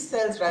are these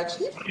cells,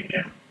 Rajiv?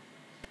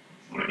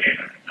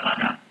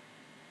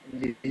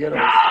 These are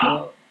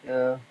also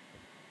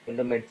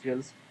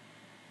endometrial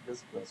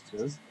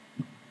clusters.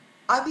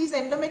 Are these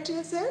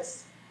endometrial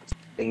cells?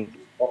 Thank you.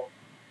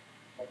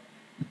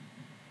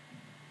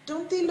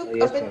 Don't they look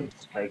Yes, a bit... ma'am,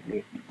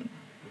 slightly.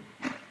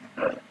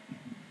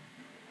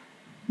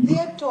 They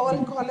are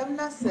tall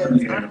columnar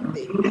cells, aren't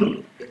they?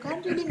 You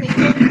can't really make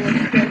out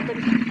very well, but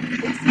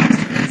there seems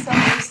to be some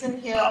mucin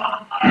here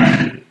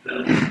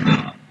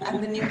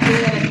and the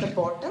nuclei are at the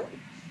bottom.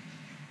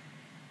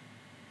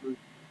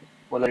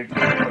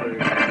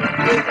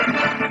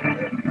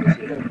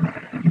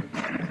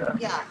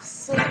 Yeah,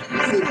 so do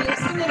you see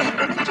mucin in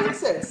endometrial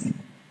cells?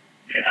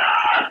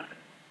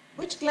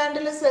 Which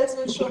glandular cells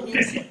will show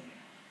mucin?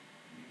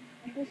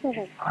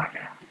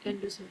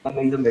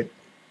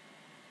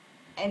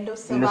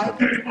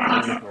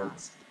 Endocervical.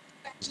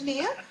 Actually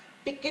a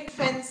picket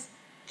fence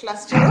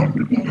cluster of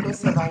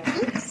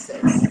endocervical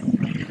cells.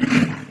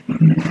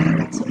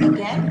 So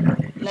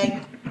again,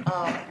 like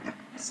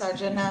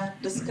Sarjana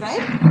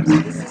described, so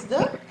this is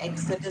the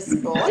exodus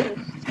ball.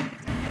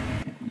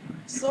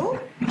 So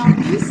now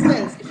these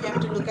cells, if you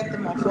have to look at the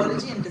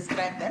morphology and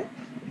describe them,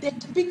 they're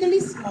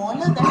typically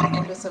smaller than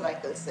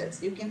endocervical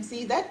cells. You can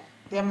see that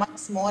they're much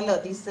smaller.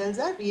 These cells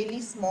are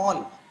really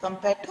small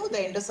compared to the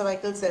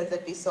endocervical cells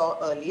that we saw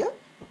earlier.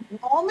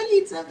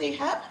 Normally, they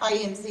have high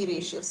NC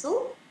ratio.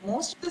 So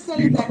most of the cell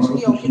is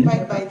actually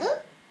occupied by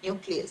the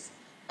nucleus.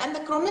 And the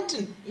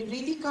chromatin, you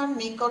really can't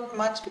make out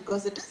much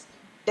because it is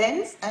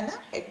dense and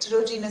a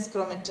heterogeneous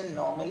chromatin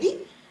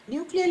normally.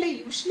 Nuclei are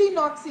usually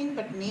not seen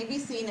but may be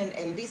seen in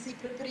LBC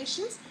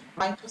preparations.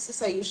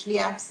 Mitosis are usually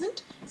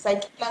absent.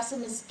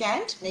 Cytoplasm is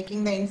scant,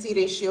 making the NC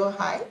ratio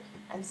high.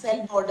 And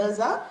cell borders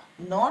are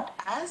not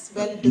as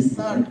well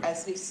discerned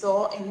as we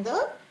saw in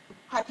the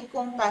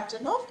honeycomb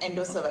pattern of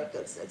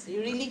endocervical cells.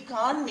 You really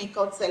can't make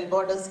out cell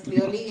borders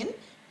clearly in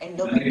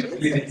endometrial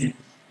cells.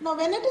 Now,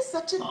 when it is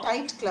such a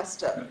tight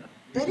cluster,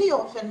 very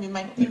often we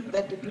might think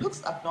that it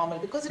looks abnormal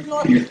because it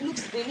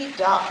looks really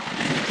dark.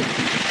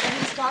 Then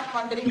we start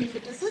wondering if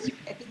it is an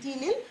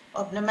epithelial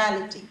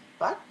abnormality.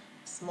 But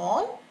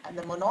small and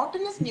the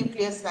monotonous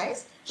nuclear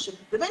size should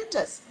prevent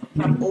us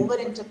from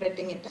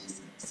overinterpreting it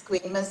as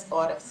squamous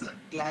or as a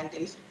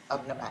glandular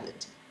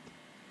abnormality.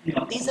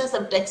 These are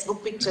some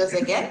textbook pictures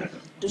again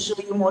to show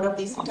you more of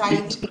these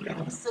tight,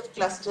 massive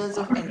clusters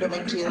of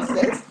endometrial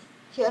cells.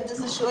 Here this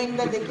is showing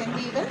that there can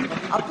be even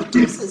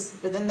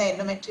apoptosis within the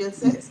endometrial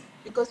cells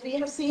because we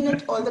have seen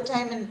it all the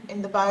time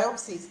in the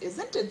biopsies,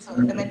 isn't it? So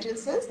endometrial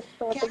cells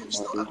can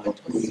show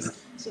apoptosis.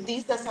 So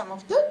these are some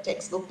of the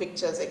textbook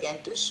pictures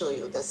again to show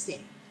you the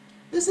same.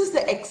 This is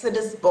the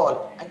exodus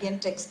ball. Again,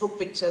 textbook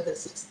picture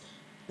this is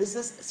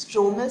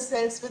stromal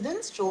cells within,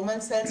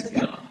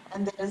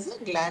 and there is a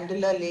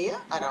glandular layer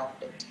around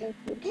it.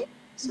 Okay,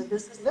 so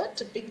this is the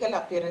typical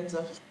appearance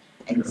of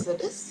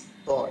exodus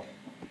ball.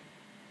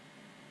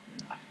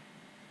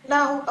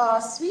 Now,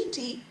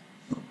 sweetie,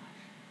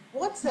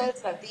 what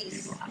cells are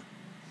these?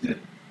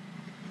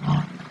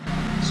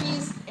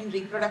 She's in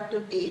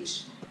reproductive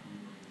age,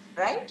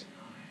 right?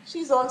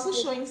 She's also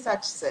showing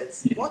such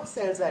cells. What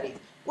cells are these?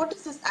 What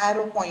is this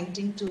arrow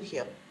pointing to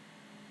here?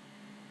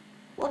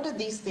 What are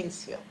these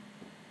things here?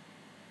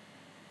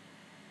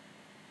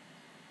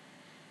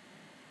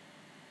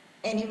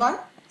 Anyone?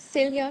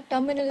 Cilia,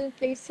 terminal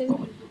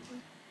placil.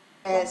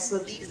 So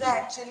these are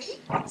actually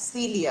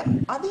cilia.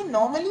 Are they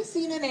normally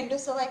seen in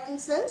endocervical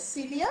cells,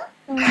 cilia?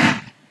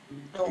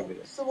 No.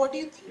 So what do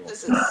you think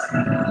this is?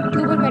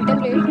 Tubal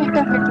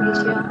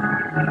metaplasia.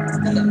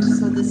 Excellent.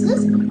 So this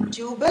is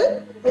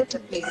tubal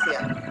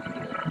metaplasia.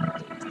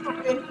 So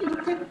when you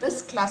look at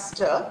this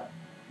cluster,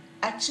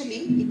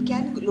 actually it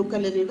can look a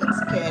little bit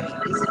scary,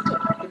 isn't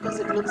it? Because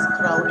it looks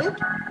crowded.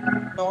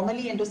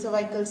 Normally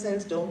endocervical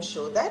cells don't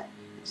show that.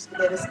 So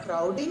there is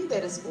crowding,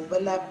 there is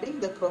overlapping,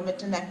 the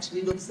chromatin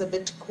actually looks a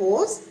bit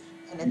coarse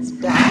and it's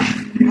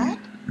dark,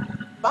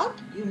 but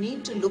you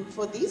need to look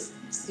for these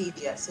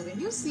cilia. So when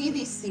you see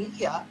these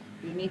cilia,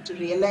 you need to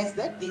realize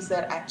that these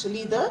are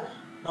actually the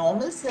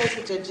normal cells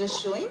which are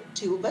just showing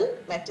tubal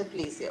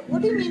metaplasia.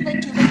 What do you mean by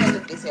tubal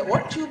metaplasia?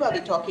 What tube are we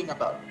talking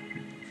about?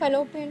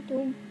 Fallopian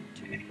tube.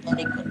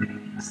 Very good.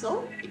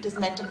 So it is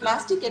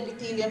metaplastic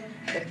epithelium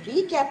that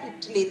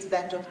recapitulates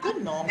that of the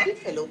normal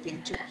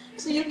fallopian tube.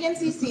 So you can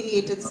see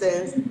ciliated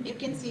cells, you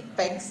can see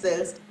peg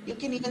cells, you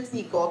can even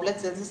see goblet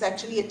cells. This is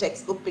actually a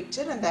textbook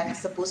picture and that is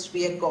supposed to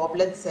be a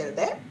goblet cell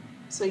there.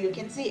 So you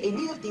can see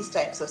any of these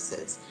types of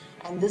cells.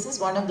 And this is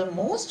one of the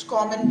most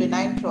common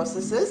benign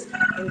processes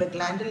in the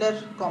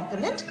glandular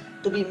component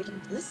to be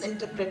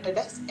misinterpreted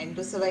as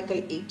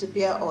endocervical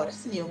atypia or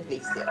as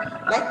neoplasia.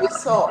 Like we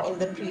saw in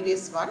the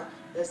previous one,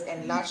 there's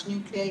enlarged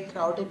nuclei,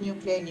 crowded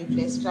nuclei,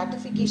 nuclear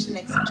stratification,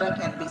 etc.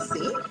 can be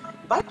seen,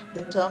 but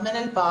the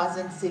terminal bars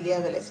and cilia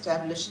will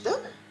establish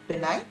the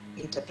benign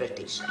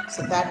interpretation.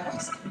 So that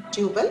was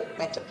tubal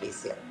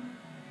metaplasia.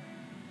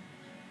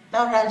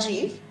 Now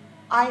Rajiv,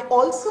 I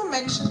also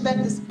mentioned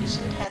that this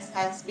patient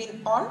has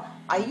been on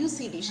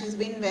IUCD. She's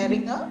been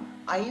wearing a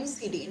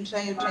IUCD,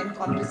 intrauterine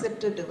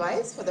contraceptive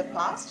device, for the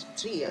past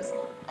 3 years.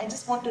 I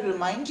just want to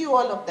remind you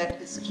all of that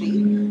history.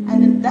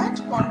 And in that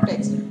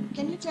context,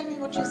 can you tell me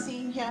what you're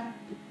seeing here?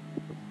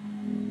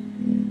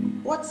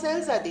 What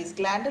cells are these?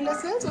 Glandular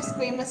cells or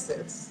squamous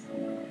cells?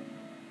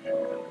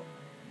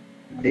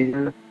 These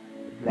are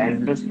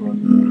glandular cells.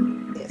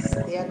 Yes,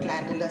 they are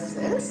glandular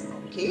cells.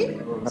 Okay.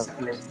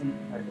 Vacillation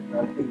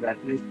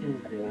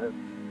is there.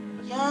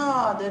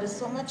 Yeah, there is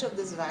so much of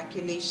this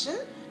vacuolation.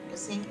 You're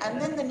seeing, and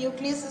then the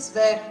nucleus is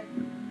where?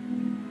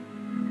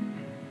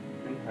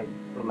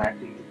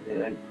 Chromatic is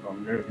there and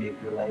prominent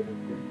nucleoli is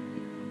there.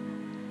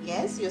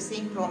 Yes, you're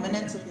seeing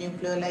prominence of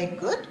nucleoli,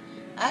 good.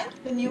 And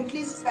the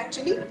nucleus is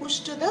actually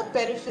pushed to the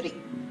periphery,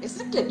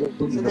 isn't it?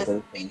 So there's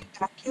a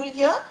vacuole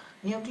here,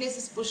 nucleus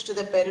is pushed to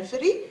the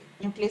periphery,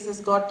 nucleus has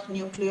got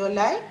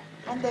nucleoli,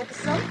 and there is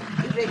some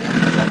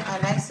irregularity of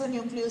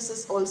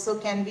anisonucleosis also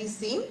can be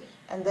seen,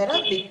 and there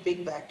are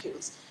big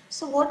vacuoles.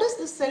 So what does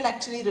this cell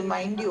actually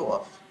remind you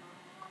of?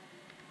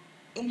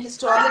 In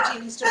histology,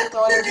 in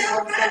histopathology,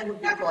 what cell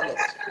would we call it?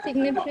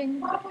 Signet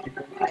ring.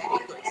 Very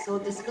good. So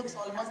this looks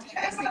almost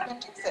like a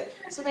signet ring cell.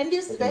 So where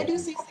do you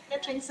see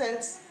signet ring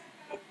cells?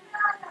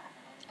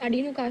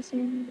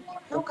 Adenocarcinoma.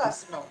 No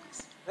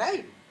carcinomas,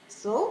 right?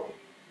 So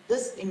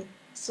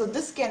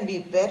this can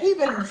be very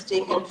well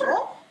mistaken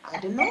for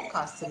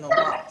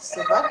adenocarcinoma.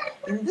 So, but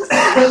in this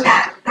patient,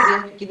 we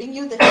are giving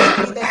you the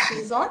history that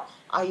she's on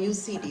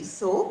IUCD.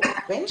 So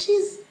when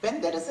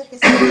there is a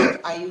history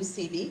of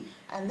IUCD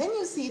and then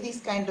you see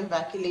these kind of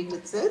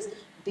vacuolated cells,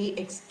 be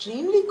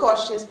extremely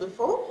cautious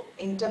before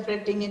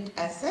interpreting it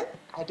as an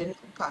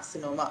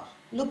adenocarcinoma.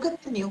 Look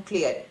at the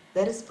nuclei.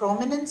 There is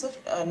prominence of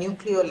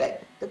nucleoli.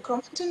 The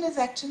chromatin is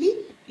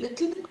actually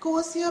little bit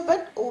coarse here,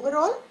 but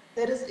overall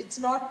it's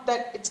not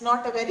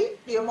a very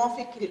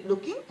pleomorphic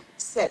looking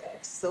cell.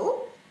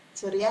 So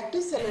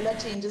reactive cellular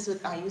changes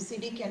with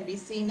IUCD can be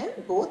seen in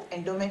both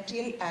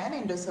endometrial and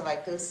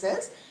endocervical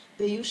cells.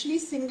 They're usually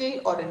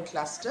single or in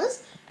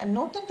clusters. And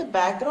note that the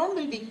background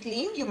will be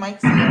clean. You might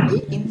see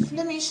only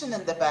inflammation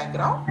in the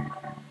background.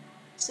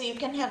 So you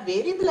can have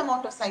variable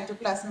amount of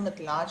cytoplasm with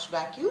large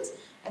vacuoles,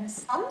 and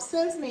some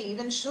cells may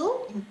even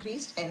show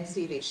increased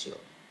NC ratio.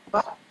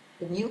 But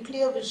the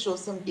nuclear will show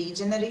some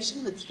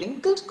degeneration with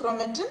wrinkled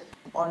chromatin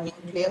or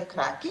nuclear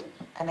cracking,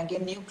 and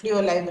again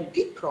nucleoli will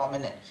be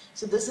prominent.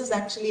 So this is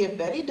actually a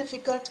very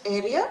difficult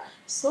area.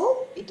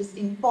 So it is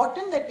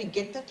important that we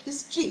get the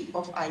history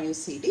of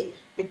IUCD,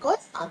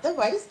 because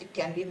otherwise it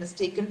can be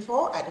mistaken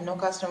for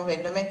adenocarcinoma of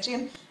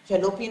endometrium,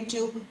 fallopian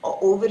tube or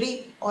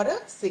ovary, or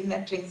a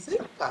signet ring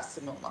cell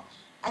carcinoma.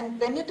 And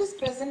when it is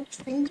present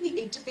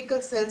singly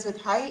atypical cells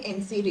with high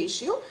NC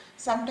ratio,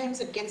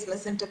 sometimes it gets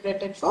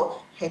misinterpreted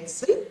for head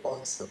cell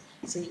also.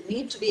 So you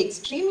need to be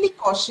extremely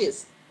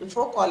cautious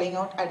before calling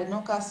out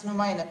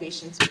adenocarcinoma in a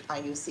patient with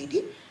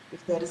IUCD.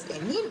 If there is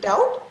any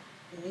doubt,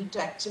 you need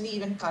to actually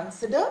even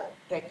consider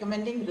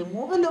recommending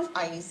removal of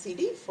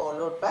IUCD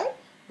followed by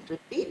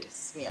repeat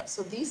smear.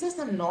 So these are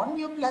some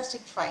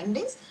non-neoplastic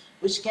findings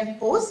which can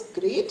pose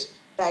great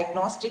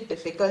diagnostic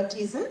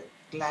difficulties in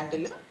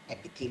glandular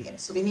epithelium.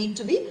 So we need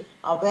to be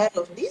aware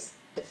of these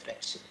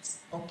differentials.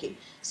 Okay.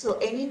 So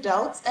any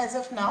doubts as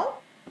of now?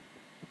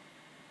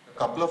 A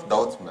couple of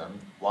doubts, ma'am.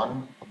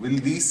 One, will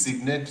these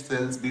signet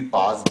cells be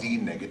PAS D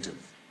negative?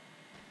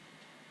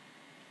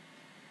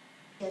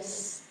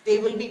 Yes, they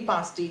will be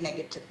PAS D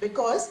negative,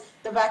 because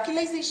the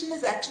vacuolization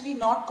is actually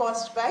not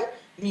caused by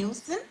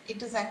mucin.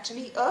 It is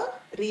actually a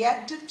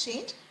reactive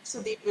change. So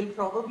they will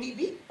probably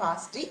be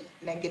PAS D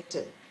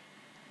negative.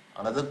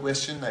 Another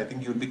question I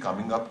think you'll be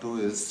coming up to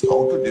is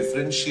how to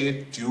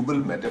differentiate tubal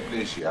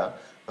metaplasia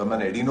from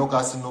an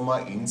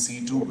adenocarcinoma in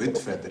situ with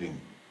feathering.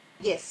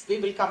 Yes, we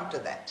will come to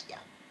that. Yeah,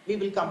 we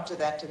will come to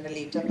that in the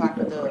later part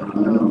of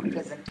the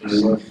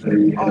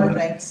presentation. All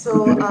right.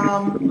 So,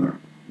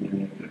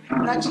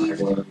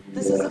 Rajiv,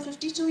 this is a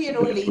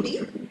 52-year-old lady.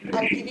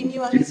 I'm giving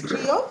you a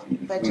history of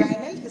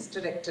vaginal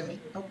hysterectomy.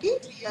 Okay,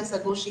 3 years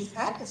ago she's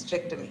had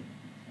hysterectomy.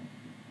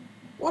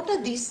 What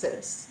are these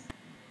cells?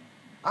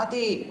 Are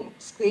they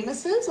squamous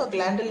cells or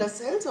glandular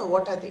cells, or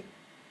what are they?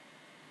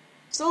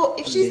 So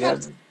if she's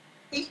had,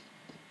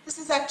 this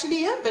is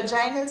actually a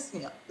vaginal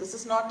smear. This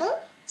is not a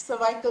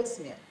cervical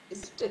smear,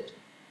 isn't it?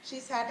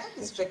 She's had a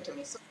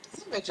hysterectomy, so it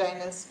is a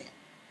vaginal smear.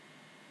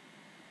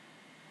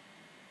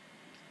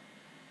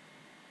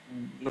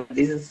 No,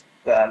 this is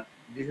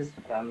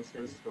squamous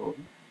cells. So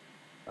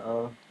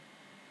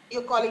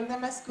you're calling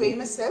them as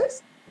squamous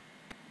cells?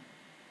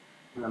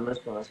 Number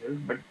squamous cells,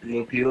 but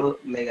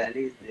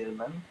nucleomegaly is there,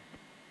 ma'am.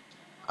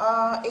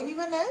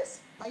 Anyone else?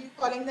 Are you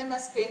calling them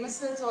as squamous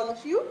cells, all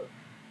of you?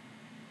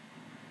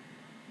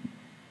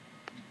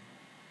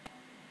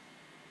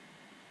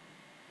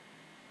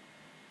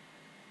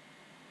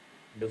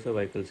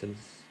 Endocervical cells.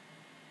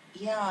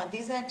 Yeah,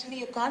 these actually,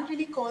 you can't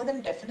really call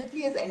them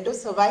definitely as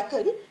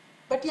endocervical,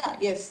 but yeah,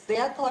 yes, they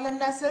are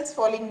columnar cells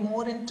falling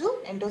more into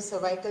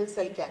endocervical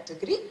cell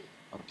category.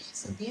 Okay,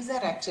 so these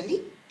are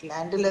actually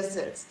glandular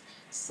cells.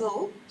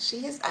 So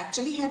she has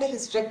actually had a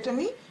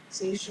hysterectomy,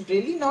 so you should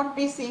really not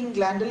be seeing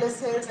glandular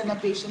cells in a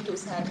patient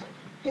who's had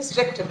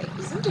hysterectomy,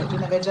 isn't it?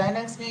 In a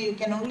vaginal smear, you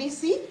can only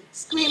see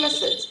squamous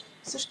cells.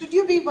 So should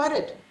you be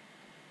worried?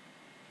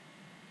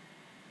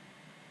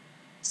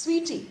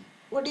 Sweetie,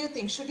 what do you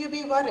think? Should you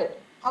be worried?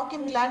 How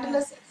can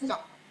glandular cells come?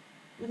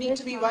 You need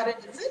to be worried,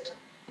 is it?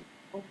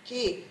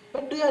 Okay,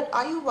 but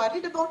are you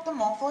worried about the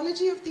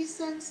morphology of these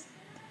cells?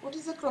 What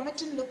is the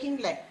chromatin looking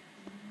like?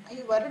 Are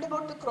you worried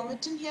about the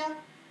chromatin here?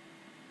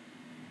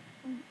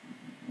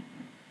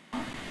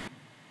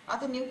 Are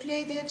the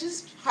nuclei, they are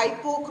just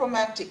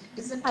hypochromatic,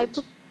 isn't it?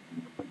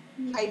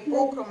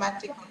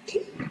 Hypochromatic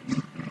only.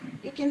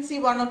 You can see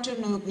one or two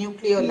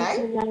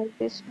nucleoli.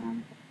 This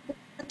one.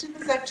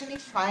 Chromatin is actually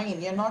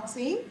fine. You're not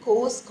seeing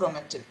coarse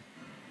chromatin.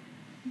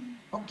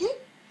 Okay?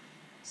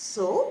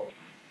 So,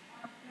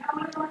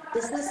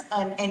 this is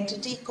an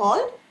entity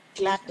called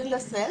glandular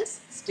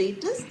cells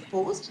status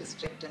post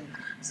hysterectomy.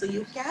 So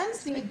you can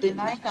see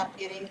benign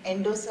appearing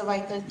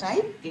endocervical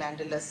type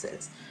glandular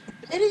cells.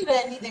 Very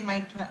rarely they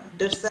might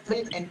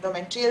resemble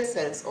endometrial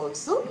cells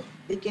also.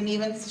 They can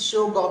even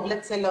show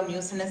goblet cell or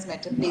mucinous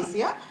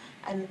metaplasia,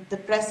 and the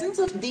presence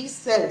of these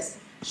cells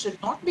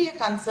should not be a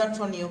concern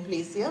for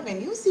neoplasia.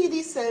 When you see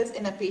these cells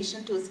in a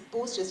patient who is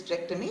post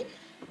hysterectomy,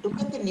 look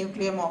at the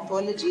nuclear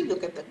morphology,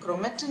 look at the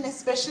chromatin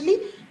especially,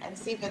 and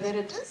see whether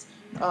it is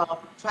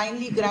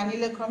finely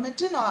granular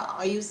chromatin, or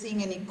are you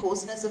seeing any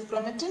coarseness of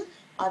chromatin?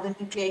 Are the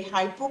nuclei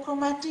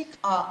hypochromatic?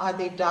 Are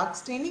they dark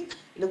staining?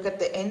 Look at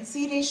the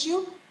NC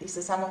ratio. These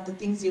are some of the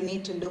things you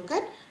need to look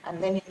at,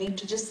 and then you need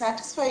to just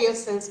satisfy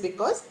yourselves,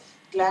 because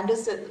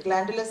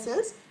glandular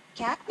cells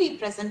can be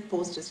present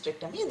post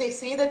hysterectomy. They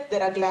say that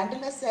there are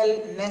glandular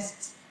cell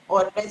nests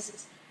or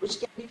rests which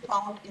can be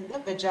found in the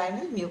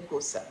vaginal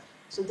mucosa.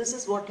 So this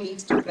is what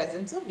leads to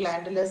presence of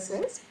glandular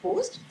cells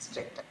post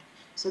hysterectomy.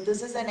 So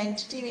this is an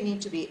entity we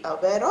need to be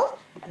aware of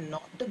and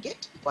not to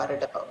get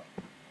worried about.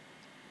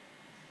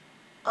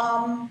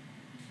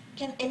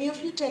 Can any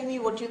of you tell me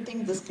what you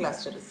think this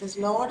cluster is? There's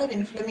a lot of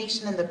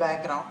inflammation in the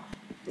background.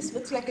 This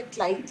looks like a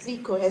tightly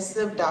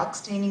cohesive dark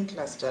staining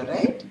cluster,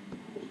 right?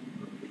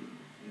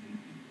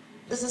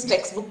 This is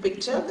textbook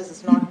picture. This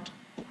is not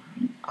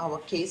our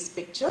case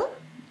picture.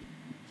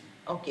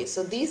 Okay,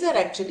 so these are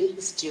actually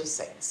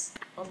histiocytes.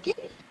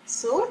 Okay,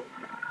 so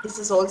this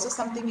is also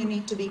something you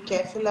need to be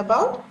careful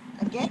about.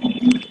 Again,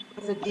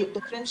 the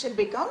differential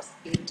becomes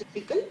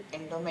atypical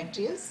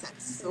endometrial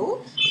cells.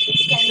 So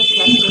these kind of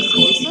clusters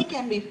also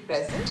can be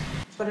present.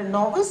 For a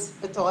novice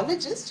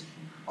pathologist,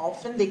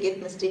 often they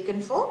get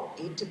mistaken for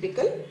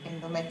atypical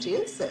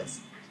endometrial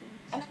cells.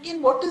 And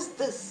again, what is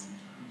this?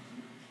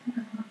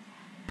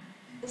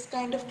 This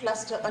kind of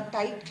cluster, a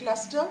tight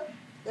cluster.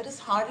 There is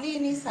hardly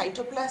any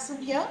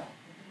cytoplasm here.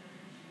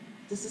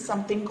 This is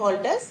something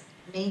called as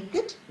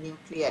naked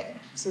nuclei.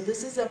 So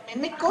this is a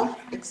mimic of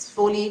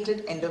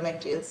exfoliated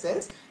endometrial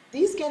cells.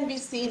 These can be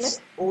seen in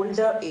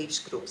older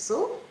age groups.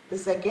 So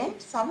this again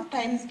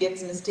sometimes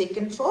gets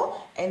mistaken for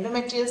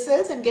endometrial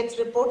cells and gets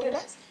reported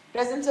as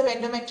presence of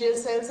endometrial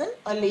cells in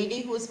a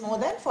lady who is more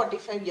than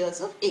 45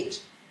 years of age.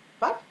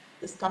 But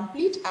this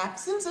complete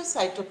absence of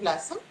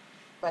cytoplasm,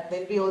 but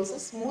there will be also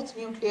smooth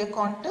nuclear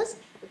contours,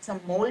 but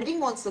some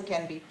molding also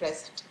can be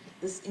present.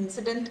 This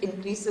incident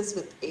increases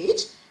with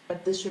age,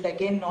 but this should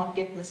again not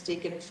get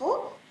mistaken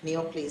for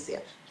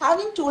neoplasia.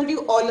 Having told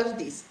you all of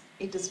these,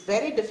 it is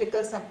very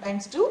difficult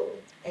sometimes to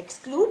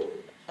exclude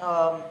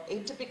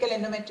atypical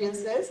endometrial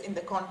cells in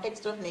the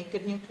context of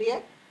naked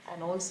nuclei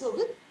and also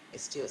with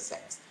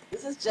histiocytes.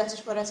 This is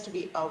just for us to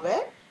be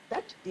aware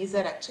that these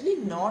are actually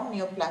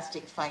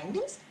non-neoplastic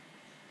findings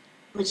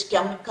which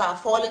can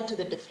fall into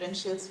the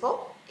differentials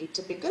for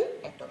atypical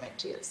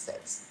endometrial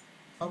cells.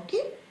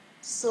 Okay,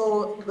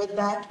 so with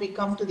that we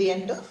come to the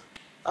end of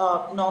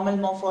normal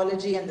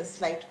morphology and the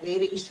slight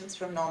variations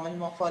from normal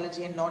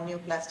morphology and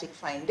non-neoplastic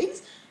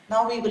findings.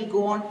 Now we will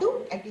go on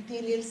to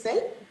epithelial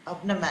cell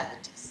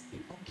abnormalities.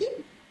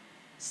 Okay,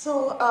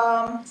 so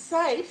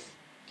Saif,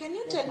 can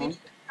you tell me,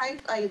 Saif,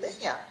 are you there?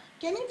 Yeah.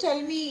 Can you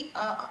tell me,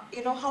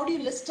 how do you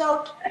list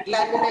out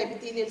glandular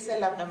epithelial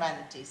cell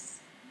abnormalities?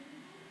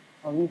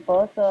 We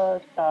first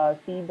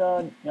see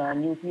the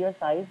nuclear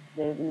size.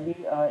 There will be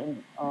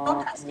I'm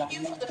not asking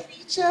you for the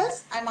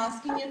features. I'm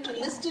asking you to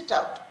list it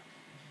out.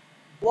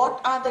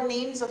 What are the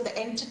names of the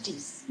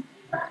entities?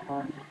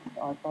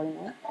 Sorry,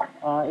 ma'am.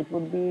 It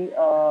would be.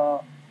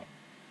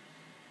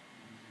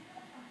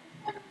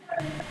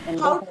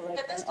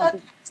 Let us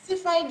start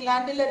classifying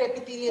glandular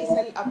epithelial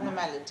cell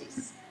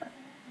abnormalities.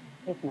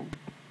 Yes,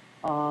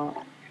 ma'am.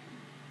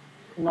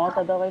 Not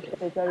otherwise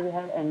specified, we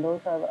have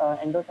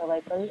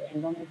endocervical,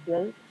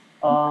 endometrial,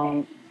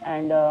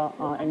 and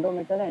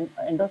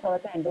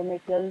endocervical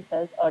endometrial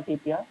cells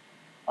atypia.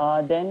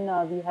 Then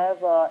we have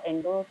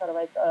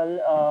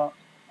endocervical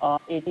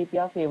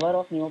atypia favor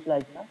of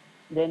neoplasia.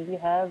 Then we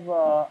have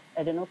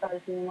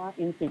adenocarcinoma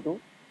in situ,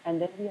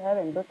 and then we have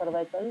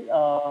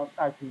endocervical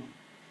carcinoma.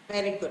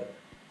 Very good.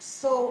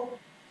 So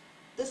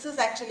this is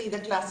actually the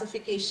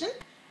classification.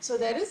 So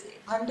there is,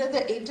 under the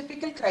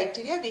atypical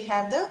criteria, we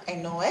have the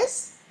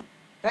NOS,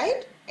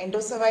 right?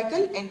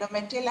 Endocervical,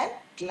 endometrial and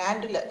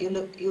glandular.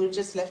 You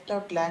just left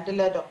out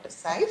glandular, Dr.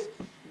 Saif.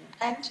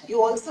 And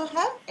you also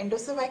have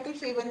endocervical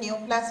favor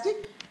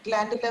neoplastic,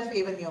 glandular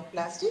favor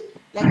neoplastic.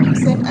 Like you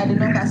said,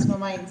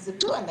 adenocarcinoma in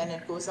situ, and then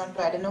it goes on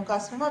to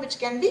adenocarcinoma, which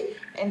can be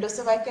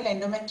endocervical,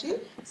 endometrial.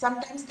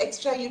 Sometimes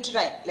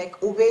extrauterine,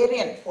 like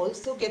ovarian,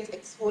 also gets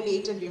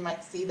exfoliated. We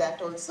might see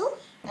that also.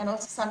 And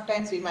also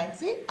sometimes we might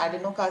say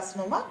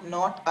adenocarcinoma,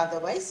 not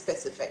otherwise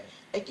specified.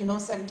 Like, you know,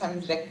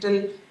 sometimes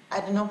rectal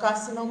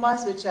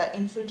adenocarcinomas which are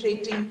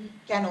infiltrating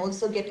can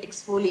also get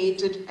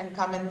exfoliated and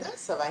come in the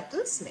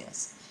cervical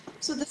smears.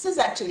 So this is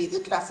actually the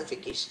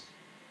classification.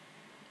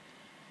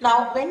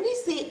 Now, when we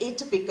say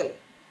atypical,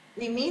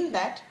 we mean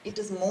that it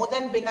is more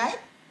than benign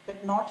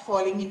but not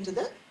falling into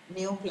the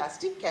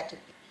neoplastic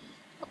category.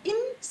 In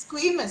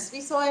squamous, we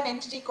saw an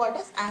entity called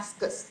as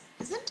ascus,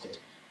 isn't it?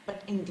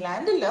 But in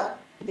glandular,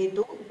 they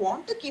don't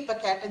want to keep a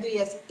category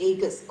as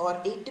agus or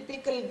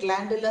atypical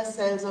glandular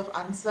cells of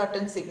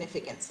uncertain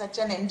significance. Such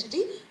an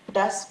entity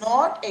does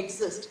not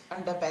exist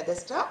under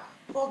Bethesda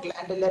for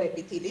glandular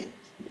epithelium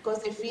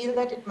because they feel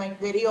that it might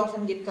very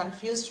often get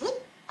confused with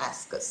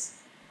ascus.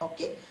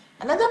 Okay.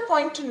 Another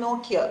point to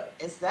note here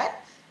is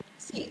that,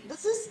 see,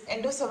 this is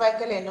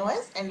endocervical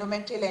NOS,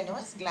 endometrial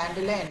NOS,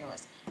 glandular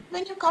NOS.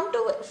 When you come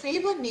to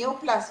favor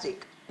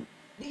neoplastic,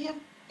 we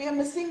are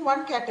missing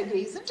one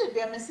category, isn't it?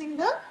 We are missing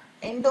the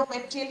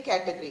endometrial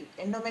category.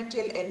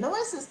 Endometrial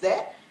NOS is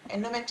there,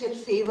 endometrial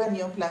favor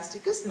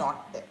neoplastic is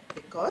not there,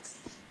 because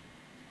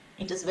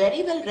it is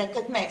very well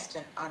recognized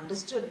and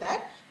understood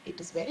that it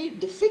is very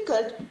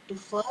difficult to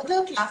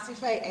further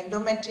classify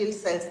endometrial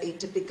cells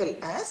atypical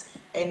as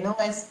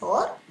NOS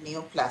or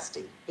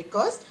neoplastic,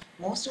 because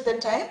most of the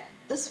time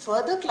this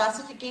further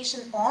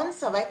classification on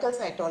cervical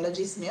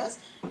cytology smears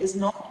is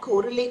not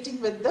correlating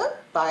with the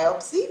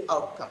biopsy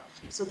outcome.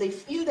 So they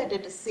feel that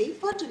it is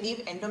safer to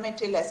leave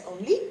endometrial as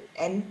only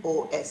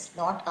NOS,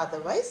 not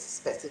otherwise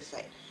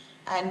specified,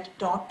 and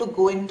not to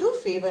go into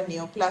favor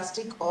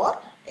neoplastic or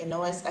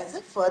NOS as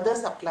a further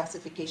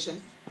subclassification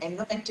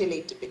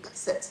endometrial atypical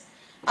cells.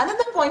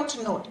 Another point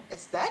to note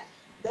is that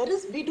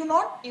we do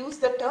not use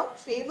the term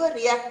favor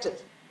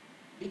reactive.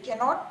 We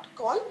cannot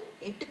call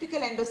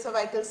atypical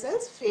endocervical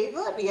cells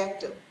favor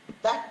reactive.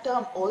 That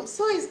term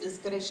also is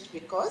discouraged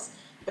because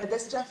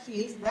Bethesda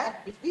feels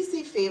that if we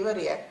say favor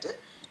reactive,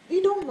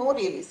 we don't know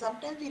really.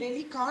 Sometimes we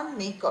really can't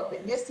make out.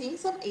 When we are seeing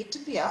some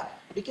atypia,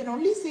 we can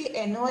only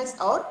say NOS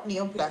or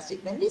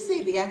neoplastic. When we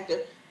say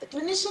reactive, the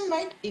clinician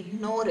might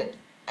ignore it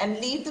and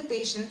leave the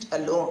patient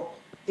alone.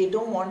 They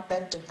don't want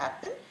that to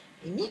happen.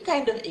 Any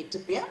kind of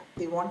atypia,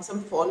 they want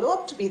some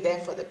follow-up to be there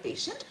for the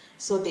patient.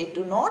 So they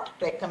do not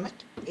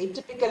recommend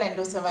atypical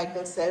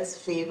endocervical cells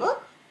favor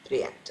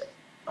reactive.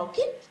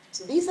 Okay.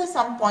 So these are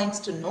some points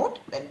to note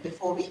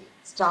before we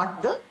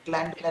start the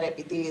glandular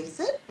epithelial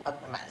cell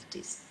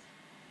abnormalities.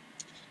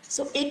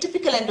 So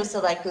atypical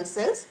endocervical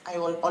cells, I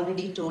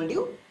already told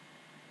you,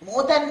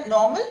 more than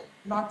normal,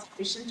 not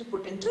sufficient to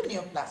put into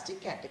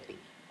neoplastic category.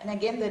 And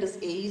again, there is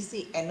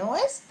AEC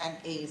NOS and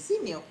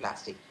AEC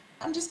neoplastic.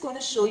 I'm just going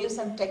to show you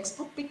some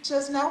textbook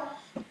pictures now.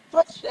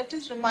 First, let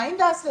us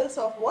remind ourselves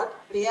of what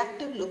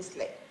reactive looks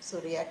like. So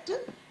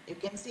reactive, you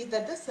can see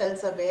that the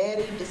cells are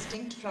very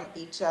distinct from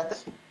each other.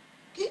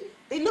 Okay,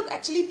 they look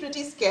actually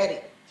pretty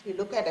scary. If you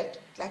look at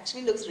it, it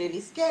actually looks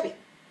really scary.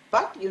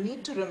 But you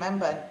need to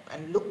remember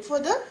and look for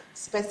the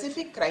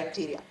specific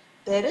criteria.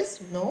 There is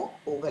no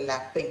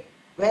overlapping.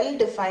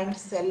 Well-defined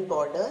cell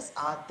borders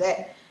are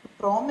there.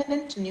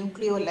 Prominent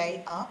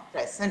nucleoli are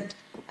present.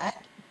 And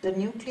the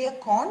nuclear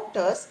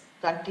contours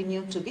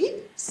continue to be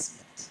smooth.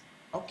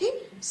 Okay,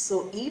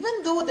 so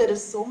even though there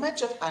is so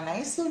much of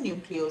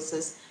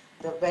anisonucleosis,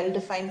 the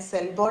well-defined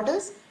cell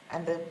borders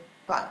and the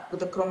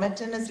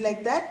chromatin is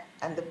like that,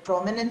 and the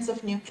prominence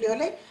of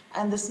nucleoli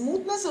and the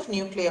smoothness of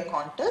nuclear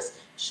contours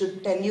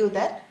should tell you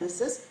that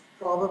this is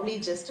probably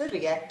just a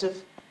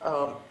reactive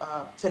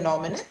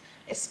phenomenon,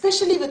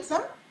 especially with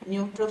some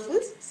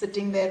neutrophils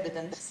sitting there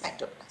within the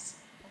cytoplasm.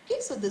 Okay,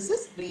 so this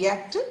is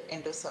reactive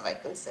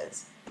endocervical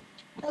cells.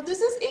 Now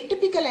this is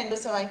atypical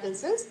endocervical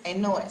cells,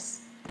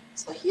 NOS.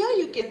 So here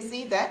you can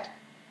see that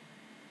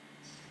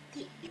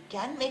you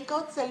can make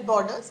out cell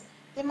borders.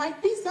 There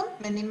might be some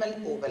minimal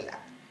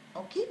overlap.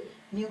 Okay,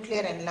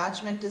 nuclear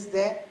enlargement is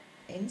there.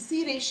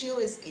 NC ratio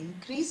is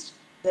increased.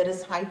 There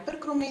is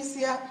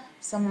hyperchromasia,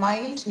 some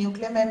mild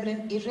nuclear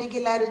membrane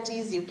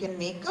irregularities you can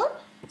make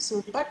out.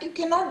 So, but you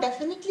cannot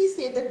definitely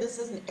say that this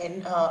is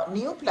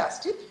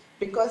neoplastic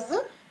because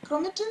the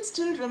chromatin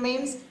still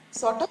remains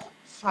sort of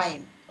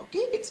fine.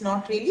 Okay, it's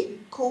not really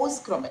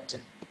coarse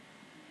chromatin.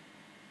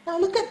 Now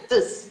look at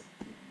this.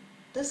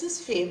 This is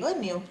favor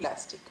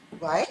neoplastic.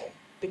 Why?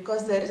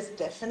 Because there is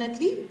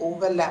definitely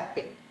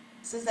overlapping.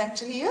 This is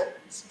actually a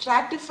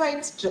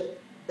stratified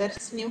strip. There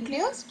is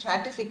nuclear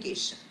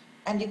stratification.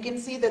 And you can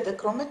see that the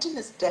chromatin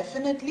is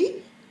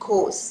definitely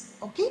coarse.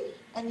 Okay?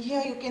 And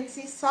here you can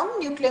see some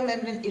nuclear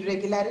membrane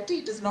irregularity.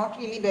 It is not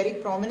really very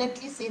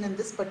prominently seen in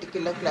this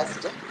particular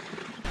cluster.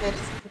 There is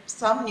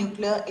some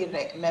nuclear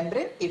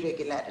membrane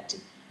irregularity.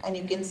 And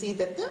you can see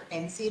that the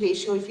NC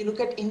ratio, if you look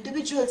at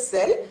individual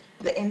cell,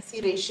 the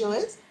NC ratio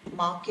is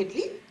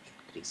markedly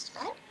increased.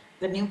 Right?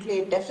 The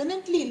nuclei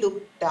definitely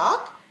look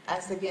dark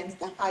as against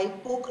the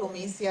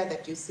hypochromasia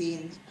that you see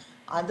in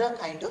other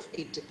kind of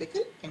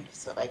atypical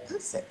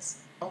endocervical cells.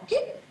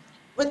 Okay?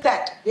 With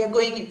that, we are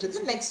going into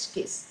the next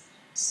case.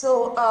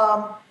 So,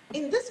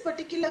 in this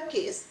particular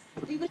case,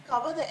 we will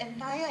cover the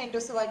entire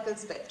endocervical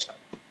spectrum.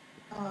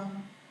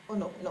 Oh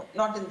no,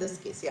 not in this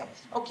case, yeah.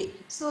 Okay,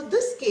 so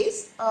this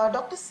case,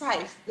 Dr.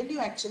 Saif, will you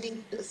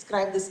actually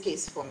describe this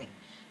case for me?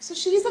 So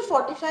she is a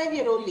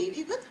 45-year-old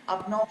lady with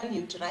abnormal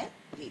uterine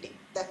bleeding.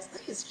 That's the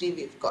history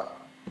we've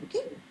got.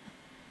 Okay.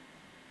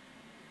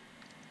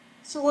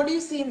 So what do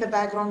you see in the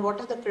background? What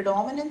are the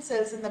predominant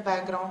cells in the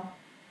background?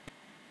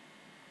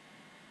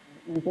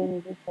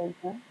 Intermediate cells,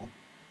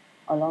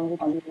 along with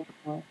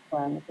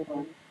squamous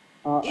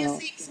cells. You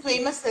see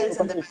squamous cells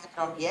in the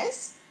background,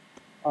 yes?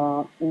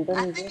 And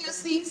then you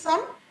see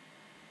some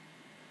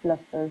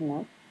clusters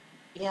now.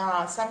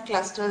 Yeah, some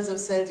clusters of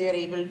cells you are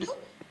able to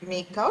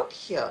make out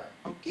here.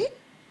 Okay,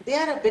 they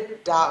are a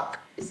bit dark,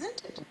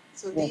 isn't it?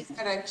 So these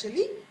are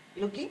actually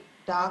looking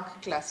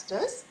dark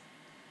clusters.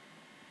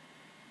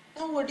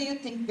 Now, what do you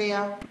think they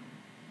are?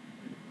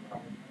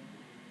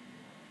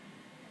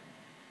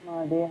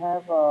 They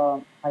have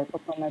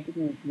hypochromatic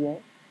nuclei.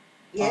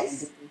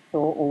 Yes.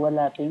 So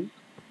overlapping.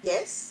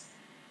 Yes.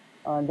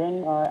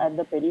 Then at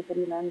the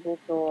periphery, ma'am, they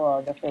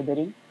show the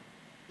feathering.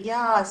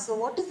 Yeah, so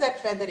what is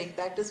that feathering?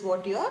 That is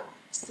what you are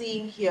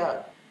seeing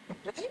here,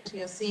 right?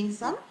 You are seeing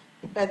some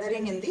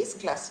feathering in these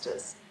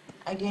clusters.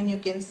 Again, you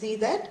can see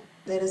that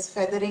there is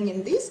feathering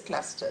in these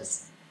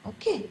clusters.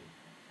 Okay.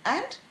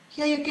 And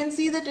here you can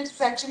see that it's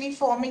actually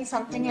forming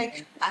something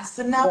like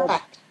asana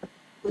pattern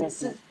with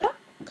severe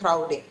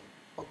crowding.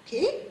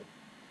 Okay.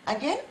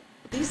 Again,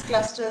 these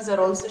clusters are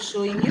also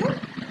showing you.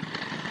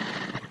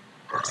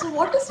 So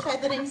what is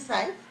feathering,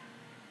 Saif?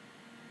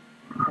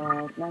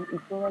 Ma'am,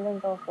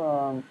 equivalent of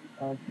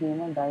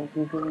tumor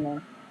diaphysium,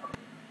 ma'am.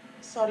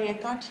 Sorry, I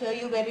can't hear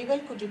you very well.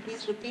 Could you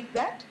please repeat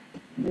that?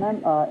 Ma'am,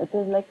 it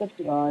is like a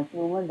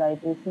tumor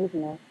diaphysis,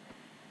 ma'am.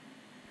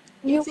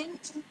 You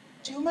think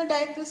tumor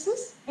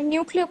diaphysis? And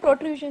nuclear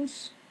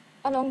protrusions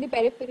along the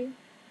periphery.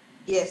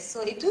 Yes,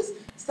 so it is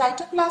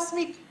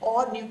cytoplasmic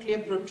or nuclear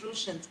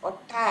protrusions or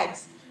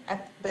tags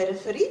at the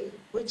periphery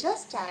which are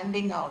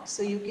standing out.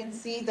 So you can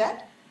see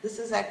that this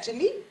is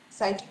actually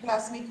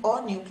cytoplasmic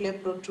or nuclear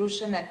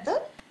protrusion at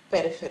the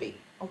periphery.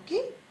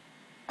 Okay.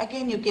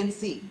 Again, you can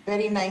see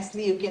very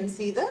nicely, you can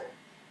see the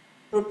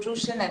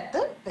protrusion at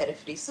the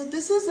periphery. So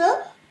this is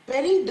a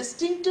very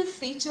distinctive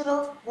feature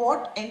of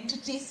what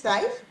entity,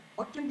 Saif?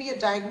 What will be your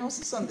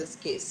diagnosis on this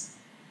case?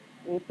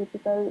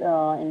 Atypical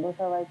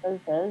endocervical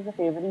cells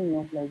favoring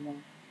neoplasm.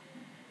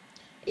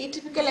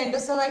 Atypical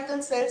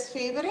endocervical cells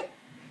favoring?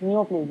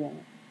 Neoplasm.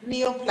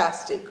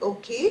 Neoplastic,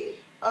 okay.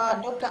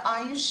 Dr.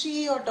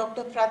 Ayushi or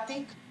Dr.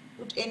 Pratik,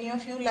 would any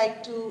of you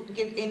like to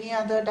give any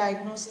other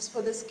diagnosis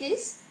for this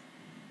case?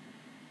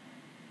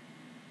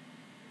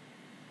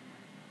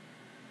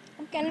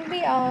 Can it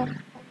be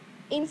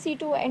in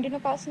situ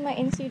adenocarcinoma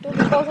in situ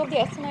because of the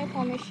SNI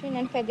formation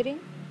and feathering?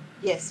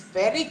 Yes,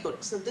 very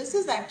good. So this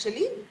is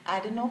actually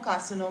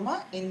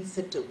adenocarcinoma in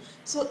situ.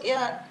 So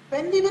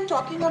when we were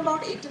talking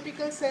about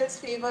atypical cells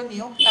favor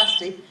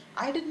neoplastic,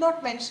 I did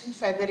not mention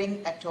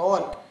feathering at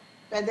all.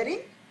 Feathering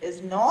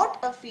is not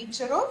a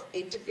feature of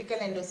atypical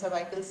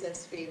endocervical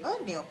cells favor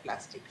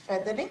neoplastic.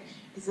 Feathering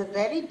is a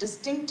very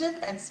distinctive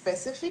and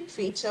specific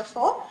feature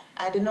for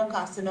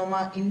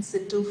adenocarcinoma in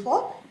situ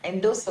for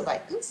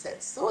endocervical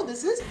cells. So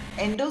this is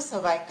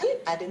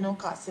endocervical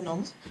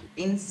adenocarcinoma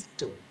in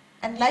situ.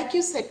 And like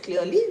you said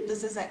clearly,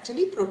 this is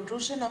actually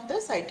protrusion of the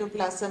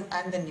cytoplasm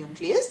and the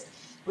nucleus,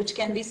 which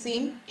can be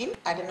seen in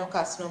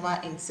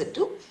adenocarcinoma in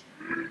situ.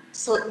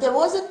 So there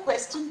was a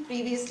question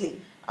previously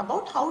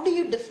about how do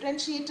you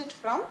differentiate it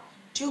from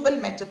tubal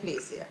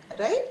metaplasia,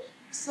 right?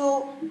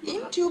 So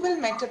in tubal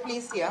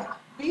metaplasia,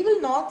 we will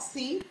not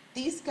see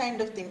these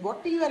kind of things.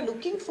 What we are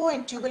looking for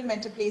in tubal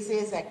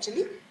metaplasia is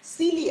actually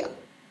cilia.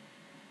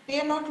 We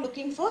are not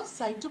looking for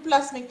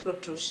cytoplasmic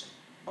protrusion.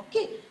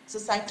 Okay, so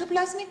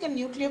cytoplasmic and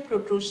nuclear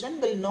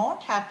protrusion will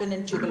not happen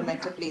in tubal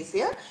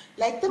metaplasia.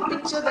 Like the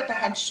picture that I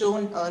had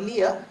shown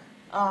earlier,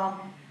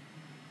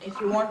 if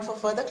you want for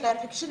further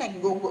clarification, I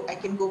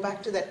can go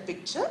back to that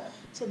picture.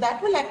 So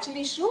that will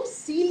actually show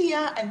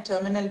cilia and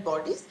terminal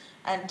bodies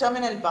and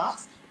terminal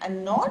bars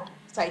and not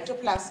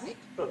cytoplasmic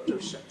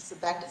protrusion. So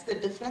that is the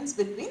difference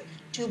between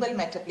tubal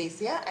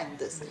metaplasia and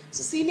this.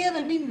 So cilia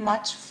will be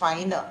much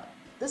finer.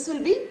 This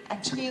will be,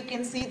 actually you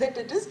can see that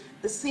it is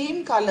the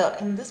same color.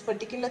 In this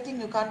particular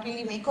thing you can't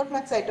really make out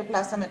much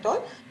cytoplasm at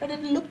all, but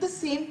it will look the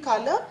same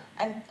color,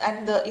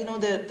 and the, you know,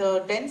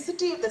 the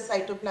density of the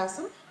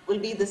cytoplasm will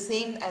be the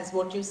same as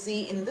what you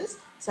see in this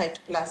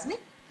cytoplasmic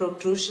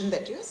protrusion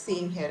that you are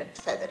seeing here at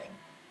feathering.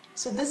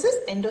 So this is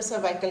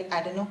endocervical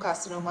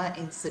adenocarcinoma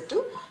in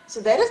situ. So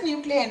there is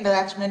nuclear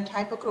enlargement,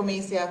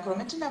 hyperchromasia,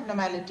 chromatin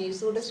abnormality,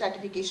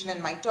 pseudostratification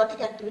and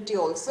mitotic activity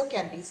also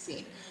can be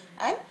seen.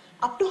 And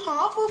up to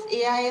half of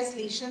AIS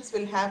lesions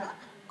will have a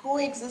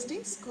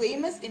coexisting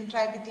squamous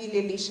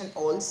intraepithelial lesion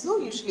also,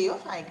 usually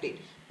of high grade,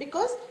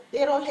 because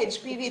they are all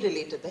HPV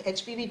related. The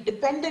HPV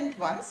dependent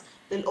ones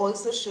will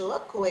also show a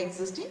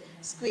coexisting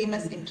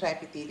squamous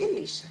intraepithelial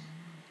lesion.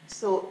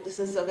 So this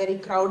is a very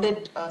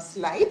crowded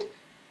slide.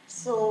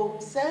 So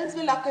cells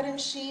will occur in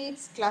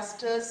sheets,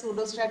 clusters,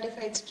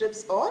 pseudostratified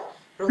strips or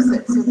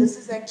rosettes. So this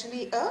is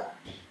actually a,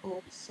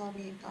 oh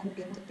sorry, I can't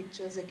get the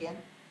pictures again.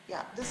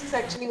 Yeah, this is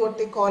actually what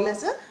they call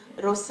as a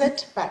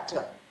rosette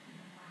pattern.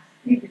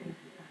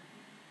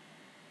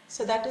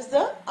 So that is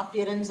the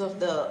appearance of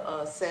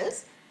the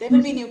cells. There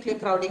will be nuclear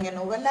crowding and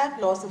overlap,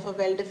 loss of a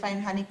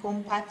well-defined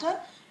honeycomb pattern,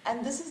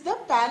 and this is the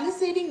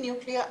palisading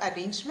nuclear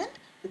arrangement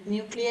with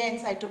nuclei and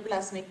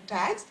cytoplasmic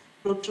tags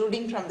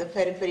protruding from the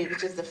periphery,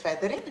 which is the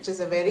feathering, which is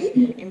a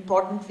very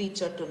important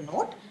feature to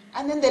note.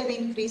 And then there will be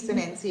increase in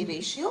NC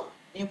ratio.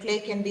 Nuclei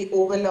can be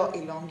oval or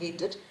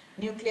elongated.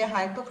 Nuclear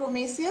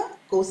hyperchromasia,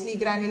 coarsely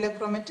granular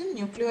chromatin,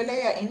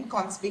 nucleoli are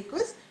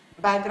inconspicuous,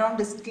 background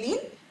is clean.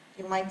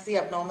 You might see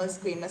abnormal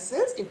squamous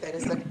cells if there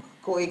is a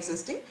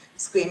coexisting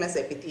squamous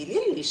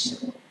epithelial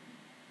lesion.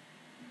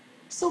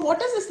 So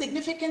what is the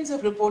significance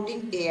of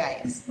reporting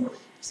AIS?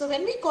 So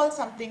when we call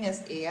something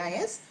as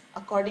AIS,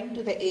 according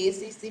to the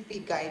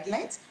ASCCP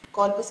guidelines,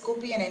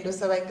 colposcopy and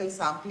endocervical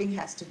sampling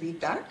has to be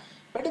done.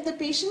 But if the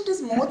patient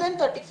is more than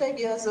 35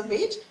 years of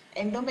age,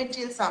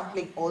 endometrial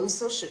sampling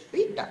also should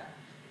be done.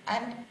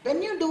 And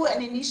when you do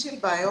an initial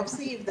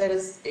biopsy, if there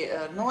is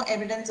no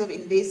evidence of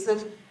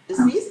invasive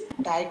disease,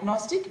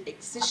 diagnostic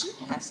excision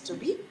has to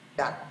be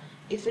done.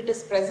 If it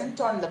is present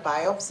on the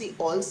biopsy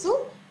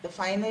also, the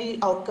final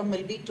outcome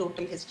will be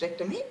total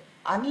hysterectomy,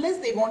 unless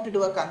they want to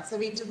do a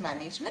conservative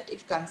management.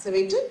 If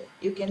conservative,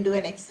 you can do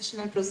an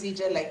excisional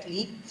procedure like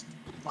lead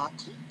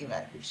margin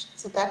evaluation.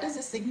 So that is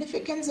the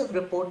significance of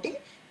reporting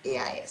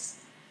AIS.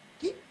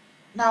 Okay.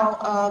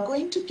 Now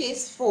going to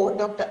case 4,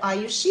 Dr.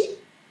 Ayushi,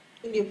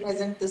 will you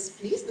present this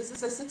please? This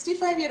is a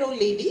 65-year-old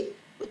lady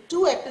with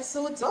 2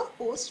 episodes of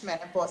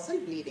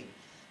postmenopausal bleeding.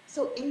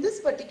 So in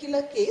this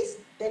particular case,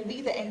 there will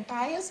be the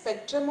entire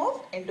spectrum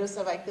of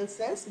endocervical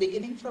cells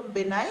beginning from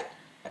benign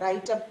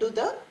right up to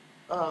the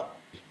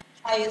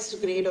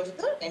highest grade of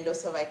the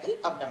endocervical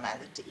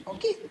abnormality.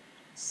 Okay,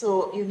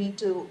 so you need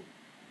to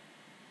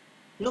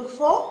look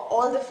for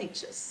all the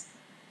features.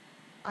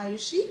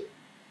 Ayushi?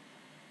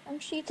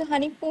 She's a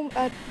honeycomb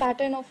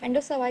pattern of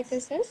endocervical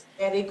cells.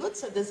 Very good.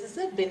 So this is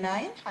a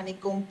benign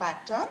honeycomb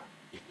pattern.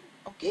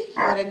 Okay,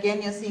 here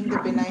again you're seeing the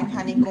benign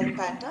honeycomb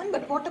pattern.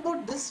 But what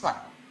about this one?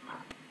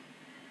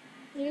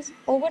 There is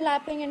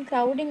overlapping and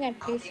crowding at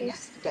places.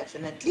 Yes,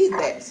 definitely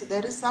there. So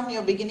there is some,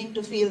 you're beginning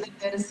to feel that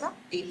there is some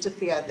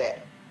atypia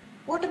there.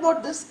 What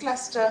about this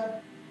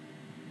cluster?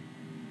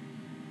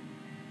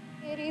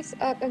 There is,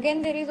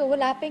 again, there is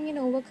overlapping and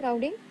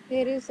overcrowding.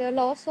 There is a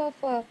loss of...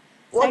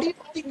 what do you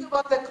think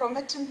about the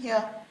chromatin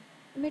here?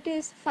 It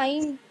is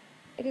fine.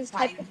 It is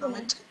fine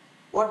chromatin.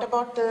 What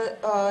about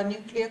the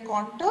nuclear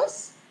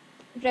contours?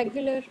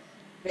 Regular.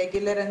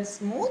 Regular and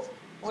smooth.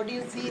 What do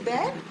you see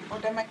there?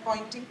 What am I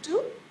pointing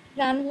to?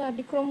 Granular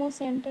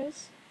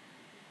dechromocenters.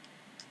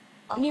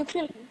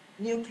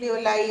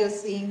 Nucleoli you're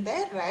seeing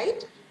there,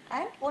 right?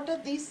 And what are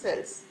these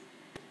cells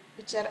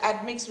which are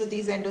admixed with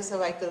these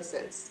endocervical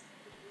cells?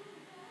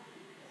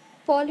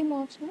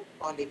 Polymorphs, no?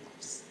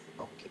 Polymorphs.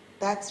 Okay,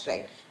 that's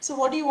right. So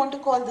what do you want to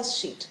call this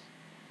sheet?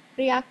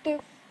 Reactive.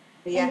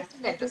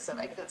 Reactive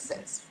endocervical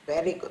cells.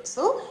 Very good.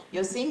 So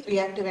you're seeing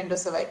reactive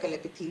endocervical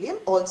epithelium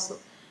also.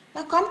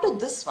 Now come to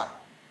this one.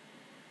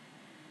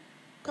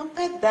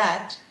 Compare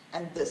that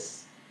and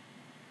this.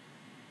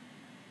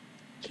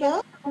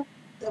 Here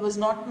there was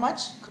not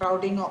much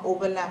crowding or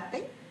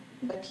overlapping,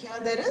 but here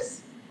there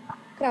is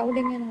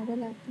crowding and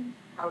overlapping.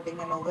 Crowding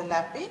and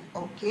overlapping,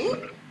 okay.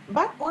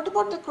 But what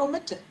about the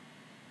chromatin?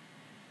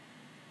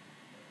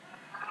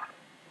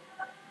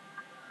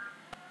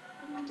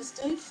 It is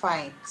still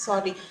fine.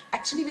 Sorry.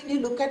 Actually, when you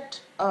look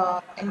at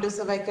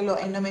endocervical or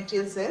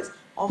endometrial cells,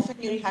 often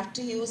you'll have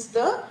to use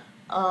the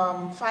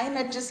fine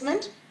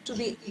adjustment to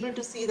be able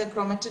to see the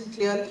chromatin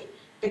clearly,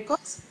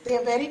 because they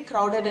are very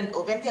crowded, and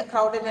when they are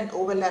crowded and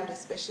overlapped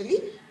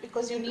especially,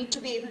 because you need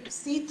to be able to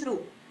see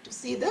through to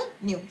see the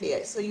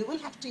nuclei. So you will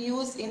have to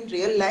use in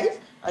real life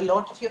a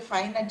lot of your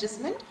fine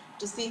adjustment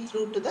to see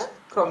through to the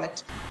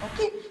chromatin.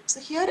 Okay, so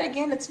here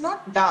again it's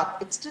not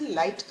dark, it's still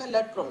light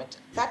colored chromatin.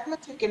 That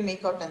much you can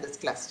make out in this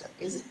cluster,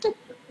 isn't it?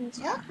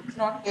 Yeah, it's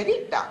not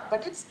very dark,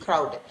 but it's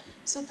crowded.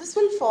 So this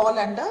will fall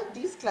under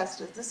these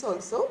clusters. This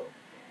also,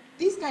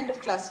 these kind of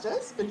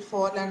clusters will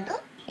fall under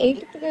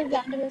atypical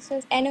glandular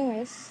cells,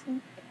 NOS.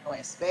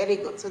 NOS. Very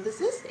good. So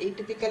this is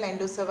atypical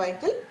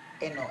endocervical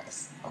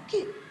NOS.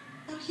 Okay.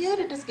 Now here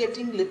it is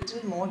getting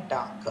little more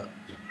darker,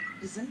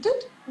 isn't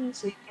it?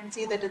 So you can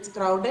see that it's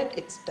crowded,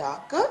 it's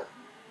darker.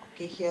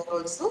 Okay, here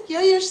also.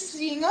 Here you're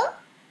seeing a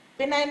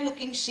benign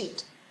looking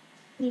sheet.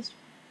 Yes.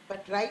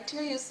 But right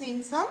here you're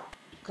seeing some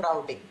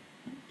crowding.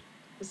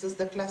 This is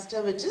the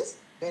cluster which is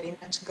very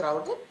much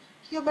crowded.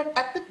 Here, but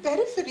at the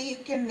periphery you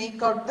can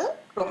make out the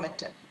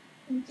chromatin.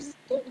 Isn't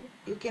it?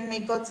 You can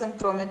make out some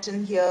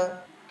chromatin here,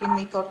 you can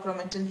make out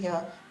chromatin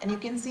here, and you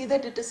can see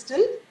that it is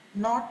still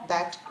not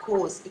that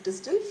coarse. It is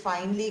still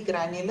finely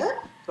granular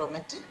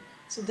chromatin.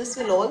 So this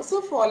will also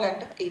fall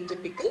under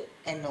atypical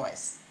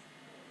NOS.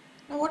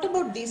 Now what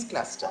about these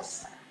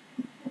clusters?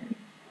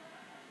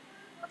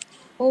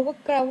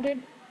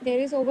 Overcrowded, there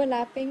is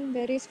overlapping,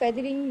 there is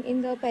feathering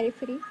in the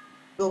periphery.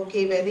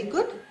 Okay, very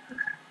good.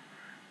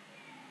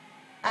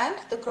 And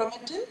the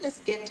chromatin is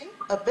getting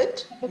a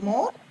bit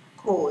more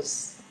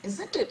coarse,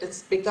 isn't it?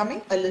 It's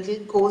becoming a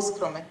little coarse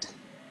chromatin.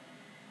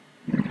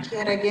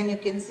 Here again you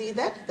can see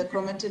that the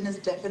chromatin is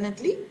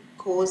definitely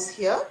coarse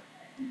here.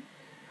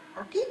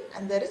 Okay,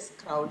 and there is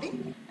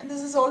crowding, and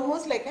this is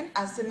almost like an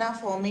asana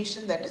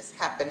formation that is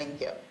happening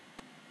here.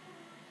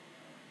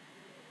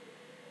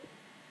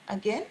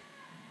 Again,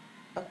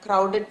 a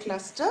crowded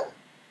cluster,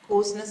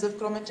 coarseness of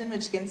chromatin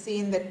which you can see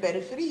in that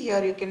periphery.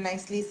 Here you can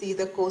nicely see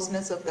the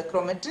coarseness of the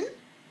chromatin.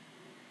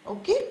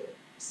 Okay,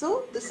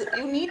 so this,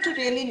 you need to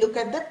really look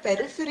at the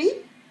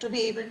periphery to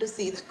be able to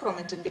see the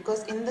chromatin,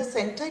 because in the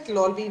center it will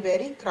all be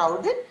very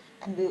crowded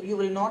and you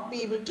will not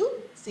be able to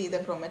see the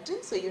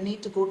chromatin. So you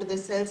need to go to the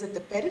cells at the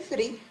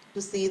periphery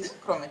to see the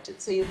chromatin.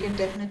 So you can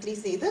definitely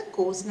see the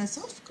coarseness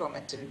of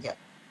chromatin here.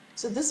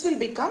 So this will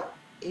become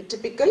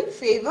atypical,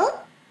 favor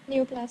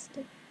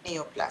Neoplastic.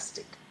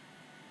 Neoplastic.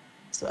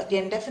 So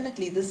again,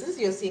 definitely this is,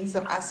 you're seeing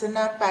some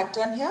asana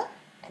pattern here,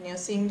 and you're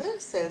seeing the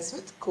cells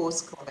with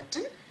coarse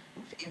chromatin,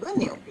 favor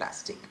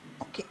neoplastic.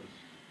 Okay.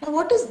 Now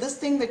what is this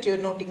thing that you're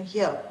noting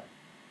here?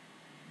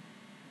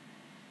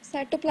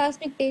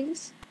 Cytoplasmic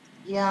tails.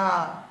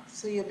 Yeah,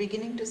 so you're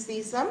beginning to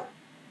see some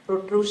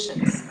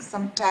protrusions,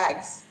 some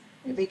tags.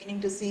 You're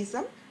beginning to see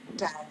some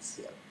tags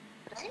here,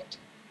 right?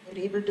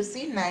 You're able to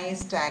see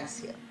nice tags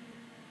here.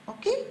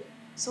 Okay,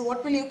 so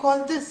what will you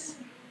call this?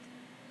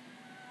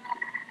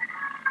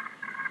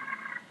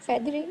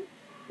 Feathering.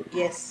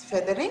 Yes,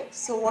 feathering.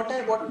 So what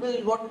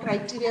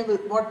criteria will,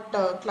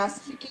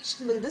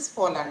 classification will this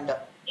fall under?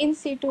 In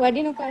situ,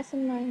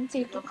 adenocarcinoma in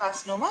situ.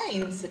 Adenocarcinoma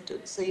in situ.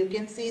 So you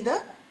can see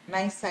the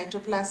nice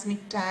cytoplasmic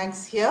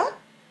tags here,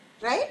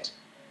 right?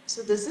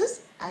 So this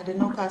is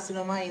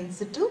adenocarcinoma in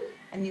situ,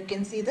 and you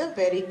can see the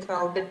very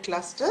crowded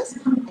clusters,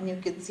 and you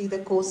can see the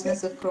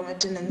coarseness of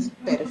chromatin in the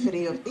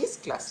periphery of these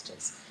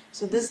clusters.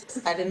 So this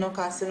is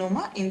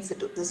adenocarcinoma in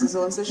situ. This is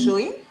also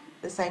showing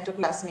the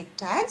cytoplasmic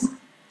tags,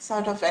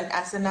 sort of an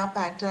asana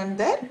pattern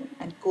there,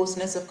 and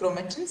coarseness of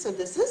chromatin. So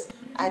this is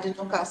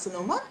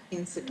adenocarcinoma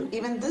in situ.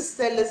 Even this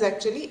cell is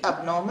actually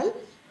abnormal.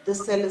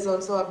 This cell is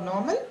also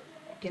abnormal.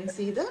 You can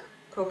see the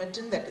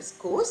chromatin that is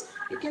coarse.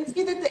 You can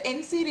see that the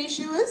NC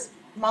ratio is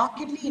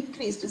markedly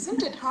increased,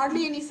 isn't it?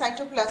 Hardly any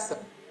cytoplasm.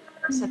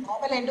 So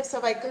normal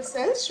endocervical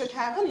cells should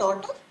have a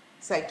lot of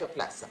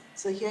cytoplasm.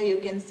 So here you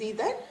can see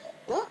that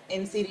the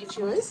NC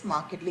ratio is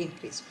markedly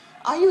increased.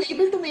 Are you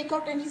able to make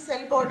out any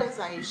cell borders,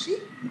 Ayushi?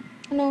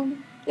 No,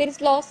 there is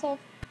loss of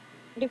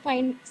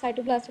defined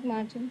cytoplasmic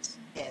margins.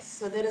 Yes,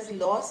 so there is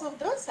loss of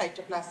the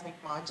cytoplasmic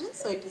margins.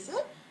 So it is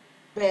a,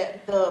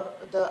 where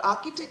the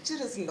architecture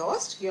is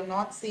lost. You're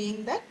not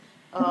seeing that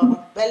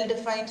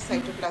well-defined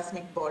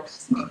cytoplasmic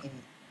borders anymore.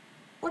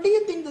 What do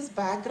you think this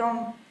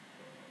background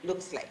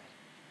looks like?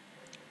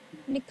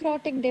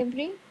 Necrotic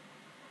debris.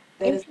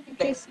 There is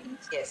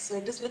yes, so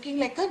it is looking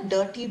like a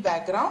dirty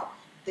background.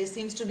 There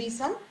seems to be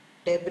some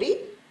debris,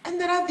 and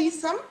there are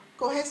these some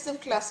cohesive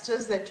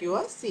clusters that you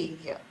are seeing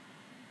here,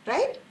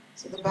 right?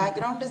 So the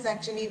background is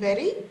actually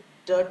very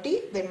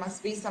dirty. There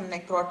must be some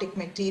necrotic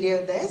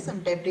material there, some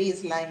debris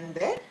is lying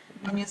there,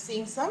 and you're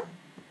seeing some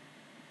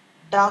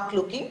dark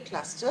looking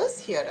clusters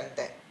here and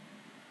there.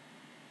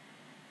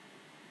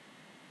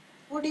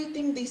 What do you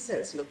think these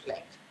cells look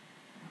like?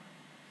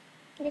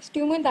 There's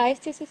tumor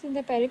diastasis in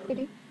the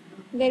periphery.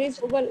 There is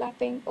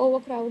overlapping,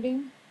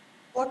 overcrowding.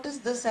 What is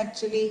this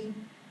actually?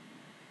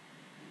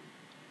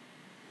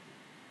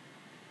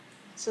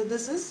 So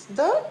this is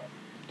the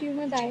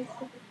tumor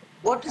diastasis.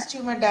 What is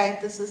tumor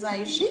diastasis,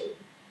 Ayushi?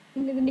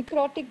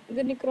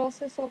 The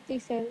necrosis of the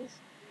cells.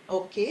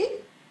 Okay.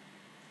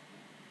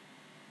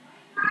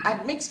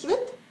 Admixed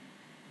with?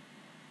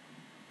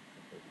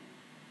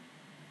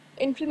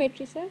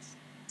 Inflammatory cells.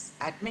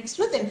 Admixed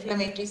with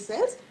inflammatory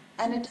cells,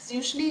 and it is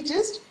usually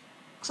just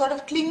sort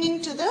of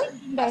clinging to the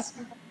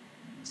diastasis.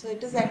 So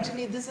it is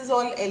actually, this is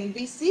all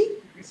LBC.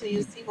 So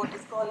you see what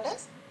is called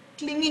as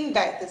clinging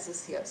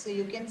diathesis here. So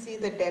you can see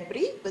the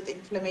debris with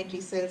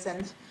inflammatory cells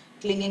and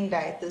clinging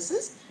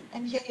diathesis.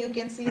 And here you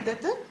can see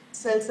that the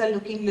cells are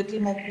looking little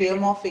more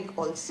pleomorphic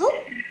also.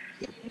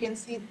 Here you can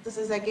see this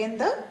is again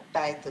the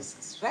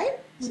diathesis, right?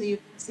 So you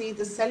can see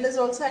the cell is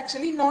also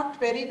actually not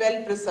very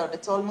well preserved.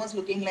 It's almost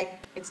looking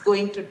like it's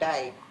going to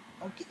die.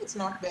 Okay, it's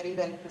not very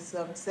well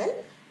preserved cell,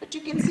 but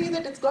you can see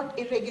that it's got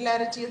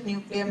irregularity of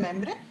nuclear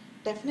membrane.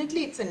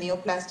 Definitely it's a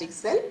neoplastic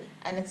cell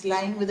and it's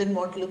lying within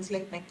what looks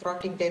like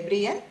necrotic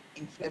debris and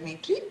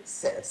inflammatory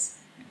cells.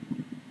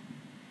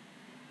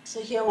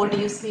 So here what do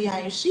you see,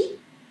 Ayushi?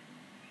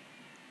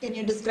 Can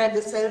you describe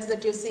the cells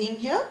that you're seeing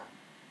here?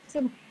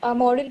 So,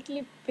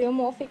 moderately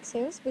pleomorphic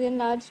cells within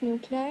large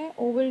nuclei,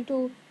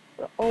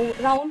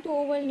 round to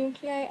oval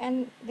nuclei,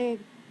 and the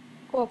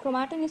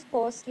chromatin is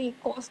coarsely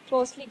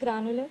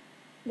granular.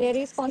 There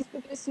is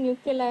conspicuous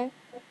nuclei.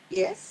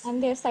 Yes.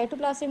 And their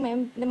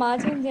cytoplasmic the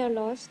margin they are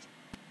lost.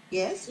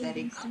 Yes,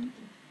 very good.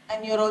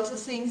 And you're also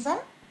seeing some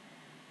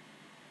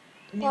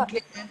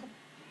nuclear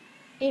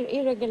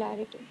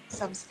irregularity.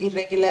 Some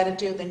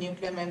irregularity of the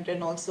nuclear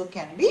membrane also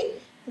can be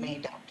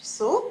made out.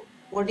 So,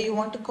 what do you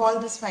want to call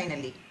this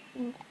finally?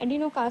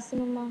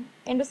 Adenocarcinoma,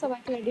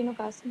 endocervical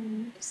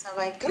adenocarcinoma.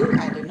 Cervical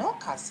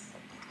adenocarcinoma.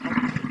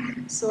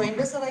 Okay. So,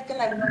 endocervical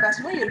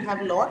adenocarcinoma, you'll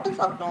have lot of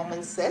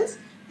abnormal cells.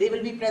 They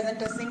will be present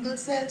as single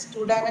cells,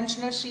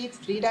 two-dimensional sheets,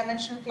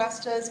 three-dimensional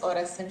clusters, or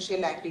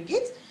essential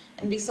aggregates.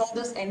 And we saw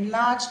those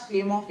enlarged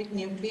pleomorphic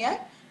nuclei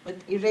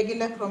with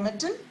irregular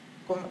chromatin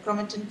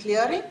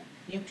clearing,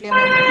 nuclear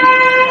membrane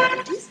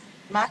irregularities.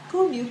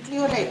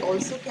 Macronucleoli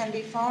also can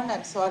be found.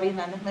 I'm sorry,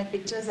 none of my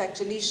pictures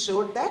actually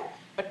showed that,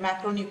 but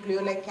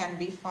macronucleoli can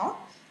be found.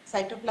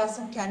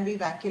 Cytoplasm can be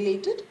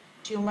vacuolated.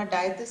 Tumor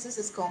diathesis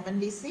is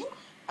commonly seen,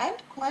 and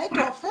quite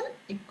often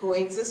it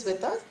coexists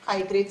with a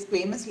high-grade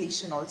squamous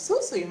lesion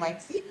also. So you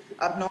might see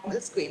abnormal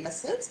squamous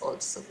cells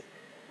also.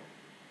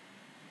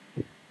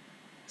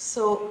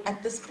 So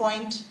at this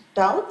point,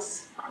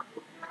 doubts?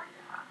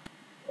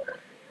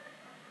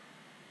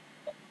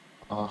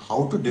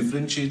 How to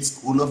differentiate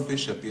school of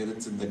fish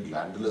appearance in the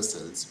glandular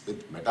cells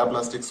with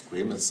metaplastic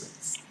squamous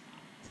cells?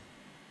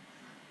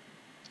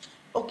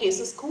 Okay,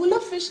 so school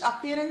of fish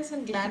appearance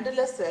in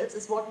glandular cells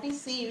is what we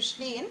see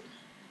usually in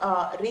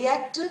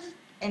reactive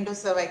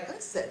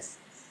endocervical cells.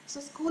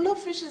 So school of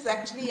fish is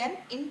actually an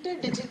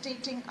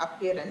interdigitating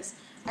appearance,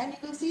 and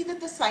you will see that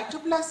the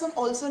cytoplasm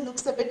also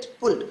looks a bit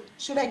pulled.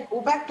 Should I go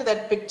back to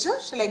that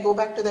picture? Shall I go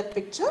back to that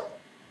picture?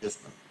 Yes,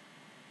 ma'am.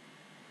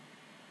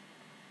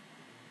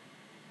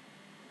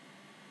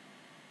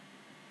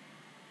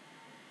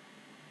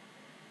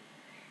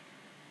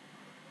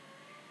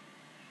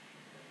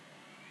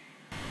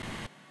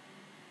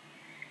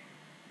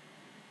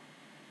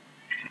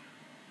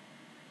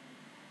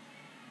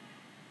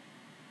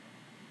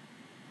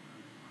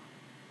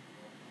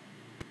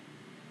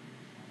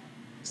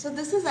 So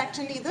this is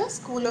actually the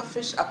school of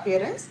fish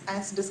appearance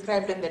as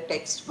described in the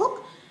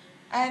textbook.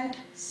 And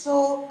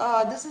so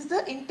this is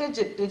the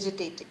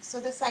interdigitating. So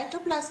the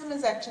cytoplasm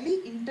is actually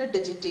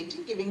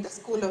interdigitating, giving the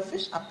school of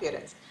fish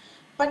appearance.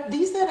 But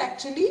these are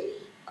actually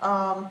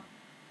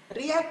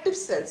reactive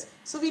cells.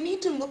 So we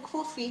need to look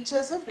for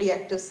features of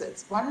reactive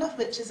cells, one of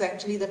which is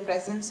actually the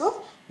presence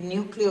of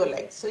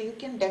nucleoli. So you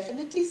can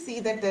definitely see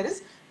that there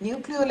is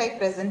nucleoli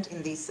present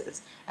in these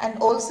cells. And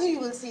also you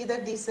will see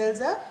that these cells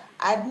are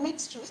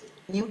admixed with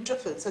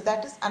neutrophils. So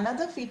that is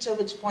another feature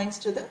which points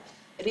to the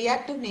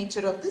reactive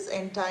nature of this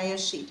entire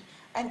sheet.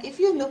 And if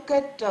you look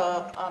at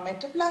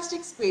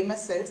metaplastic squamous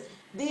cells,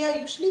 they are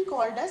usually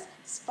called as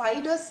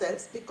spider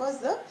cells because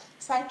the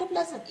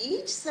cytoplasm,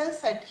 each cell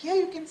site, here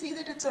you can see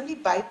that it's only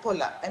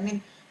bipolar. I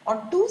mean,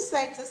 on two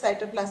sides the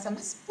cytoplasm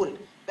is pulled,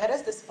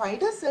 whereas the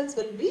spider cells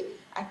will be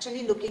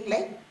actually looking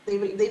like they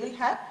will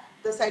have,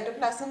 the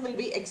cytoplasm will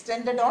be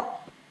extended on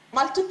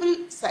multiple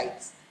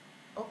sides.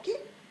 Okay.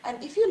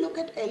 And if you look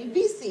at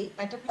LBC,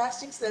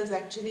 metaplastic cells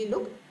actually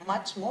look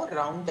much more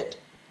rounded.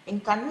 In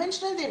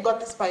conventional, they've got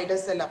the spider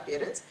cell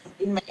appearance.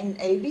 In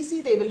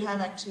LBC, they will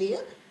have actually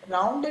a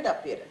rounded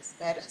appearance,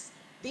 whereas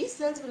these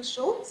cells will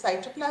show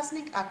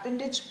cytoplasmic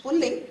appendage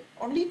pulling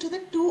only to the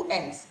two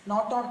ends,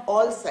 not on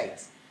all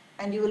sides.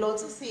 And you will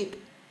also see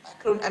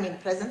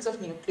presence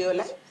of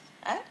nucleoli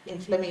and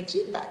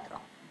inflammatory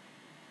background.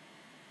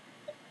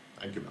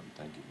 Thank you, ma'am.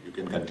 Thank you. You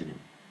can continue.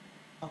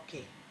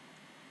 Okay.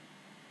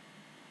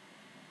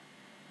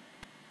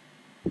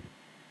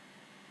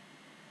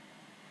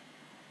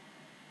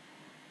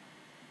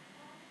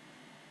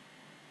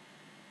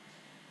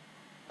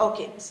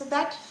 Okay, so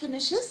that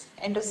finishes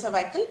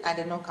endocervical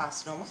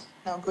adenocarcinoma.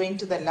 Now going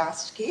to the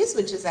last case,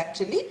 which is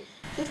actually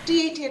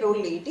 58-year-old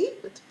lady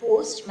with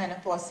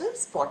post-menopausal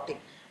spotting.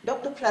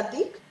 Dr.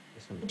 Pratik,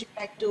 would you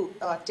like to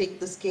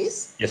take this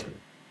case? Yes, ma'am.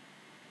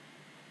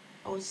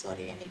 Oh,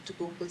 sorry, I need to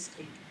go full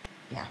screen.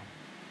 Yeah.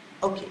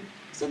 Okay,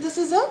 so this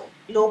is a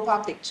low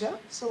power picture.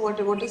 So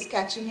what is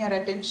catching your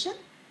attention?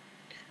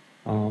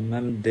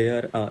 Ma'am,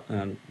 there are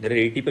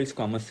atypical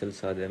squamous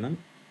cells, are there, ma'am?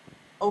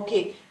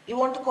 Okay, you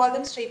want to call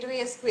them straight away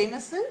as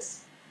squamous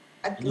cells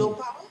at low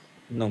power?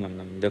 No,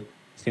 ma'am. There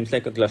seems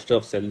like a cluster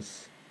of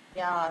cells.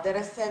 Yeah, there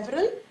are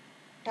several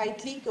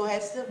tightly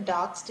cohesive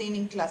dark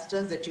staining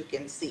clusters that you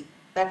can see.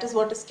 That is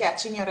what is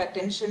catching your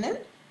attention in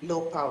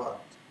low power.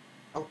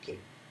 Okay.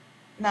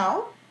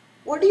 Now,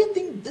 what do you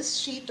think this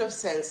sheet of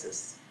cells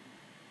is?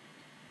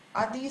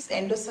 Are these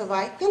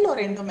endocervical or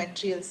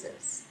endometrial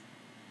cells?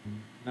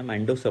 Ma'am,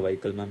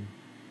 endocervical, ma'am.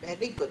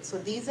 Very good. So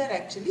these are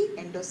actually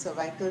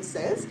endocervical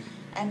cells.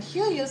 And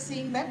here you're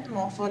seeing that the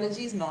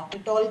morphology is not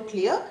at all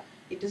clear.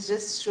 It is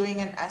just showing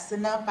an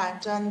asana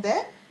pattern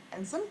there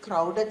and some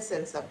crowded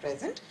cells are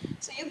present.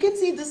 So you can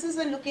see this is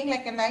looking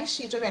like a nice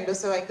sheet of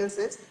endocervical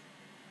cells.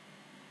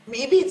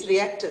 Maybe it's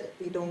reactive,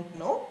 we don't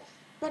know.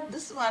 But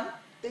this one,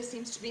 there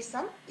seems to be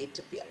some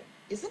atypia,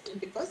 isn't it?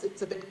 Because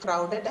it's a bit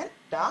crowded and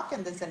dark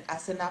and there's an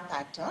asana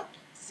pattern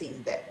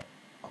seen there.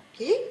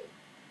 Okay.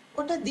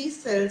 What are these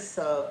cells,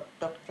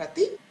 Dr.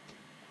 Pratik?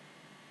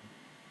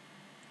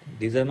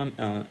 These are,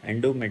 ma'am,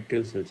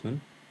 endometrial cells, ma'am.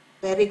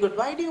 Very good.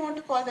 Why do you want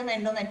to call them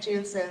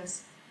endometrial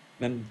cells?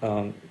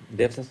 Ma'am,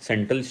 there's a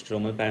central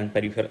stroma and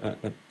peripheral,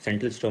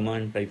 central stroma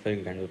and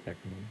peripheral glandular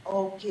platinum.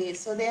 Okay,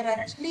 so they're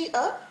actually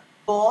a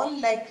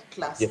ball-like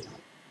cluster, yes,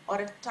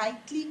 or a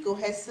tightly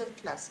cohesive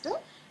cluster.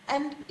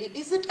 And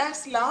is it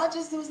as large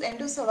as those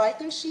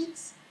endocervical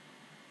sheets?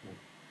 no.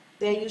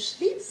 They're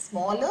usually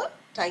smaller,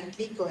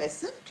 tightly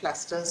cohesive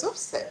clusters of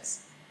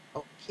cells.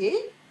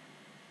 Okay.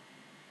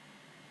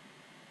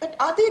 But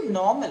are they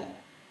normal?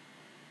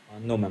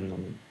 No, ma'am, no,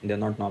 ma'am. They're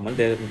not normal.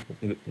 They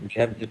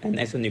have an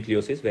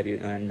isonucleosis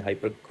and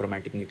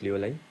hyperchromatic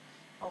nucleoli.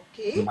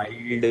 Okay.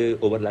 Mild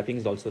overlapping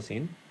is also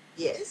seen.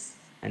 Yes.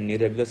 And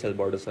irregular cell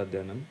borders are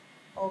there, ma'am.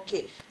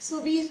 Okay.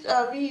 So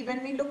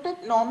when we looked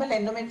at normal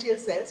endometrial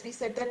cells, we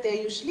said that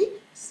they're usually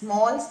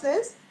small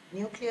cells.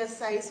 Nuclear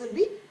size will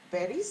be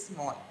very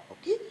small.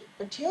 Okay.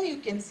 But here you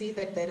can see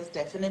that there is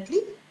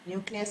definitely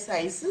nuclear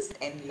size is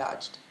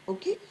enlarged.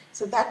 Okay.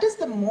 So that is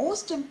the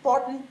most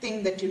important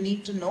thing that you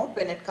need to note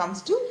when it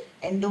comes to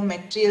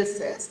endometrial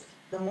cells.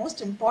 The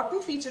most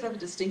important feature of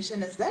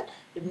distinction is that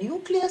the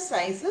nuclear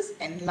size is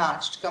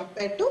enlarged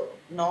compared to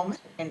normal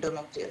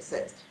endometrial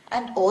cells.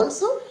 And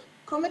also,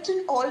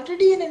 chromatin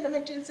already in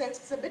endometrial cells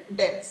is a bit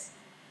dense.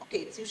 Okay,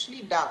 it's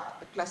usually dark.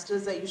 The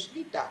clusters are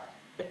usually dark.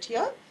 But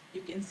here,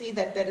 you can see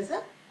that there is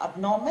an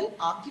abnormal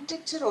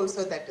architecture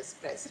also that is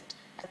present.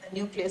 And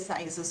the nuclear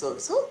size is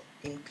also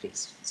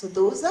increased. So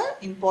those are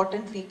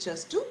important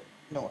features to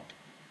note.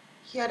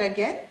 Here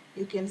again,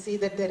 you can see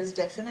that there is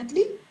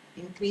definitely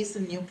increase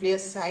in nuclear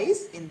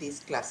size in these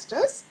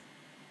clusters.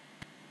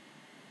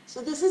 So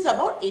this is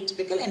about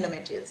atypical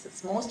endometrial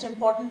cells. Most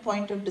important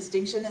point of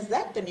distinction is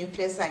that the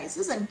nuclear size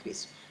is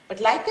increased. But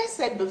like I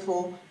said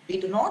before, we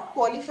do not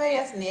qualify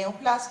as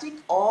neoplastic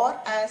or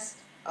as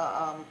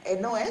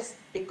NOS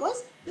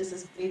because this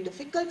is very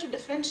difficult to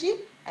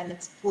differentiate and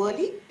it's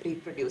poorly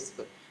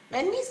reproducible.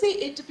 When we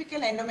say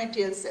atypical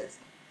endometrial cells,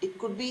 it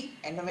could be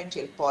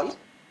endometrial polyp,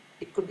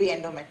 it could be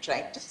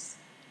endometritis,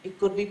 it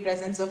could be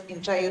presence of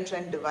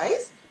intrauterine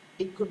device,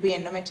 it could be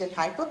endometrial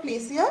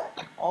hyperplasia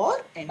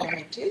or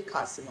endometrial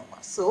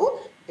carcinoma. So,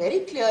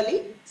 very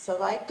clearly,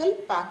 cervical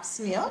pap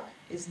smear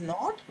is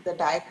not the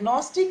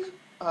diagnostic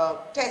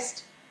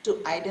test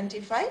to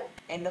identify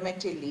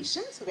endometrial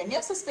lesion. So, when you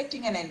are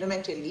suspecting an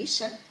endometrial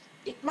lesion,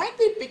 it might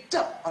be picked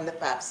up on the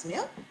pap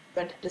smear,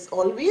 but it is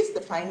always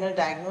the final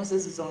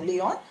diagnosis is only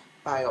on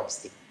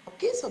biopsy.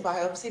 Okay, so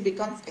biopsy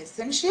becomes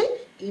essential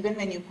even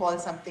when you call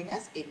something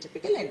as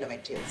atypical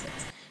endometrial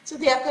cells. So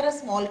they occur as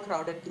small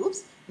crowded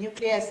groups.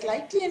 Nuclei are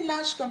slightly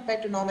enlarged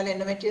compared to normal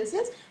endometrial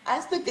cells.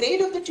 As the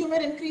grade of the tumor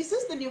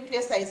increases, the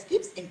nuclear size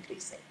keeps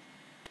increasing.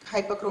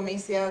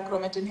 Hyperchromasia,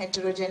 chromatin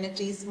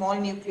heterogeneity, small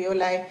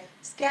nucleoli,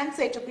 scant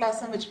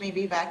cytoplasm which may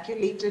be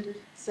vacuolated,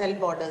 cell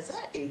borders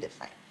are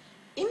ill-defined.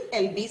 In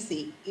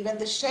LBC, even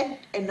the shed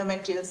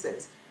endometrial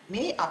cells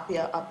may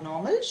appear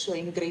abnormal,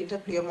 showing greater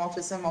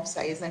pleomorphism of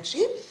size and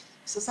shape.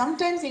 So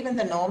sometimes even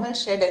the normal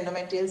shed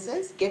endometrial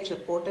cells get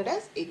reported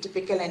as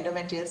atypical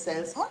endometrial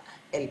cells on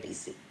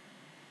LBC.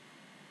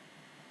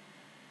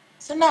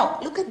 So now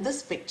look at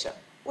this picture.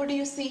 What do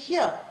you see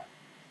here?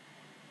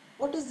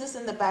 What is this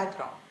in the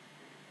background?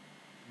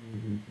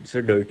 It's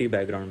a dirty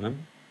background,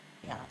 ma'am.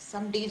 Yeah,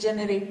 some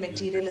degenerate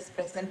material is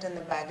present in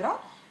the background.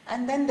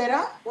 And then there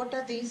are, what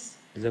are these?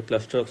 It's a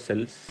cluster of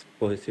cells,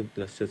 cohesive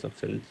clusters of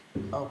cells.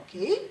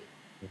 Okay.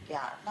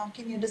 Yeah. Now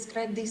can you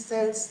describe these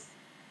cells?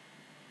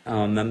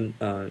 Ma'am,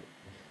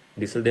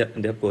 these are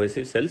their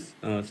cohesive cells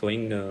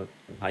showing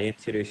high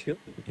NC ratio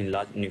in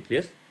large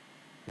nucleus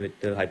with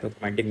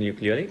hyperchromatic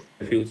nuclei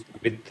fused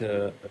with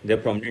their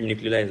prominent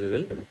nuclei as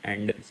well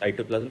and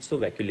cytoplasm, so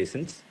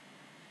vacuolations.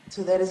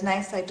 So there is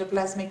nice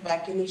cytoplasmic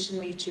vacuolation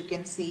which you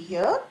can see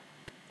here.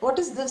 What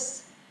is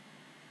this?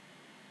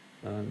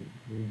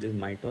 This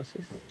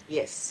mitosis.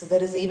 Yes, so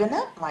there is even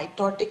a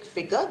mitotic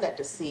figure that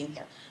is seen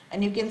here.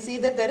 And you can see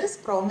that there is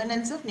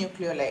prominence of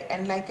nucleoli.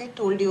 And like I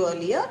told you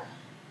earlier,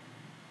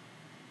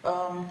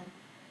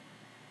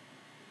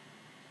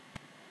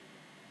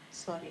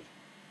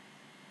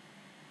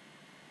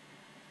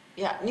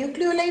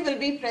 nucleoli will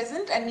be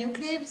present and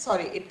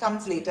it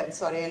comes later.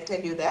 I'll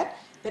tell you that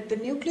the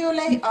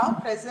nucleoli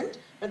are present,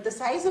 but the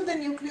size of the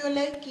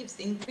nucleoli keeps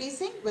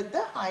increasing with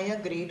the higher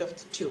grade of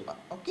the tumor.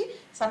 Okay,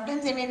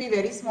 sometimes they may be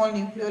very small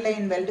nucleoli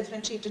in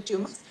well-differentiated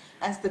tumors.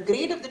 As the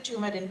grade of the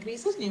tumor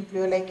increases,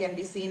 nucleoli can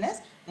be seen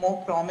as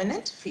more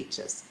prominent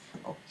features.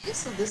 Okay,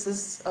 so this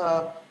is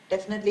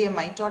definitely a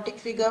mitotic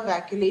figure,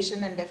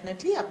 vacuolation, and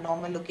definitely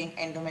abnormal looking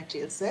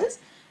endometrial cells.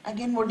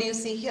 Again, what do you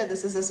see here?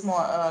 This is a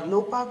small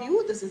low power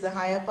view. This is a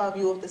higher power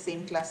view of the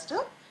same cluster.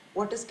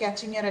 What is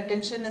catching your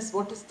attention is,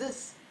 what is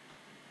this?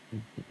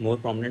 More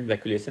prominent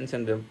vacuolations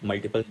and the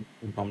multiple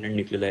prominent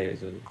nuclei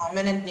as well.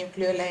 Prominent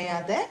nucleoli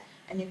are there,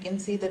 and you can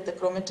see that the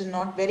chromatin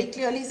not very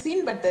clearly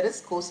seen, but there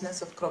is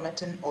coarseness of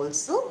chromatin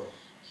also.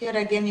 Here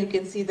again you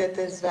can see that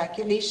there is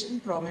vacuolation,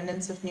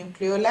 prominence of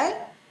nucleoli.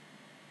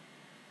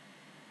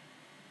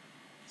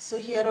 So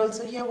here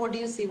also, here what do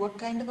you see? What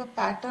kind of a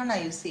pattern are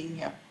you seeing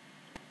here?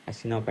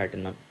 Acina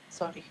pattern, ma'am.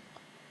 Sorry.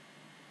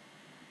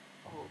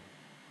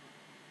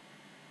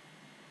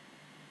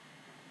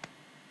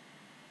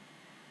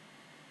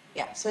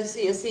 Yeah, so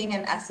you're seeing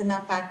an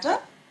acina pattern,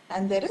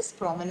 and there is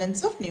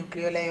prominence of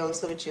nucleoli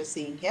also, which you're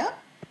seeing here.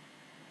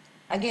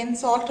 Again,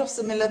 sort of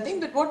similar thing,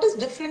 but what is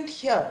different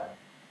here?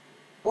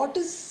 What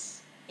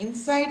is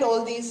inside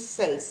all these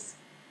cells?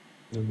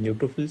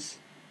 Neutrophils.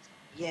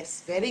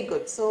 Yes, very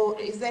good. So,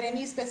 is there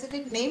any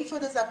specific name for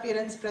this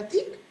appearance,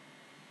 Pratik?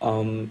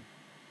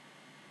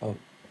 A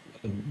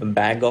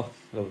bag of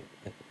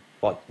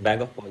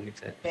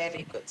polyps.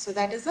 Very good. So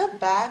that is a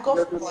bag of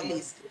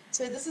polys.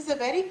 So this is a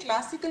very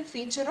classical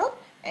feature of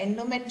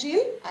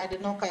endometrial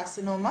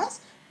adenocarcinomas,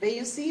 where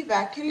you see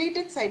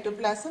vacuolated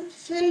cytoplasm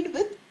filled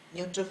with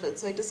neutrophils.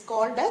 So it is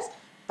called as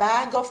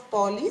bag of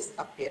polys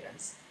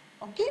appearance.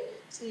 Okay.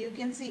 So you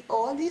can see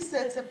all these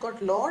cells have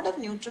got lot of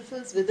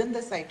neutrophils within the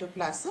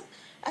cytoplasm,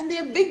 and they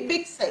are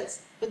big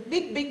cells with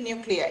big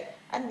nuclei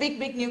and big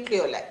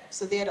nucleoli.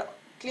 So they are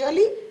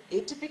clearly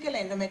atypical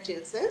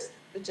endometrial cells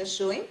which are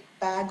showing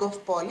bag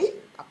of poly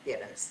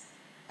appearance.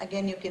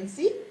 Again, you can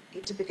see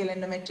atypical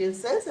endometrial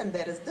cells, and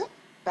there is the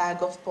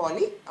bag of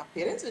poly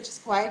appearance, which is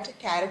quite a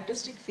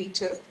characteristic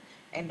feature of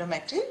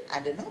endometrial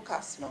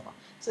adenocarcinoma.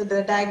 So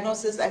the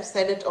diagnosis, I've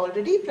said it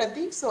already,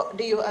 Pratik. So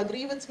do you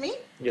agree with me?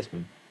 Yes,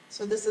 ma'am.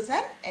 So this is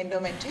an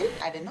endometrial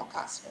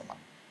adenocarcinoma.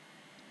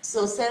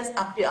 So cells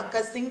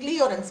occur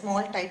singly or in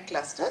small tight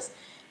clusters.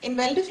 In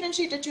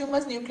well-differentiated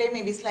tumors, nuclei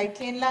may be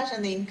slightly enlarged,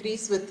 and they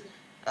increase with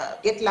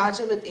get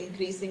larger with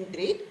increasing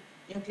grade.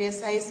 Nuclear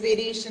size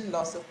variation,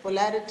 loss of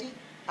polarity,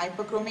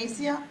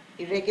 hyperchromasia,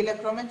 irregular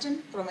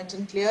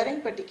chromatin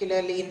clearing,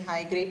 particularly in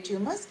high-grade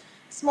tumors.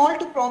 Small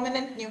to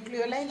prominent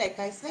nucleoli, like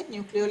I said,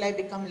 nucleoli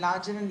become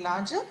larger and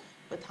larger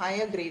with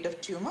higher grade of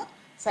tumor.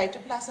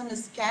 Cytoplasm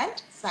is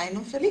scant,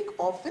 cyanophilic,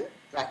 often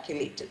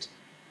vacuolated.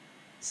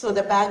 So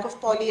the bag of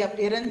poly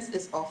appearance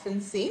is often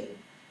seen.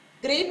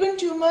 Grade 1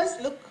 tumors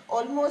look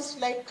almost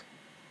like,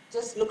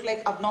 look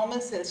like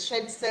abnormal cells,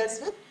 shed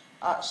cells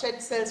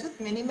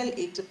with minimal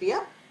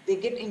atypia. They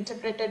get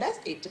interpreted as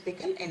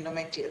atypical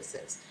endometrial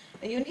cells.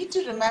 Now you need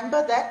to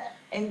remember that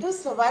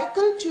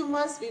endocervical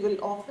tumors, we will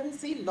often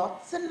see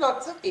lots and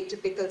lots of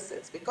atypical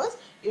cells because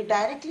you're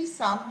directly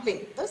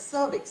sampling the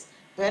cervix,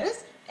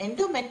 whereas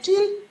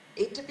endometrial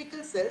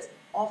atypical cells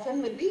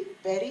often will be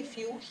very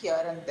few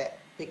here and there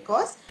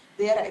because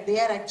they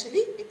are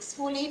actually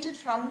exfoliated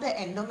from the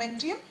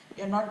endometrium.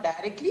 You're not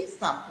directly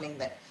sampling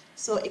them.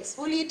 So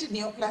exfoliated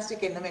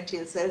neoplastic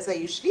endometrial cells are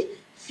usually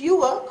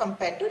fewer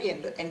compared to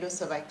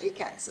endocervical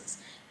cancers.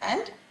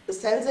 And the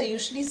cells are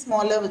usually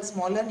smaller with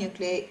smaller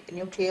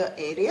nuclear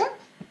area.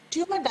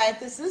 Tumor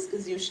diathesis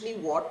is usually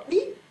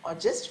watery or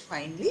just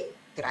finely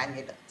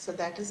granular. So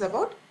that is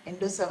about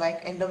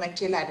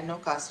endometrial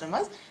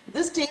adenocarcinomas.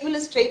 This table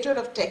is straight out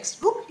of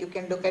textbook. You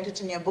can look at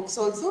it in your books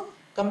also.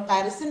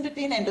 Comparison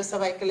between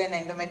endocervical and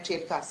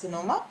endometrial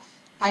carcinoma.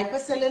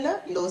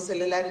 Hypercellular, low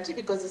cellularity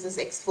because this is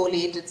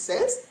exfoliated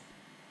cells.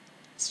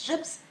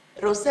 Strips,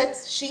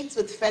 rosettes, sheets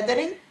with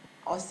feathering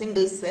or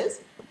single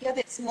cells. Here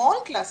they are small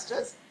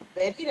clusters,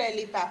 very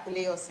rarely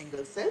papillae or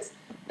single cells.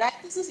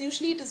 Diathesis,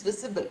 usually it is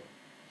visible.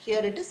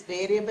 Here it is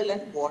variable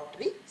and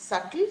watery,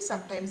 subtle,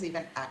 sometimes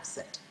even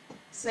absent.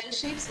 Cell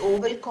shapes,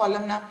 oval,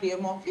 columnar,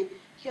 pleomorphic.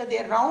 Here they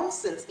are round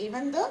cells.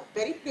 Even the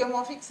very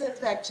pleomorphic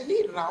cells are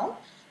actually round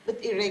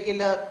with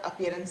irregular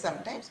appearance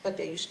sometimes, but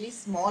they are usually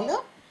smaller.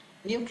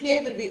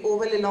 Nuclei will be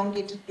oval,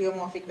 elongated,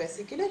 pleomorphic,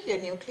 vesicular. Here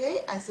nuclei,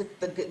 as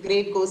the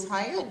grade goes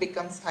higher, it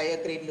becomes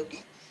higher grade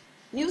looking.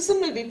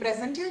 Mucin will be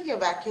present here. Here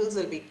vacuoles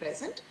will be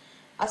present.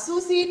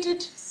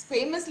 Associated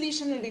squamous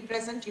lesion will be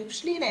present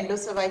usually in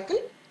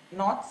endocervical,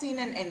 not seen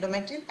in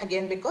endometrial,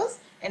 again because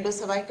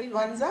endocervical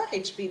ones are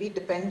HPV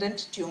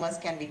dependent tumors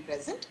can be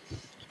present.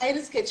 High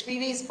risk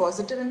HPV is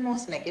positive and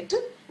most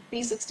negative.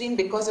 P16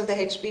 because of the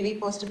HPV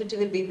positivity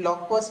will be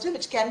block positive,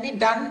 which can be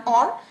done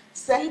on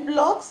cell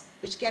blocks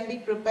which can be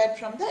prepared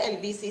from the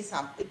LBC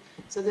sample.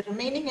 So the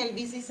remaining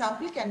LBC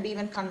sample can be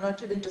even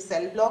converted into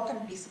cell block and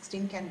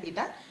P16 can be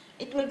done.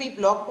 It will be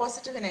block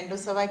positive in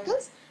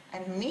endocervicals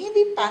and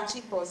maybe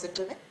patchy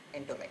positive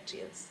in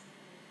endometrials.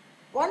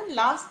 One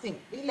last thing,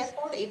 we left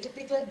out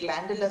atypical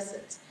glandular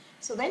cells.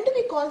 So when do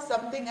we call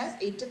something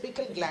as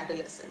atypical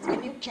glandular cells?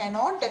 When you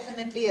cannot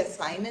definitely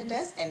assign it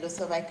as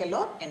endocervical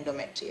or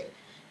endometrial.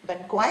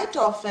 But quite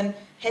often,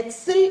 head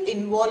cell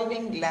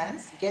involving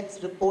glands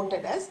gets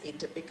reported as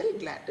atypical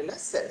glandular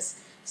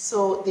cells.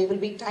 So they will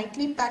be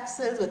tightly packed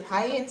cells with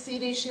high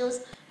NC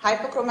ratios,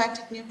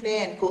 hyperchromatic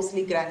nuclei and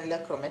coarsely granular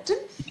chromatin.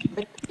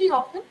 But very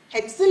often,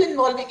 head cell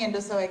involving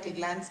endocervical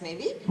glands may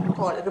be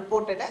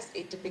reported as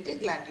atypical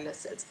glandular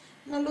cells.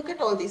 Now look at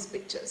all these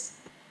pictures.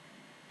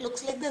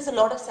 Looks like there's a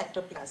lot of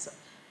cytoplasm.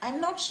 I'm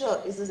not sure,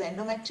 is this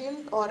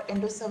endometrial or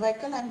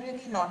endocervical? I'm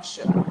really not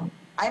sure.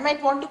 I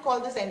might want to call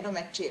this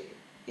endometrial.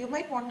 You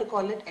might want to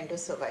call it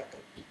endocervical.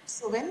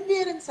 So when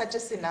we are in such a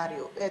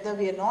scenario, whether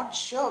we are not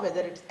sure whether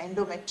it's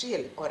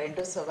endometrial or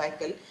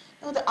endocervical,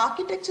 now the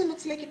architecture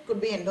looks like it could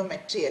be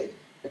endometrial,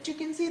 but you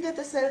can see that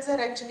the cells are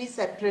actually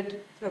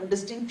separate,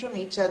 distinct from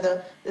each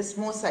other. There's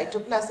more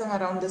cytoplasm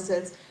around the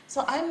cells.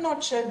 So I'm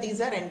not sure these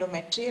are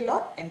endometrial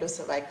or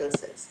endocervical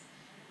cells.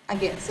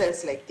 Again,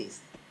 cells like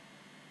these.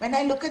 When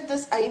I look at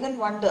this, I even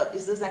wonder,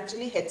 is this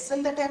actually head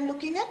cell that I'm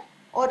looking at,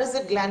 or is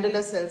it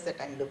glandular cells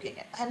that I'm looking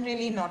at? I'm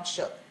really not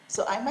sure.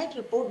 So I might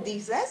report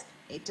these as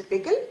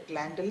atypical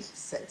glandular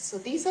cells. So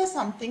these are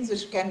some things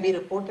which can be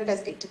reported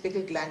as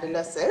atypical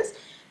glandular cells.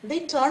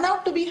 They turn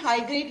out to be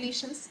high-grade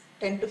lesions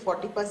 10 to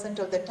 40%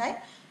 of the time,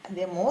 and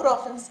they're more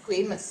often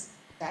squamous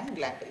than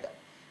glandular.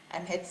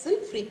 And head cell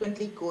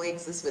frequently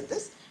coexists with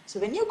this. So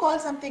when you call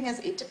something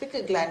as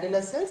atypical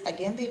glandular cells,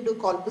 again they do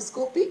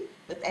colposcopy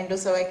with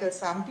endocervical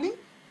sampling.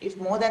 If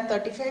more than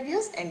 35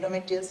 years,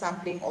 endometrial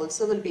sampling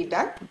also will be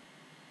done.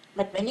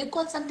 But when you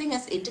call something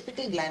as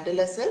atypical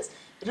glandular cells,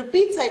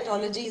 repeat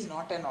cytology is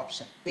not an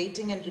option.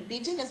 Waiting and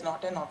repeating is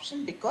not an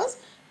option,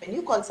 because when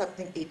you call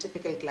something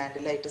atypical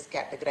glandular, it is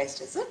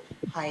categorized as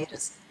a high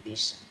risk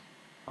lesion.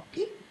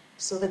 Okay.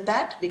 So with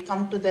that, we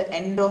come to the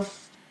end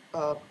of,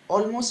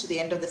 almost to the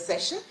end of the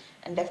session,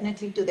 and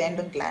definitely to the end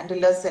of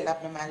glandular cell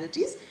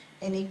abnormalities.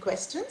 Any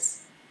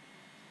questions?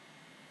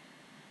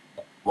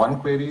 One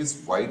query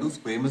is, why do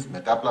squamous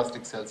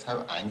metaplastic cells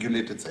have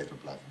angulated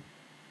cytoplasm?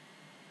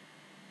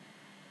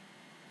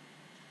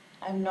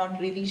 I'm not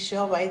really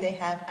sure why they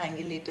have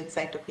angulated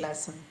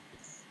cytoplasm.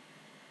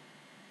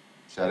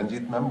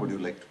 Sharanjit ma'am, would you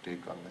like to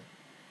take on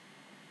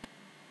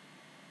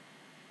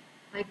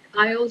that?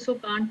 I also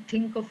can't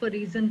think of a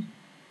reason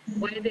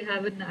why they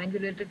have an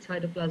angulated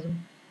cytoplasm.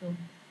 So.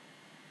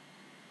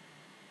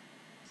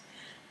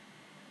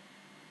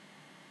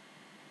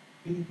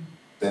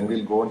 Then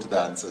we'll go into the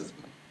answers.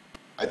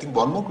 I think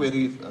one more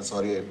query,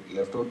 sorry, I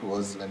left out,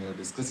 was when you were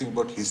discussing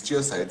about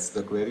histiocytes,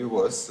 the query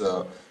was,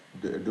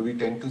 do we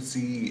tend to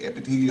see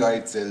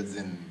epithelioid cells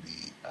in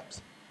the apps?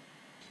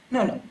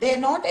 No, they are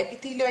not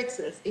epithelioid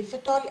cells. If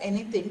at all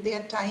anything, they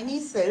are tiny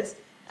cells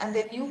and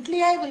their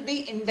nuclei will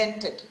be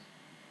indented.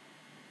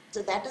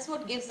 So that is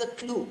what gives a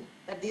clue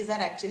that these are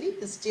actually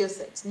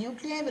histiocytes.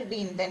 Nuclei will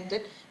be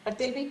indented, but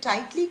they'll be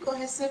tightly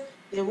cohesive.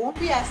 There won't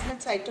be as much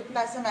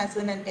cytoplasm as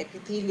in an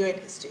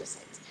epithelioid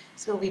histiocytes.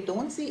 So we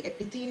don't see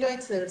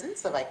epithelioid cells in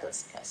cervical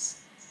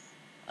scars.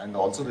 And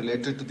also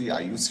related to the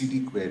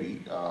IUCD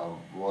query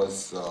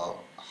was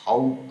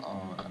how,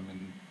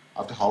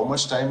 after how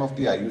much time of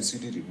the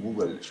IUCD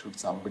removal should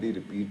somebody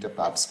repeat a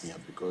pap smear,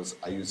 because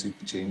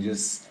IUCD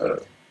changes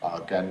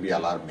can be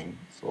alarming.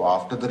 So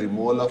after the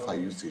removal of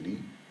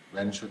IUCD,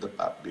 when should the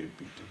pap be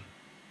repeated?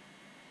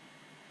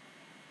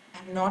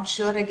 I'm not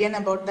sure again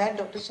about that.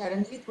 Dr.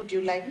 Sharanjit, would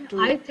you like to?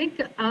 I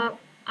think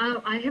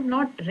I have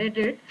not read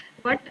it,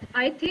 but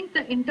I think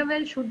the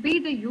interval should be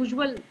the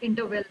usual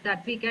interval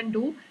that we can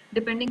do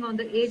depending on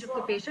the age of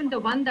the patient, the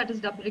one that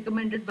is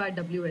recommended by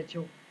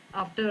WHO.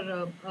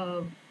 After,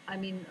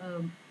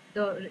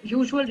 the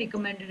usual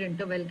recommended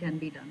interval can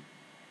be done,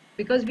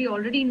 because we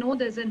already know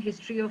there's a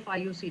history of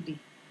IUCD.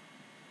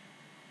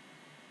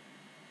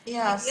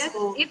 Yeah, yes,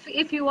 so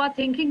if you are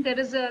thinking there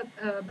is a,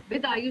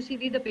 with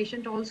IUCD, the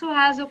patient also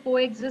has a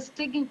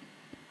coexisting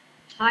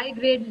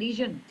high-grade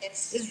lesion.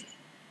 Yes.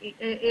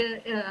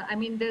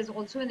 There's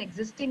also an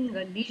existing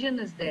lesion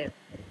is there.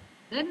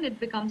 Then it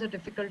becomes a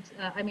difficult,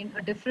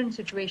 a different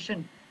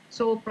situation.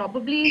 So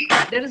probably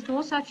there is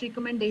no such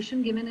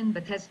recommendation given in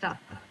Bethesda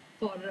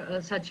for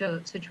such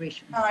a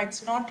situation. No,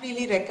 it's not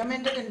really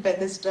recommended in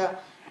Bethesda.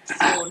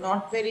 So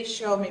not very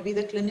sure. Maybe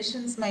the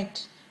clinicians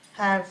might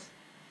have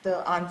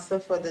the answer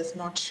for this,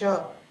 not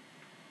sure.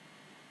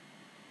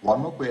 One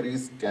more query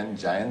is, can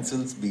giant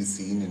cells be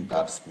seen in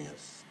pap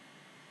smears?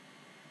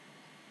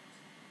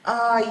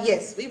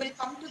 Yes, we will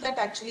come to that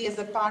actually as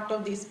a part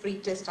of these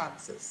pre-test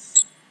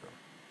answers.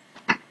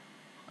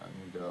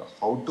 And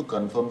how to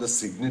confirm the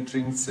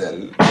signaturing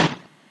cell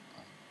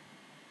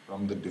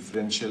from the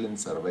differential in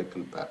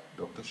cervical pap?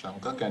 Dr.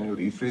 Shankar, can you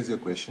rephrase your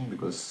question,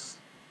 because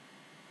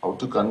how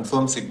to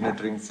confirm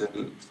signaturing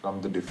cell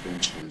from the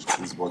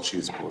differential is what she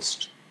has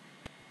posed.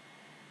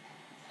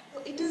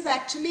 It is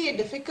actually a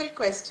difficult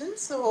question,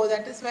 so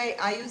that is why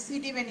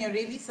IUCD, when you're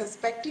really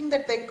suspecting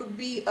that there could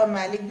be a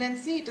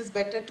malignancy, it is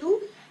better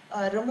to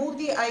remove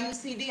the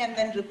IUCD and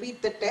then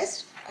repeat the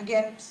test.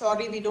 Again,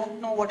 sorry, we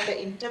don't know what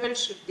the interval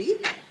should be,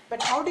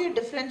 but how do you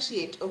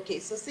differentiate? Okay,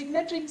 so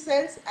signaturing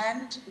cells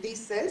and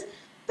these cells,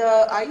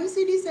 the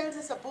IUCD cells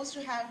are supposed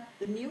to have,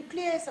 the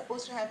nuclei are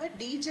supposed to have a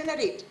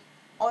degenerate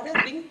or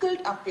a wrinkled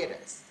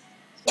appearance.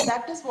 So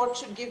that is what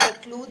should give a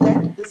clue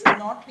that this is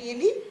not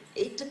really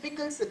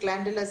atypical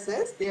glandular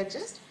cells. They are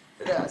just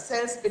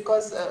cells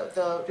because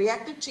the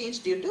reactive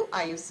change due to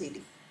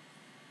IUCD.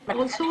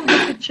 Also,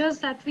 the pictures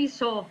that we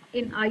saw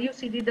in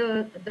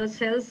IUCD, the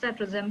cells that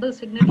resemble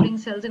signet ring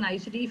cells in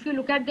IUCD, if you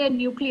look at their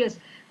nucleus,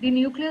 the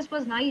nucleus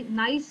was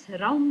nice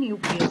round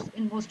nucleus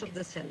in most of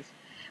the cells.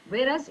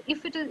 Whereas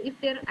if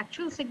they're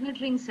actual signet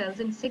ring cells,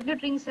 in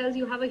signet ring cells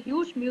you have a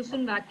huge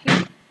mucin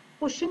vacuum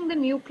pushing the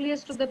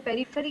nucleus to the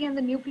periphery, and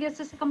the nucleus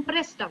is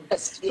compressed out.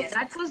 Yes. So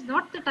that was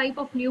not the type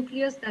of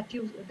nucleus that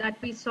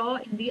we saw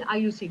in the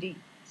IUCD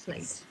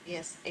slides.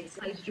 Yes,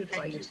 exactly.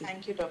 Thank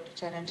Thank you, Dr.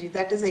 Charanji.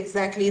 That is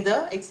exactly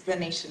the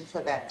explanation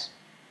for that.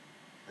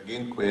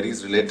 Again,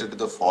 queries related to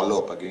the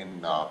follow-up.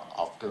 Again,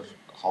 after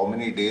how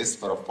many days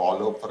for a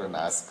follow-up for an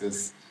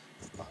ascus,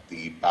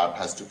 the PAP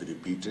has to be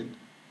repeated.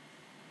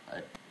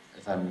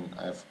 If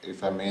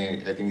I may,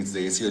 I think it's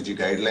the ACOG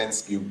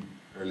guidelines give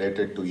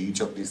related to each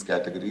of these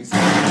categories.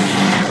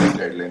 These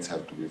guidelines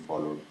have to be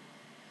followed.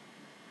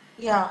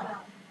 Yeah.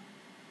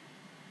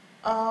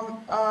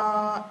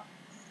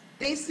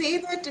 They say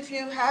that if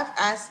you have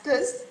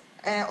ascus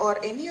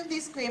or any of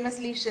these squamous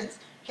lesions,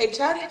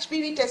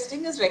 HR-HPV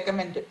testing is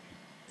recommended.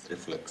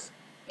 Reflex.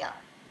 Yeah.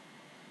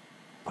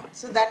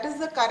 So that is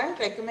the current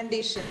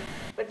recommendation.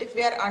 But if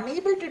we are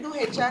unable to do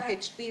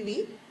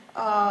HR-HPV,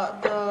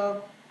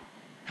 the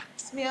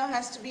smear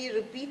has to be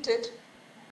repeated